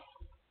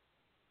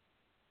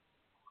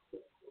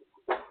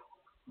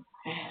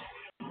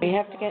 You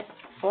have to get,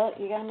 well,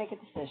 you got to make a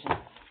decision.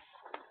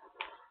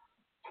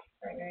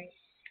 Fried rice.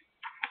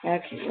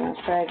 Okay, you want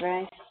fried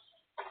rice?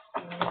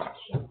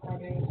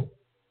 Fried rice.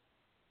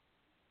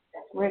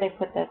 Where'd I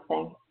put that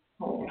thing?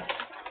 Oh.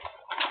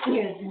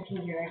 Here's the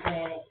computer. I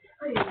got it.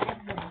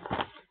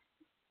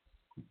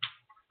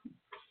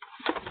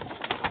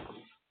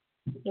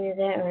 Either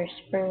that or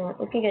spring roll.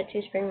 We can get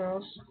 2 spring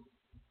rolls.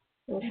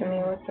 One for me,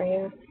 one for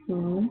you.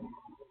 Mm-hmm.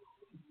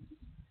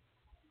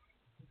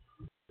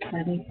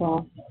 That'd be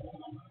cool.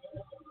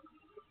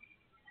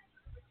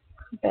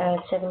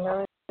 About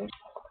 $7. I'm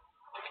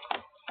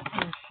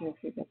sure if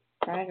you get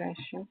fried rice,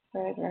 shrimp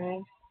fried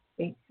rice,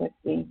 beef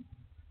quickly.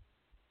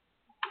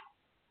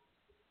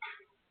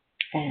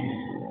 And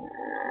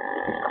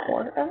a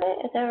quarter of it?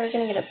 I thought we were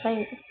going to get a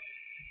plate.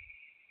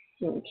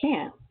 You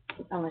can't,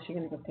 unless you're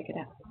going to go pick it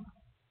up.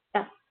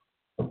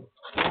 You're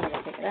going to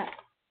go pick it up.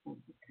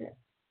 Okay.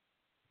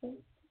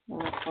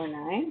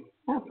 149.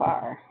 Not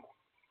far.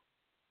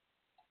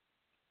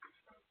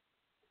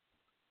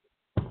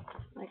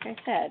 Like I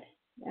said,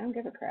 I don't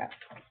give a crap.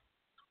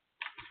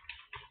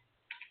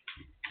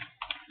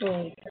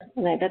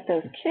 And I bet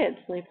those kids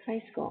leave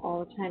high school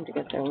all the time to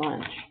get their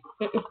lunch.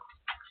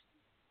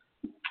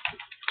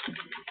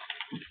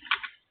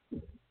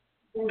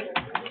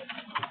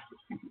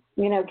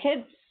 You know,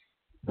 kids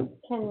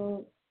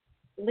can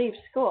leave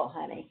school,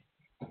 honey.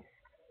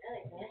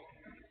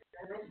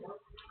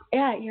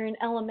 Yeah, you're in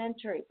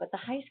elementary, but the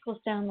high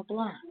school's down the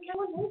block.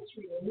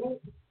 Elementary.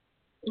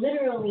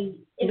 Literally.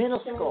 Middle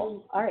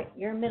school. All right,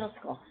 you're in middle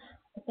school.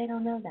 But they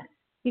don't know that.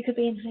 You could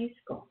be in high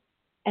school.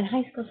 And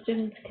high school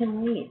students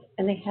can leave,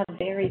 and they have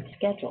varied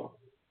schedules.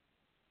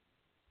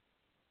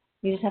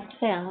 You just have to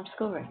say, I'm off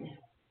school right now.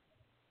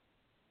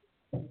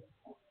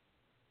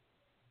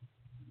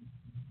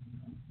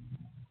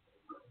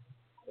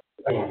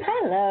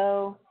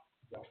 Hello.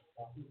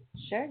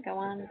 Sure, go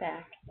on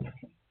back.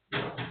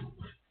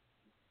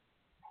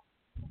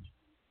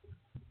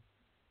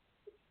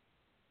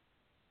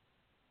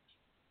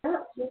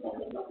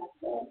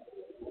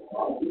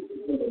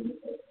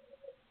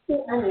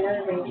 I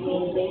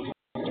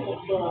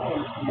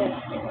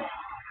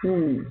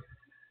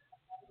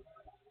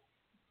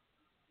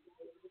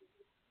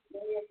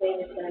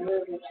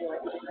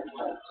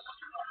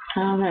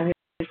don't know.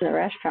 He's in the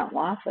restaurant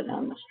Waffle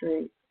down the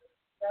street.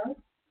 Huh?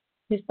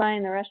 He's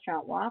buying the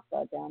restaurant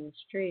Waffle down the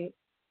street.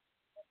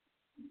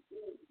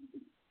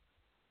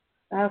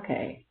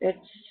 Okay,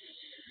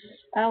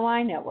 oh,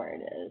 I know where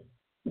it is.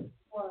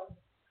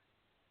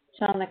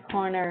 It's on the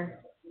corner.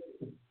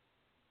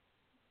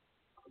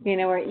 You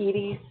know where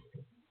Eddie's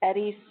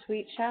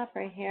Sweet Shop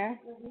right here?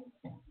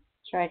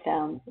 It's right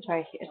down. It's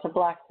right here. It's a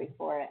block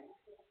before it.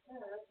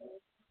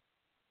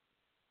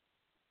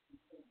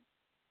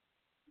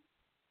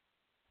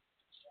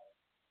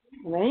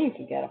 And then you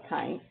can get a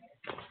pint.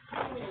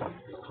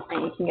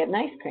 And you can get an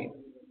ice cream.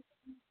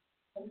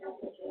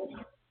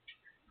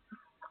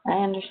 I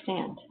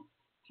understand.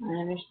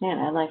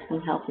 I like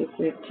some healthy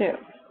food too.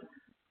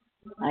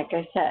 Like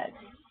I said,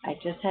 I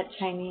just had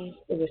Chinese.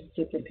 It was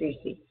super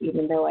greasy,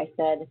 even though I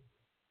said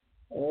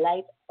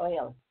light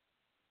oil.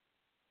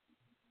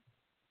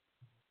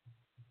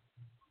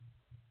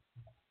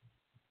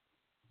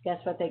 Guess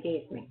what they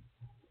gave me?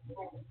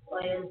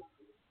 Oil.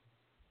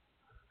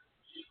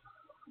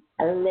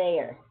 A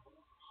layer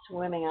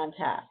swimming on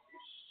top.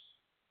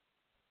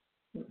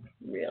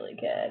 Really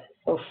good.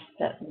 Oh,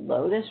 that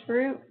lotus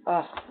fruit.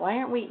 Oh, why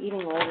aren't we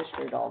eating lotus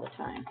fruit all the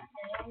time?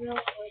 I don't know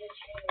what it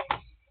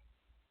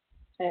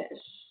is.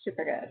 It's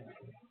super good.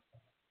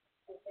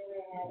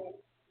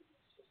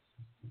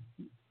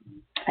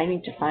 I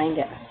need to find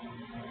it.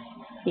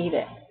 Eat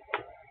it.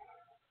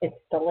 It's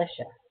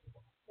delicious.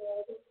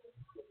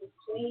 It's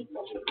sweet.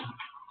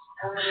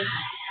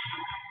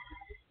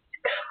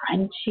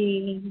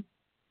 Crunchy.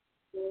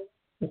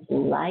 It's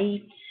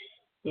light.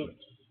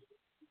 It's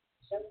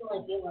something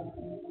like you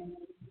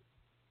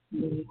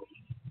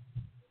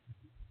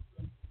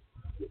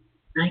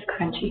like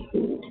crunchy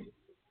food.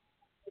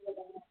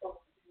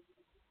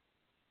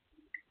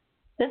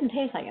 Doesn't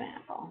taste like an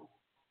apple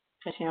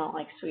because you don't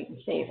like sweet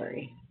and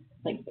savory.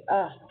 Like,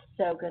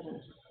 so good in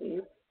a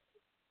soup.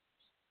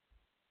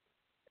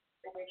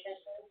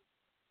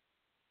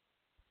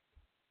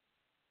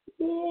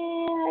 Yeah,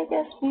 I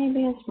guess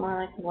maybe it's more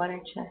like water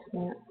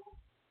chestnut.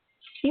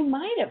 You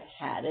might have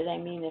had it. I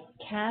mean, if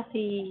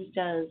Kathy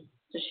does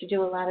she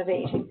do a lot of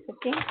Asian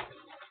cooking?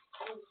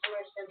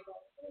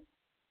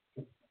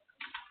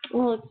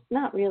 Well, it's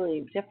not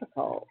really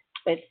difficult.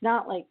 It's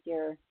not like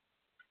your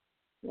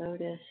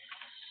lotus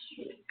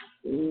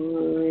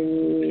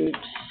root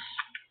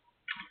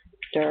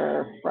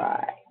stir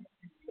fry.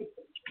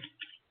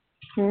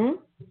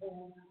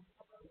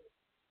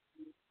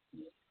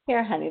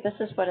 Here, honey, this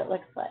is what it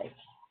looks like.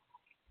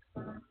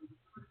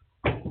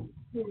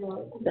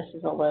 This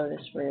is a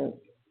lotus root.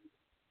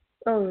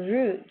 Oh,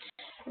 root.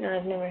 No,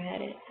 I've never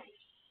had it.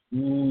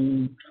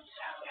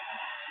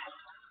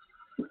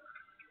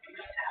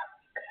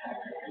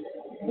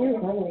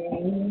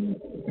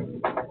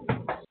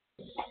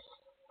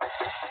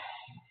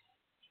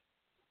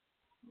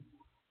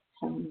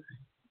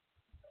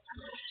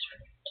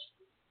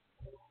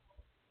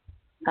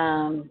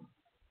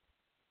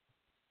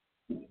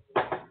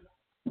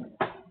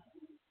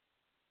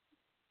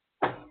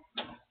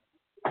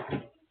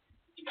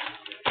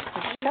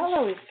 I'll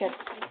always get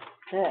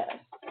this.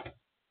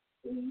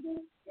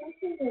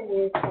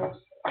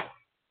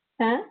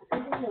 Huh?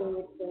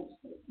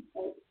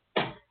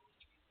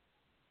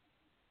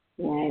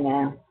 Yeah, I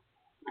know.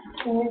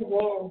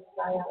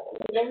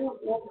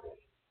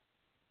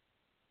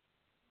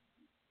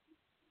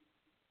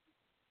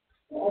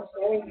 That's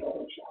very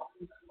good.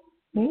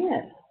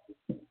 Yes.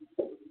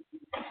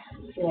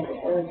 Yeah, they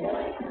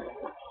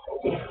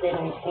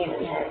don't see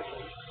it.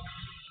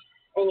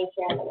 Any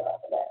camera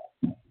of that.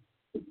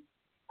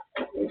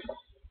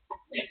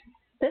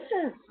 This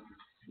is,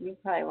 you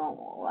probably won't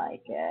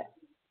like it.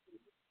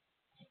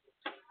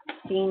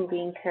 Steamed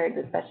bean curd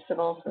with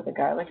vegetables with a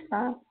garlic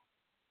sauce.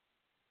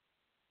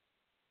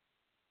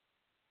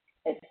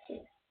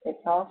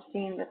 It's all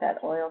steamed with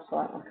that oil,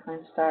 salt, and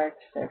cornstarch.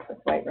 Served with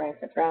white rice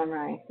or brown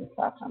rice and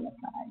sauce on the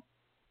side.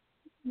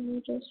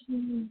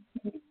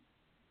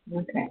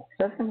 Okay,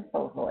 so it's going to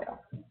full of oil.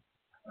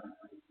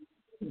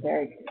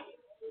 Very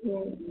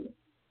good.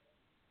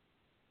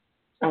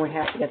 And we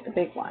have to get the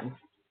big one.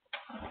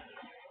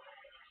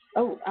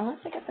 Oh, unless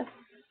I get the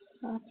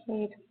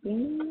sauteed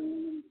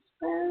beans.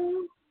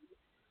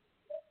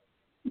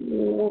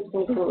 It's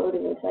going to go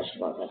loaded with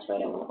vegetables. That's why I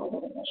don't want to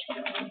order the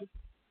vegetables.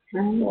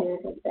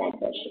 Bad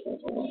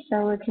vegetables. So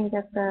we can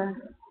get the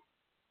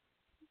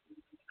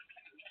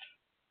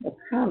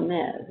problem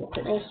is, I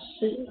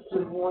see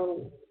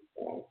one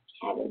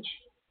cabbage.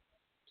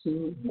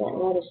 That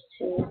lettuce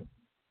too.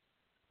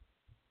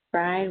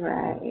 Fried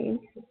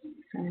rice,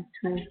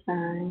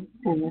 25,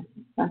 and the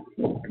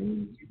sauteed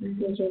beans.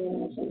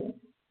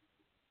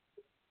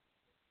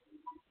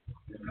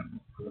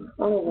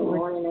 Only the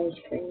morning ice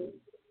cream.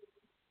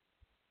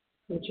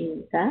 Would you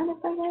eat that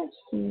if I had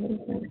steamed?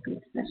 I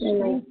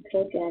might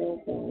cook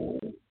anything.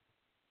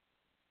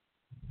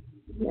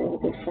 I have a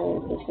good friend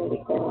who's going to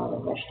be putting all the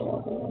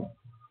vegetables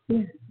in.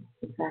 Yeah,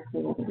 that's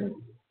exactly what it is.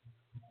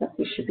 But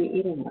we should be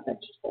eating the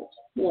vegetables.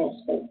 Yes,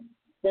 but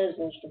those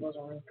vegetables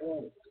aren't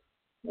good.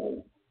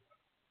 You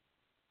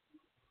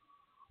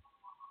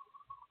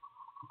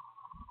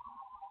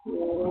know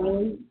what I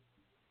mean?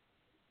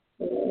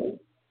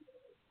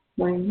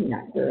 Why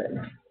not good?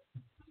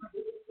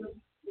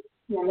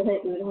 Remember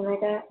that eating like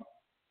that?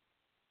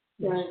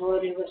 It was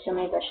loaded with so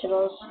many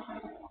vegetables.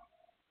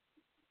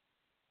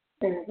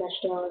 And the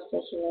vegetables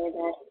tasted really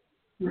bad.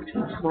 Which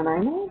one's what I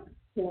made?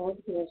 No,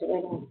 it was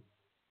right on.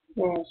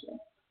 Where is it?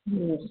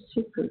 It was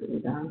super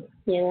good.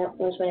 Yeah, that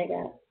was what I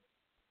got.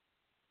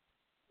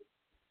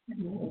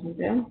 Wasn't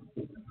good?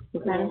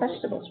 What kind of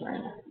vegetables were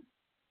in it?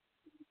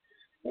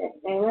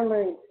 I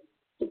remember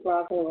the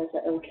broccoli was the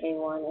okay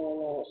one, and then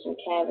there was some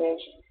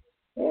cabbage.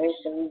 There was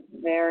some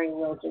very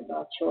wilted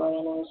bok choy,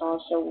 and there was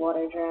also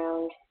water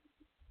drowned.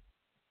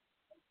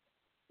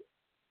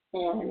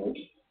 And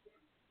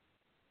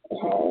it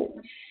had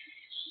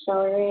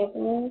celery, I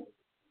believe.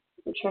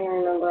 I'm trying to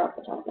remember off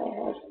the top of my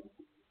head.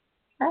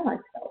 I like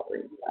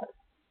celery, but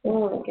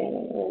oh my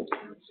goodness,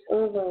 it's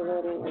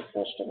overloading with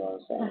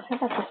vegetables. How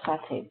about the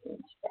sauteed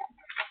beans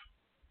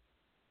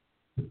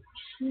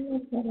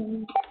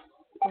spread?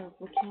 Well,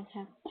 we can't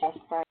have just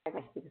fried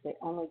rice because they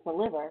only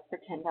deliver for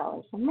 $10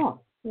 or more.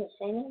 Yes,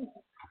 I know.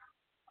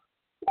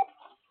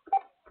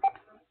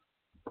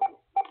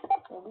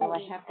 So I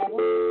have to.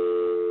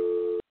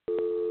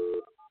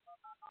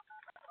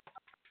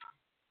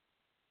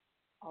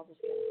 I'll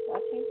just get a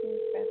sauteed bean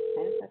spread,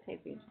 and sauteed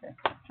bean spread,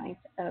 a pint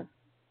of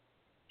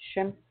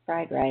shrimp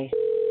fried rice,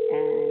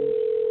 and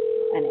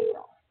an egg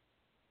roll.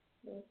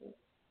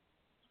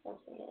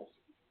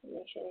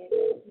 Make sure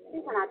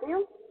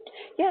you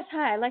Yes,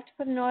 hi. I'd like to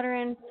put an order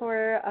in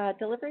for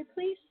delivery,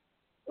 please.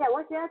 Yeah,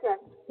 what's the address?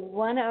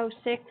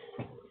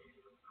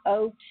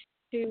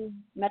 10602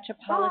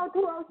 Metropolitan.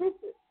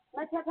 10206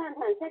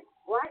 Metropolitan 6,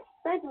 right?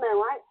 Basement,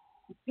 right?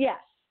 Yes.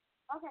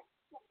 Okay.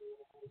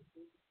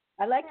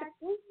 I'd like to.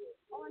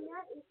 Oh,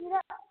 yeah, you see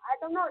that? I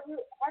don't know. You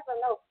have to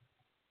know.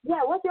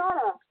 Yeah, what's your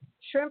order?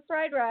 Shrimp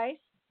fried rice,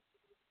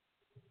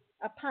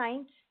 a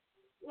pint.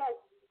 Yes.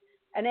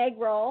 An egg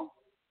roll.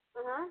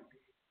 Uh-huh.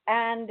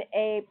 And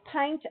a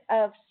pint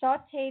of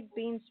sauteed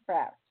bean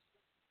sprouts.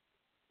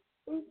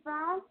 Bean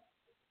sprouts?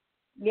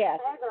 Yes.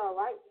 Egg roll,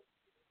 right?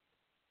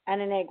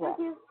 And an egg roll.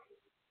 Thank you.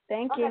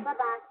 Thank you.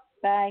 Bye-bye.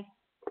 Bye.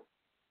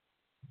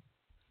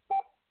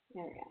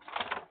 There we go.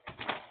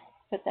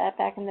 Put that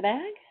back in the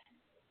bag.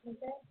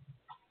 Okay.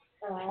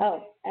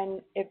 Oh,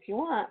 and if you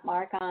want,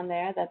 mark on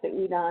there that the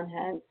udon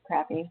has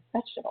crappy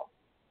vegetables.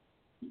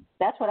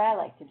 That's what I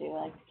like to do.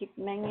 I like to keep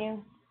the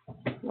menu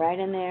right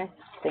in there,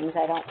 things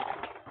I don't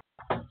like.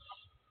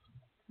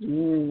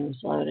 Those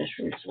lotus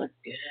roots look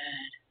good.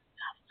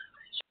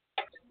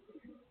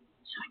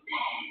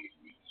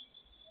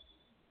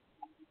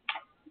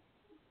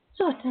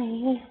 So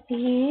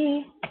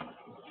tasty.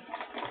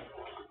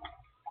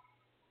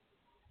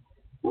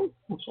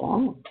 What's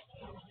wrong?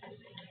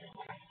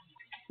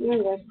 Here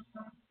you go.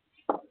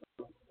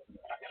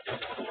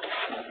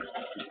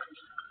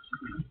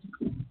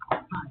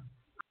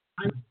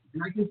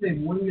 And I can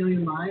save 1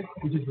 million lives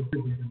in just a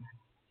refrigerator.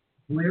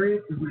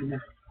 Hilarious is my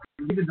neck.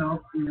 We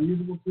developed a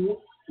reusable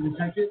tool to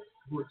detect it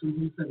before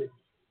changing settings.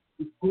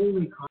 It's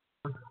only cost.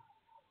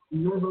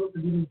 In your vote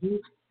of eating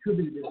juice could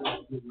be the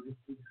difference in your life.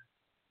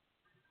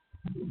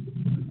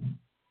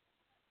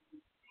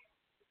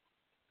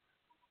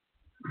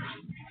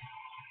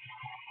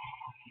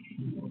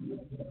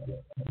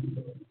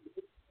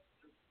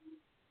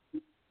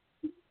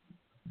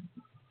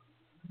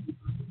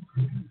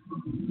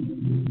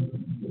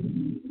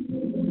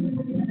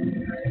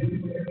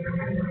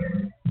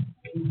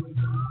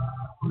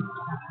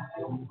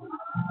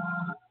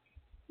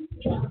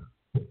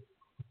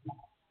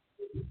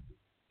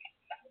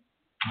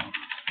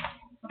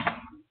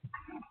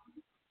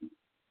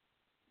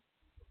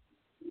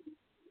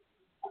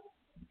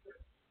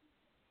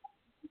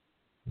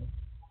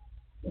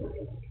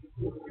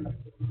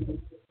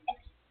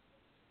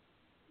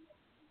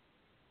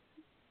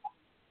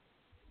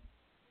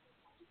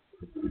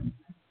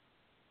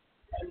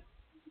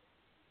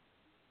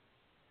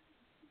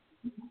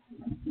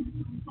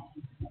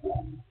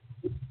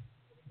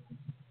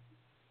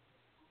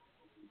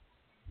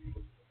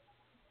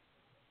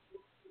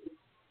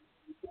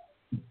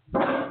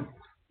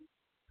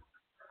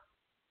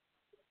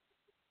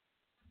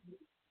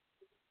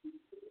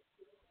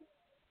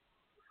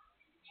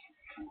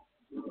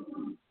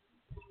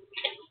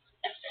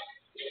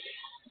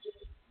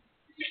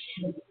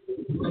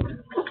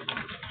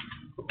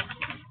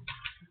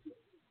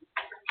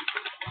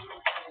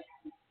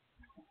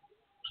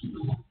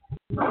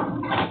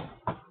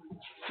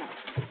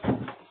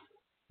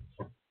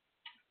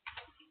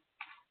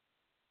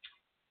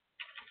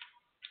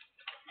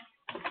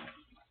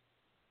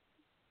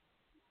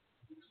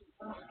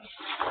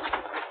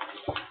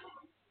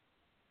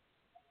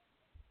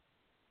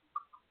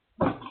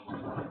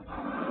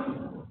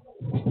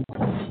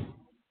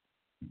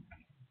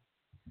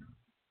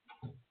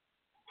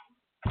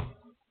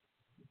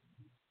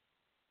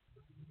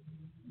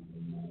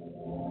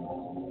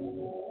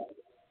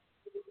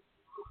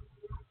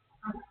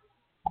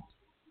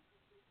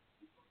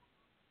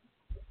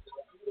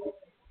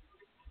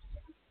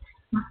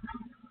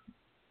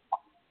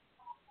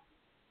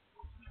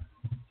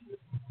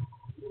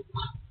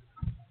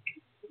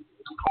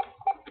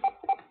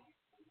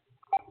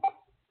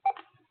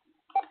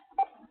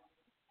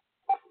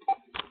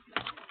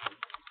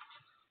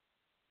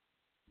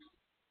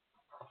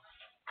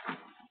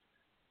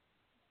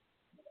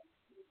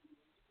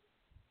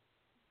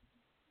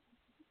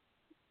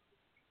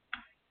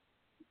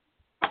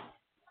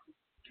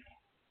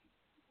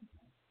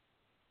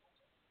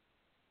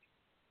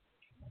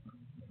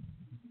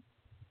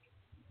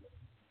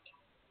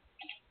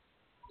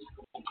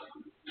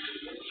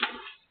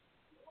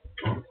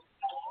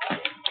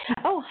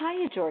 Oh,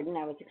 hiya, Jordan.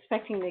 I was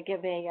expecting to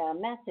give a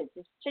message.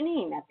 It's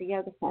Janine at the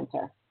Yoga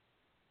Center.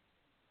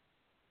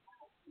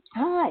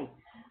 Hi.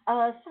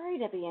 Sorry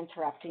to be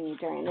interrupting you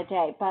during the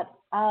day, but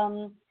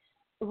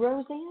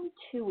Roseanne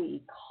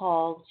Tui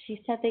called.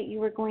 She said that you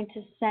were going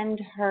to send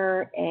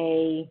her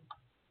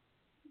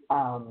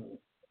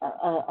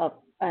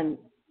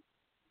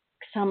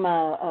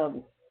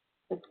some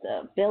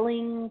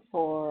billing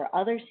for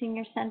other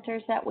senior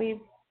centers that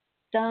we've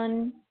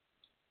done.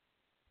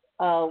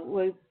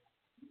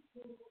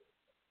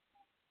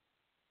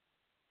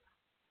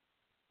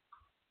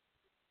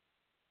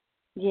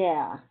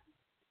 Yeah.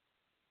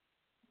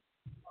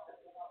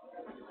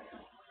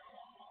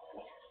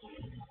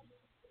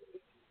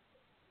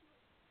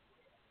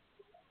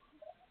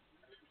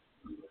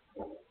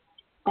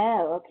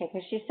 Oh, okay,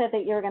 because she said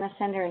that you were going to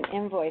send her an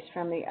invoice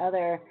from the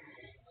other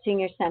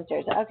senior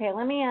centers. Okay,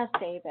 let me ask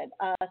David.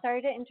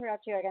 Sorry to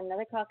interrupt you. I got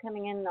another call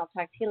coming in, and I'll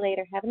talk to you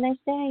later. Have a nice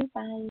day.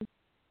 Bye.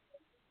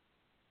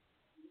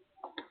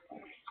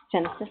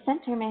 Genesis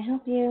Center, may I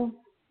help you?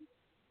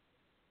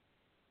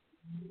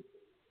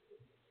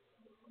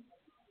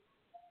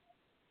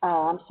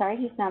 I'm sorry,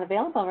 he's not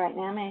available right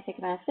now. May I take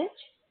a message?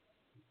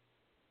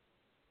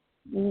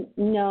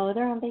 No,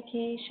 they're on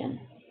vacation.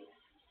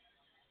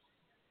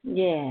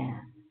 Yeah.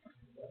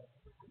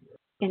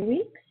 In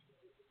weeks?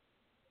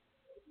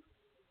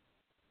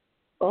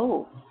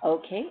 Oh,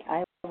 okay.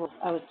 I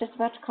was just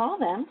about to call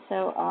them,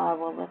 so I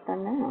will let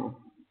them know.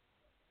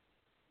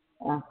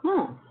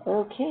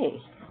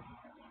 Okay.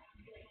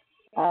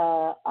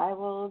 I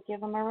will give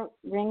them a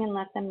ring and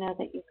let them know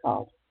that you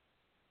called.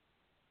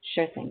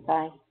 Sure thing.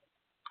 Bye.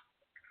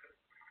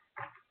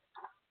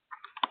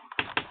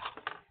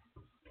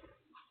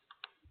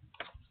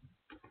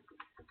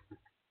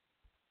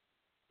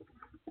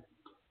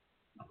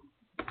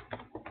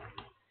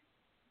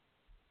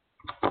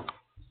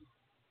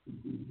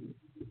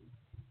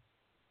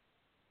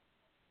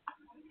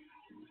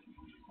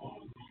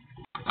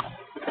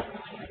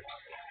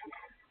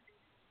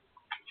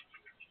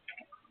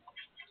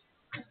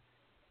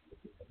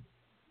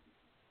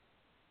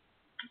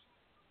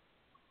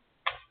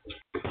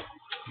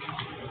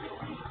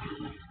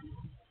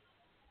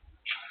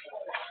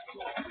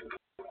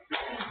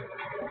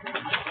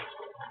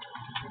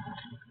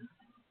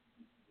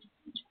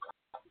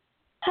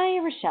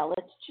 Rochelle,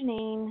 it's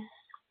Janine.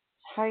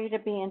 Sorry to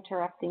be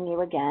interrupting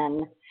you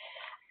again.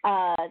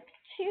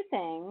 Two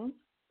things.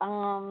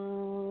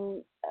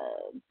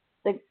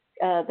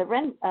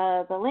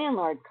 The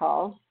landlord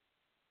called.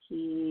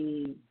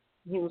 He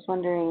was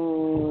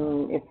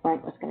wondering if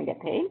rent was going to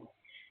get paid.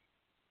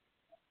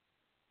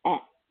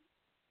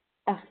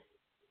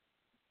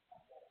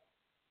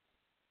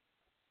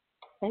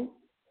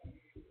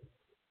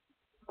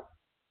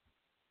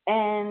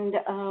 And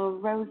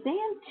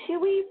Roseanne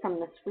Tui from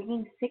the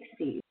Swinging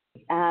 60s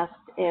asked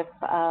if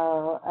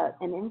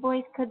an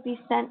invoice could be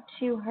sent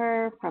to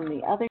her from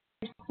the other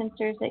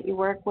centers that you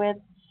work with.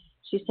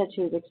 She said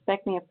she was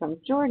expecting it from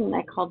Jordan.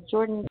 I called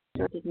Jordan.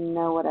 Jordan didn't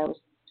know what I was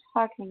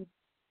talking.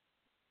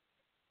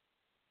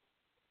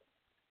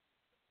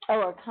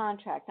 Oh, a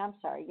contract. I'm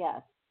sorry.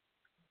 Yes.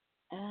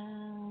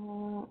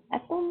 I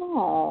don't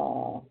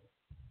know.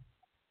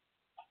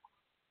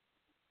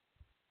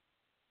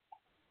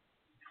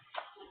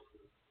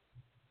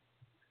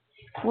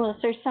 Well,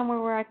 is there somewhere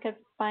where I could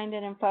find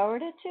it and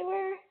forward it to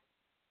her?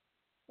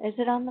 Is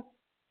it on the...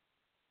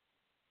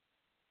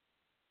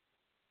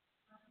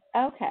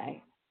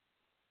 Okay.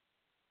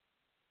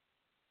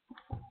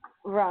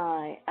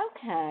 Right.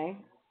 Okay.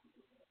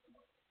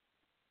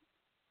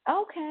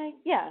 Okay.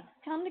 Yeah.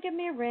 Tell him to give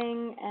me a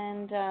ring.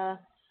 And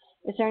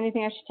is there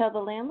anything I should tell the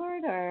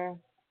landlord or?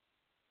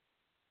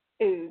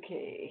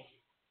 Okay.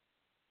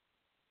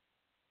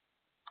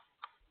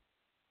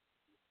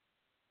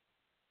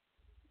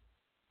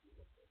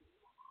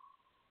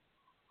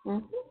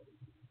 Mhm.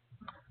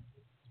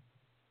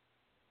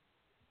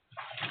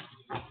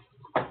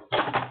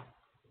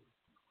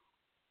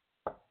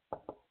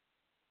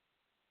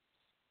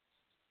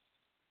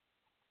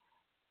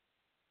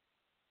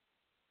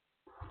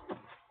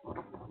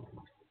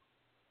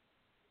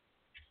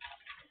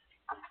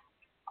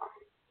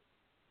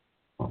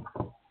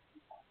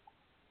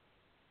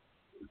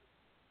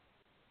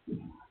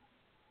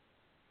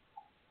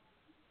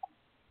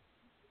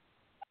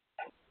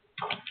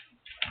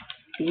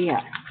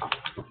 Yeah.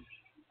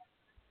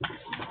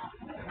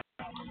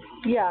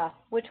 Yeah.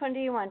 Which one do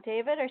you want,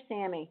 David or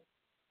Sammy?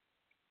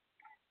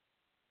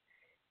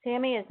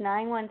 Sammy is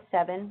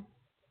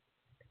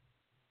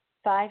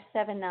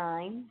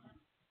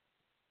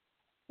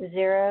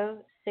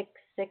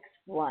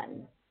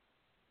 917-579-0661.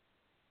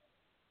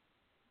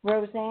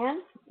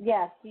 Roseanne,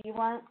 yes. Do you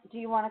want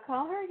to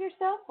call her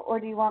yourself, or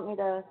do you want me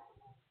to?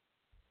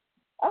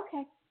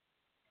 Okay.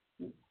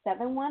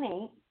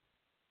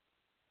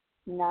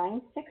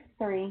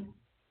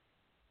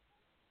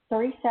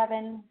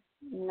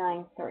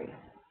 718-963-3793.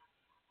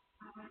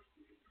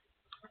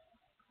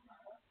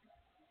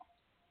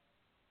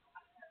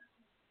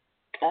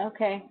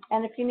 Okay.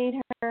 And if you need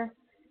her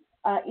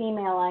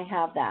email, I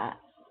have that.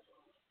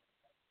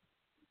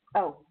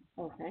 Oh,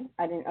 okay.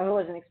 I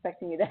wasn't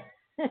expecting you to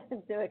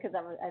do it because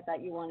I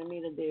thought you wanted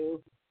me to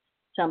do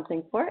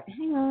something for it.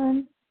 Hang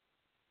on.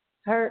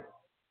 Her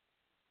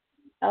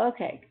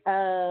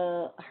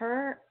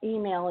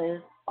email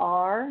is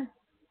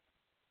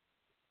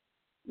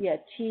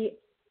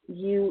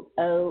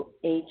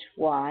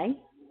TUOHY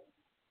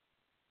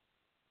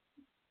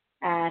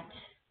at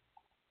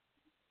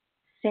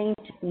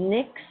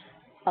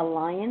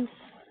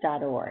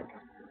stnicksalliance.org.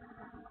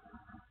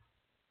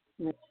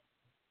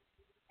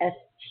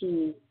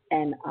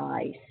 STNICKALLIANCE.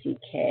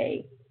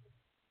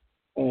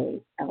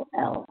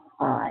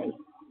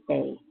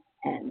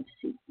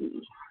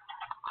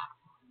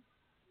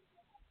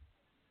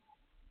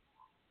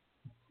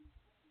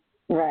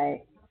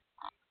 Right.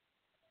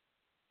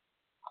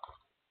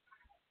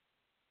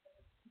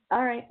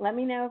 All right. Let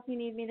me know if you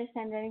need me to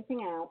send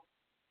anything out.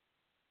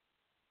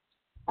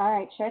 All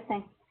right. Sure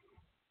thing.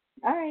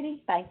 All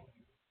righty. Bye.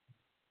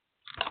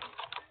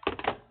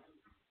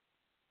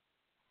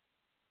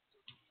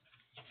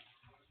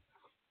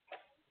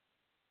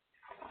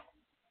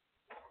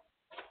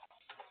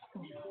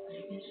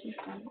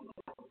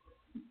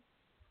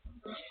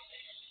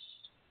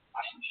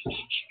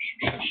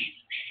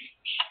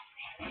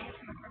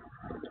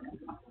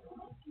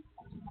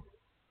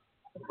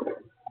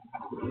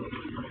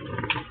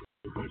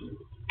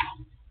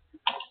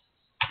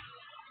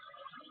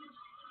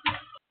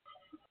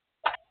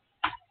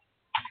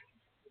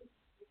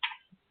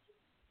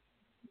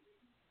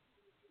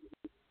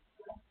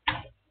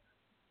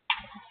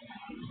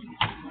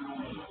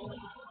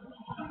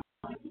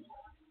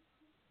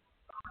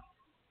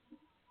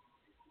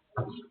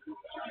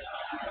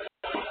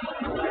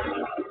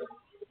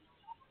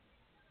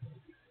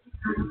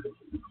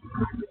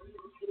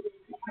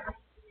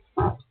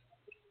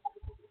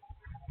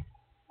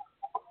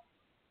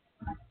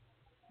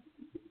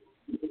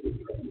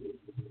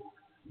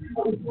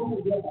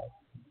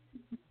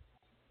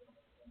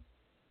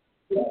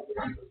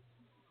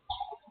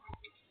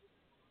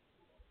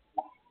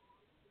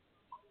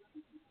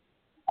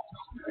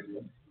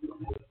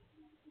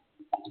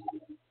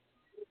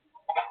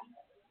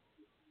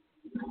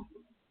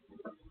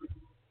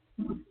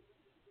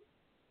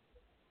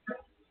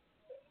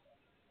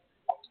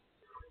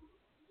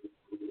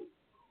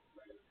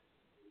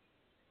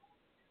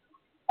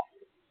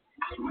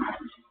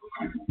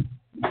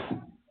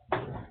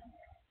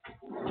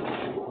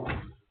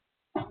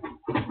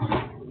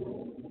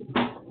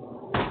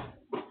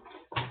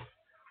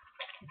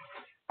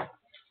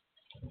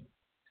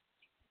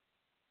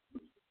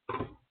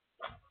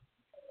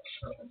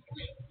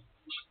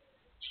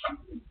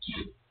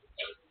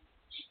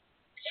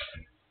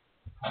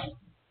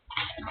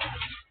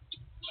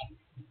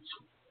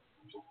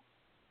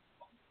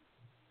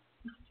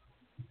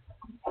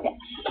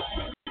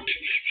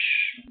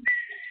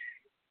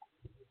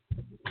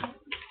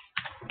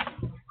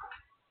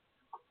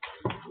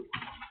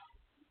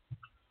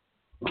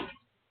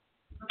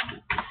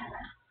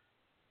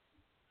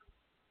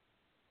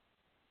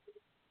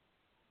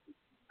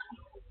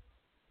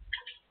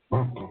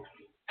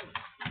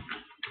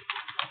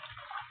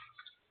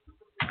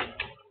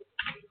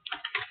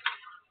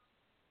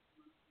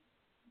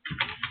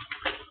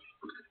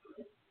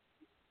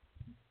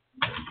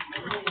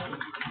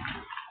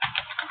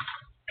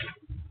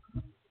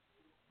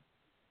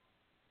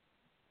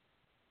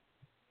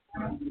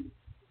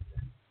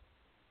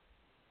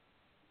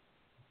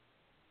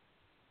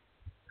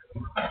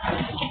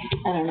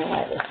 I don't know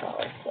why this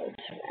always floats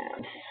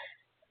around.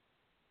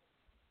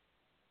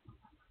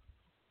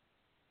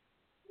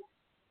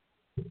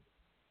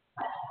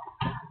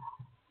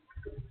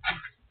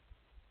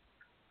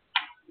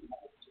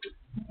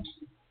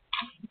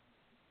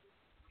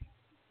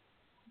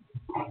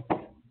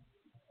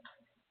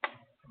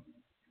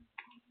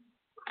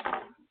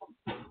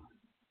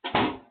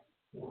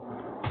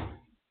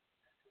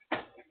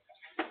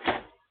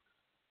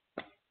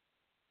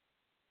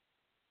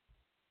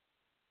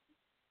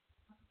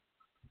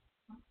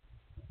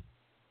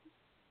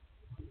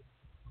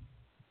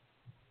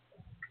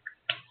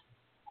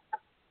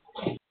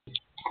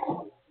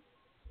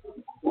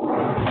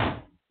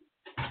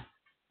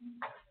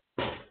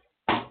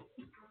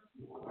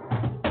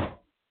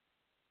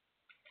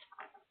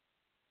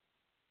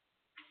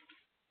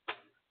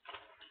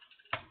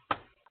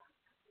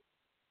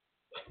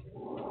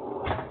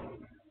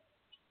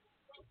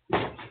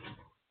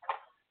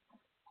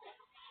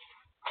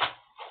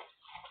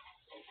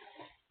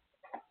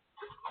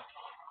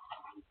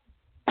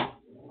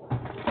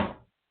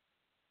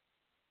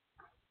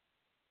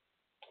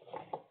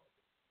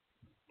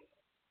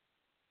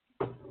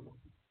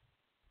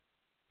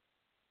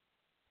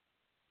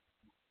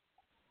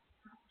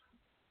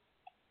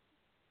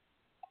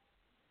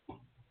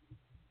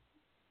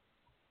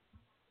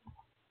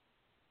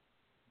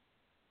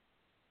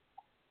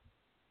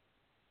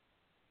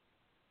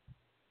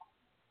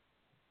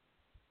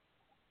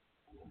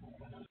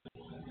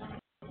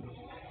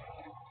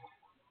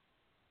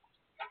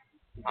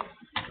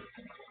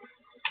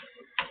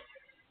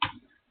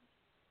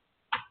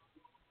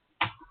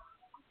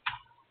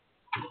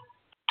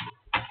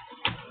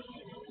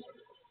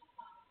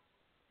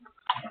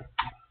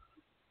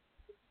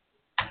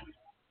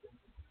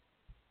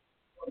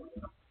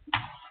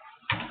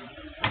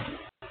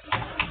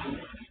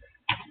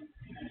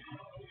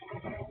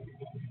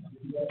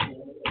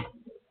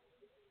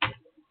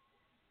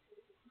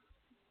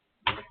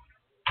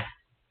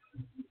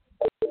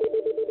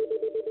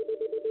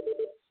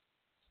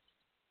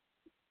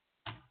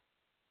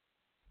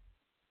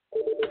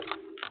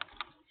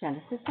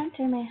 Genesis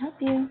Center, may I help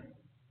you?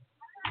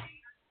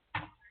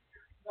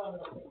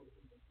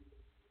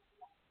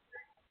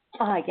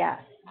 Yes.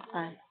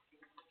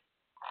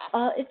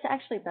 It's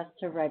actually best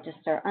to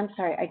register. I'm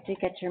sorry, I did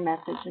get your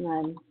message and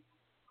I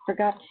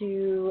forgot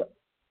to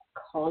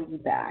call you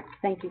back.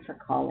 Thank you for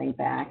calling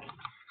back.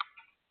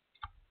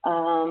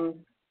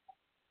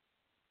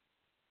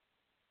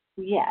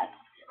 Yes.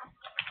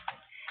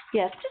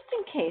 Yes, just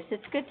in case.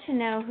 It's good to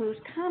know who's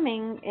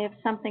coming. If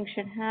something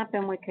should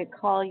happen, we could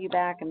call you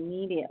back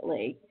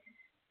immediately.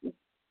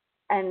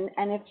 And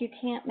if you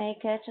can't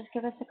make it, just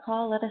give us a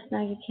call. Let us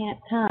know you can't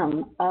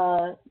come.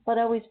 But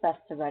always best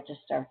to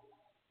register.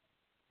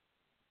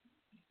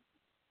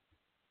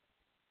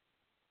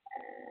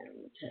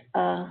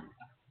 And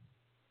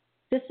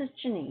this is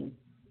Janine.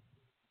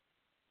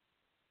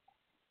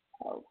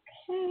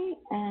 Okay,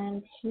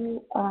 and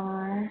you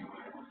are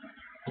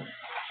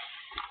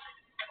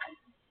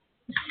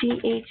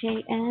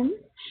CHAN,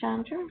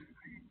 Chandra?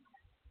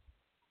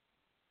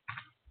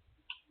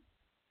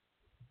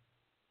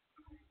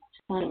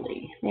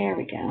 Totally. There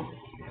we go.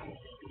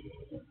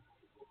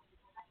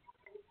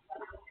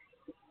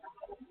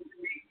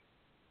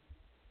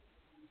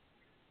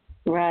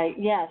 Right.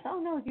 Yes. Oh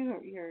no,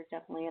 you're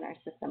definitely in our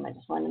system. I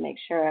just wanted to make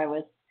sure I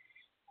was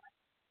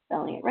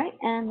spelling it right,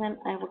 and then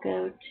I will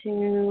go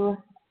to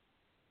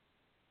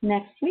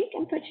next week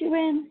and put you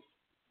in.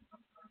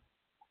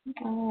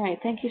 All right.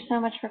 Thank you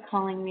so much for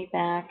calling me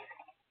back.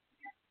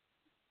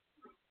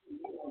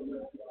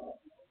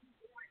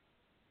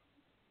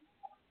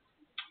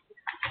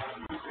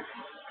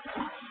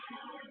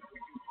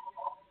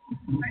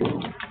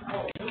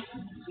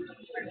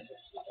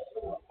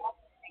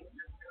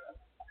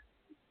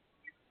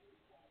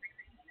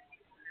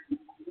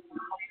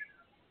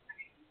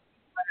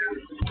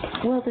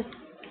 Well,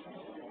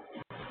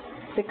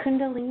 the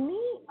Kundalini,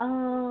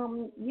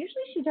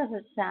 Usually she does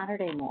it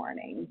Saturday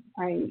morning.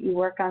 You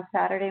work on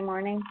Saturday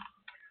morning?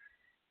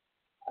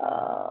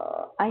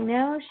 I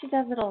know she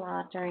does it a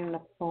lot during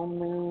the full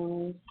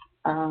moon,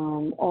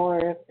 or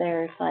if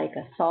there's like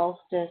a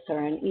solstice or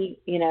an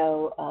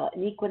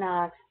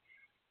equinox.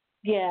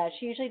 Yeah,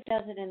 she usually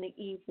does it in the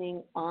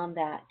evening on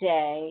that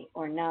day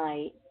or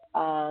night,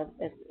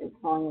 as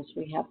long as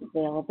we have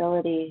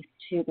availability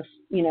to the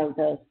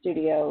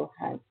studio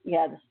has,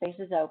 the space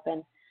is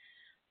open.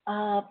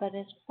 But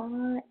as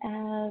far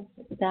as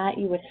that,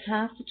 you would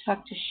have to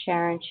talk to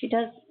Sharon. She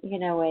does,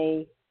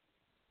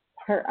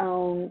 her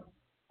own,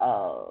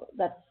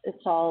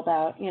 it's all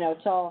about,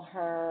 it's all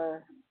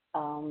her,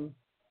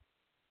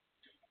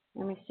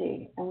 let me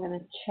see. I'm going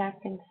to check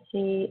and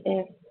see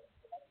if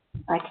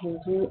I can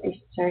do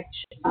a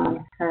search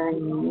on her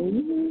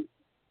name.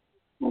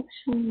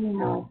 Actually,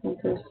 no, I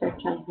can't do a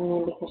search on her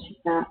name because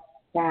she's not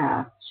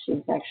staff.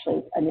 She's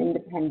actually an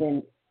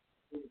independent.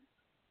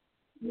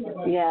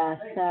 Yeah,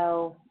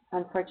 so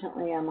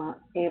unfortunately I'm not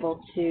able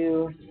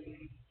to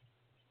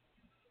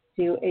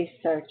do a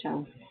search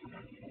on.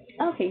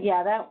 Okay,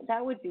 yeah,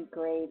 that would be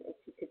great if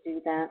you could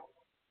do that.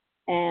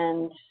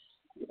 And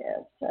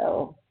yeah,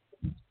 so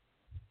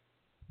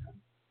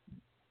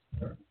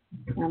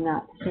I'm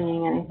not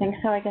seeing anything.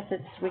 So I guess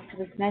it's week to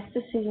week. Nice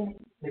to see you.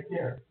 Take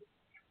care.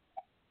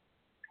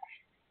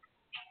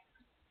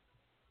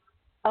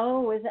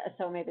 Oh, is it?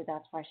 So maybe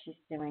that's why she's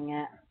doing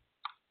it.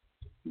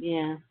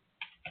 Yeah.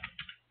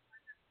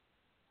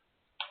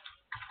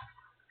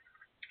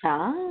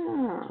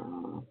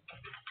 Ah.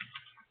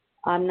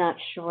 I'm not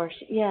sure.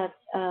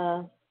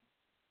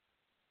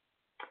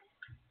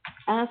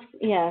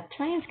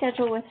 Try and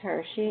schedule with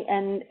her.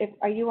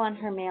 Are you on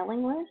her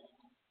mailing list?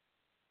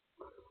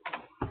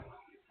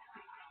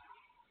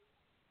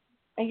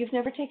 And you've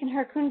never taken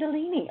her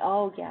Kundalini?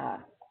 Oh yeah,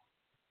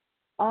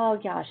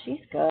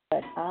 she's good.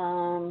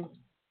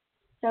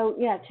 So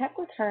yeah, check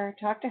with her.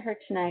 Talk to her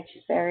tonight.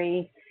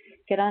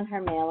 Get on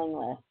her mailing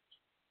list.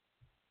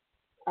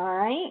 All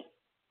right.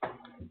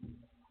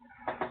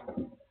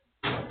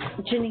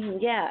 Janine,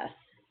 yes.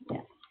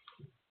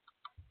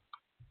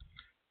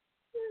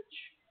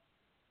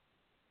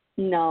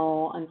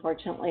 No,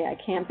 unfortunately, I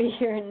can't be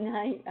here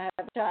tonight. I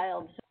have a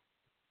child,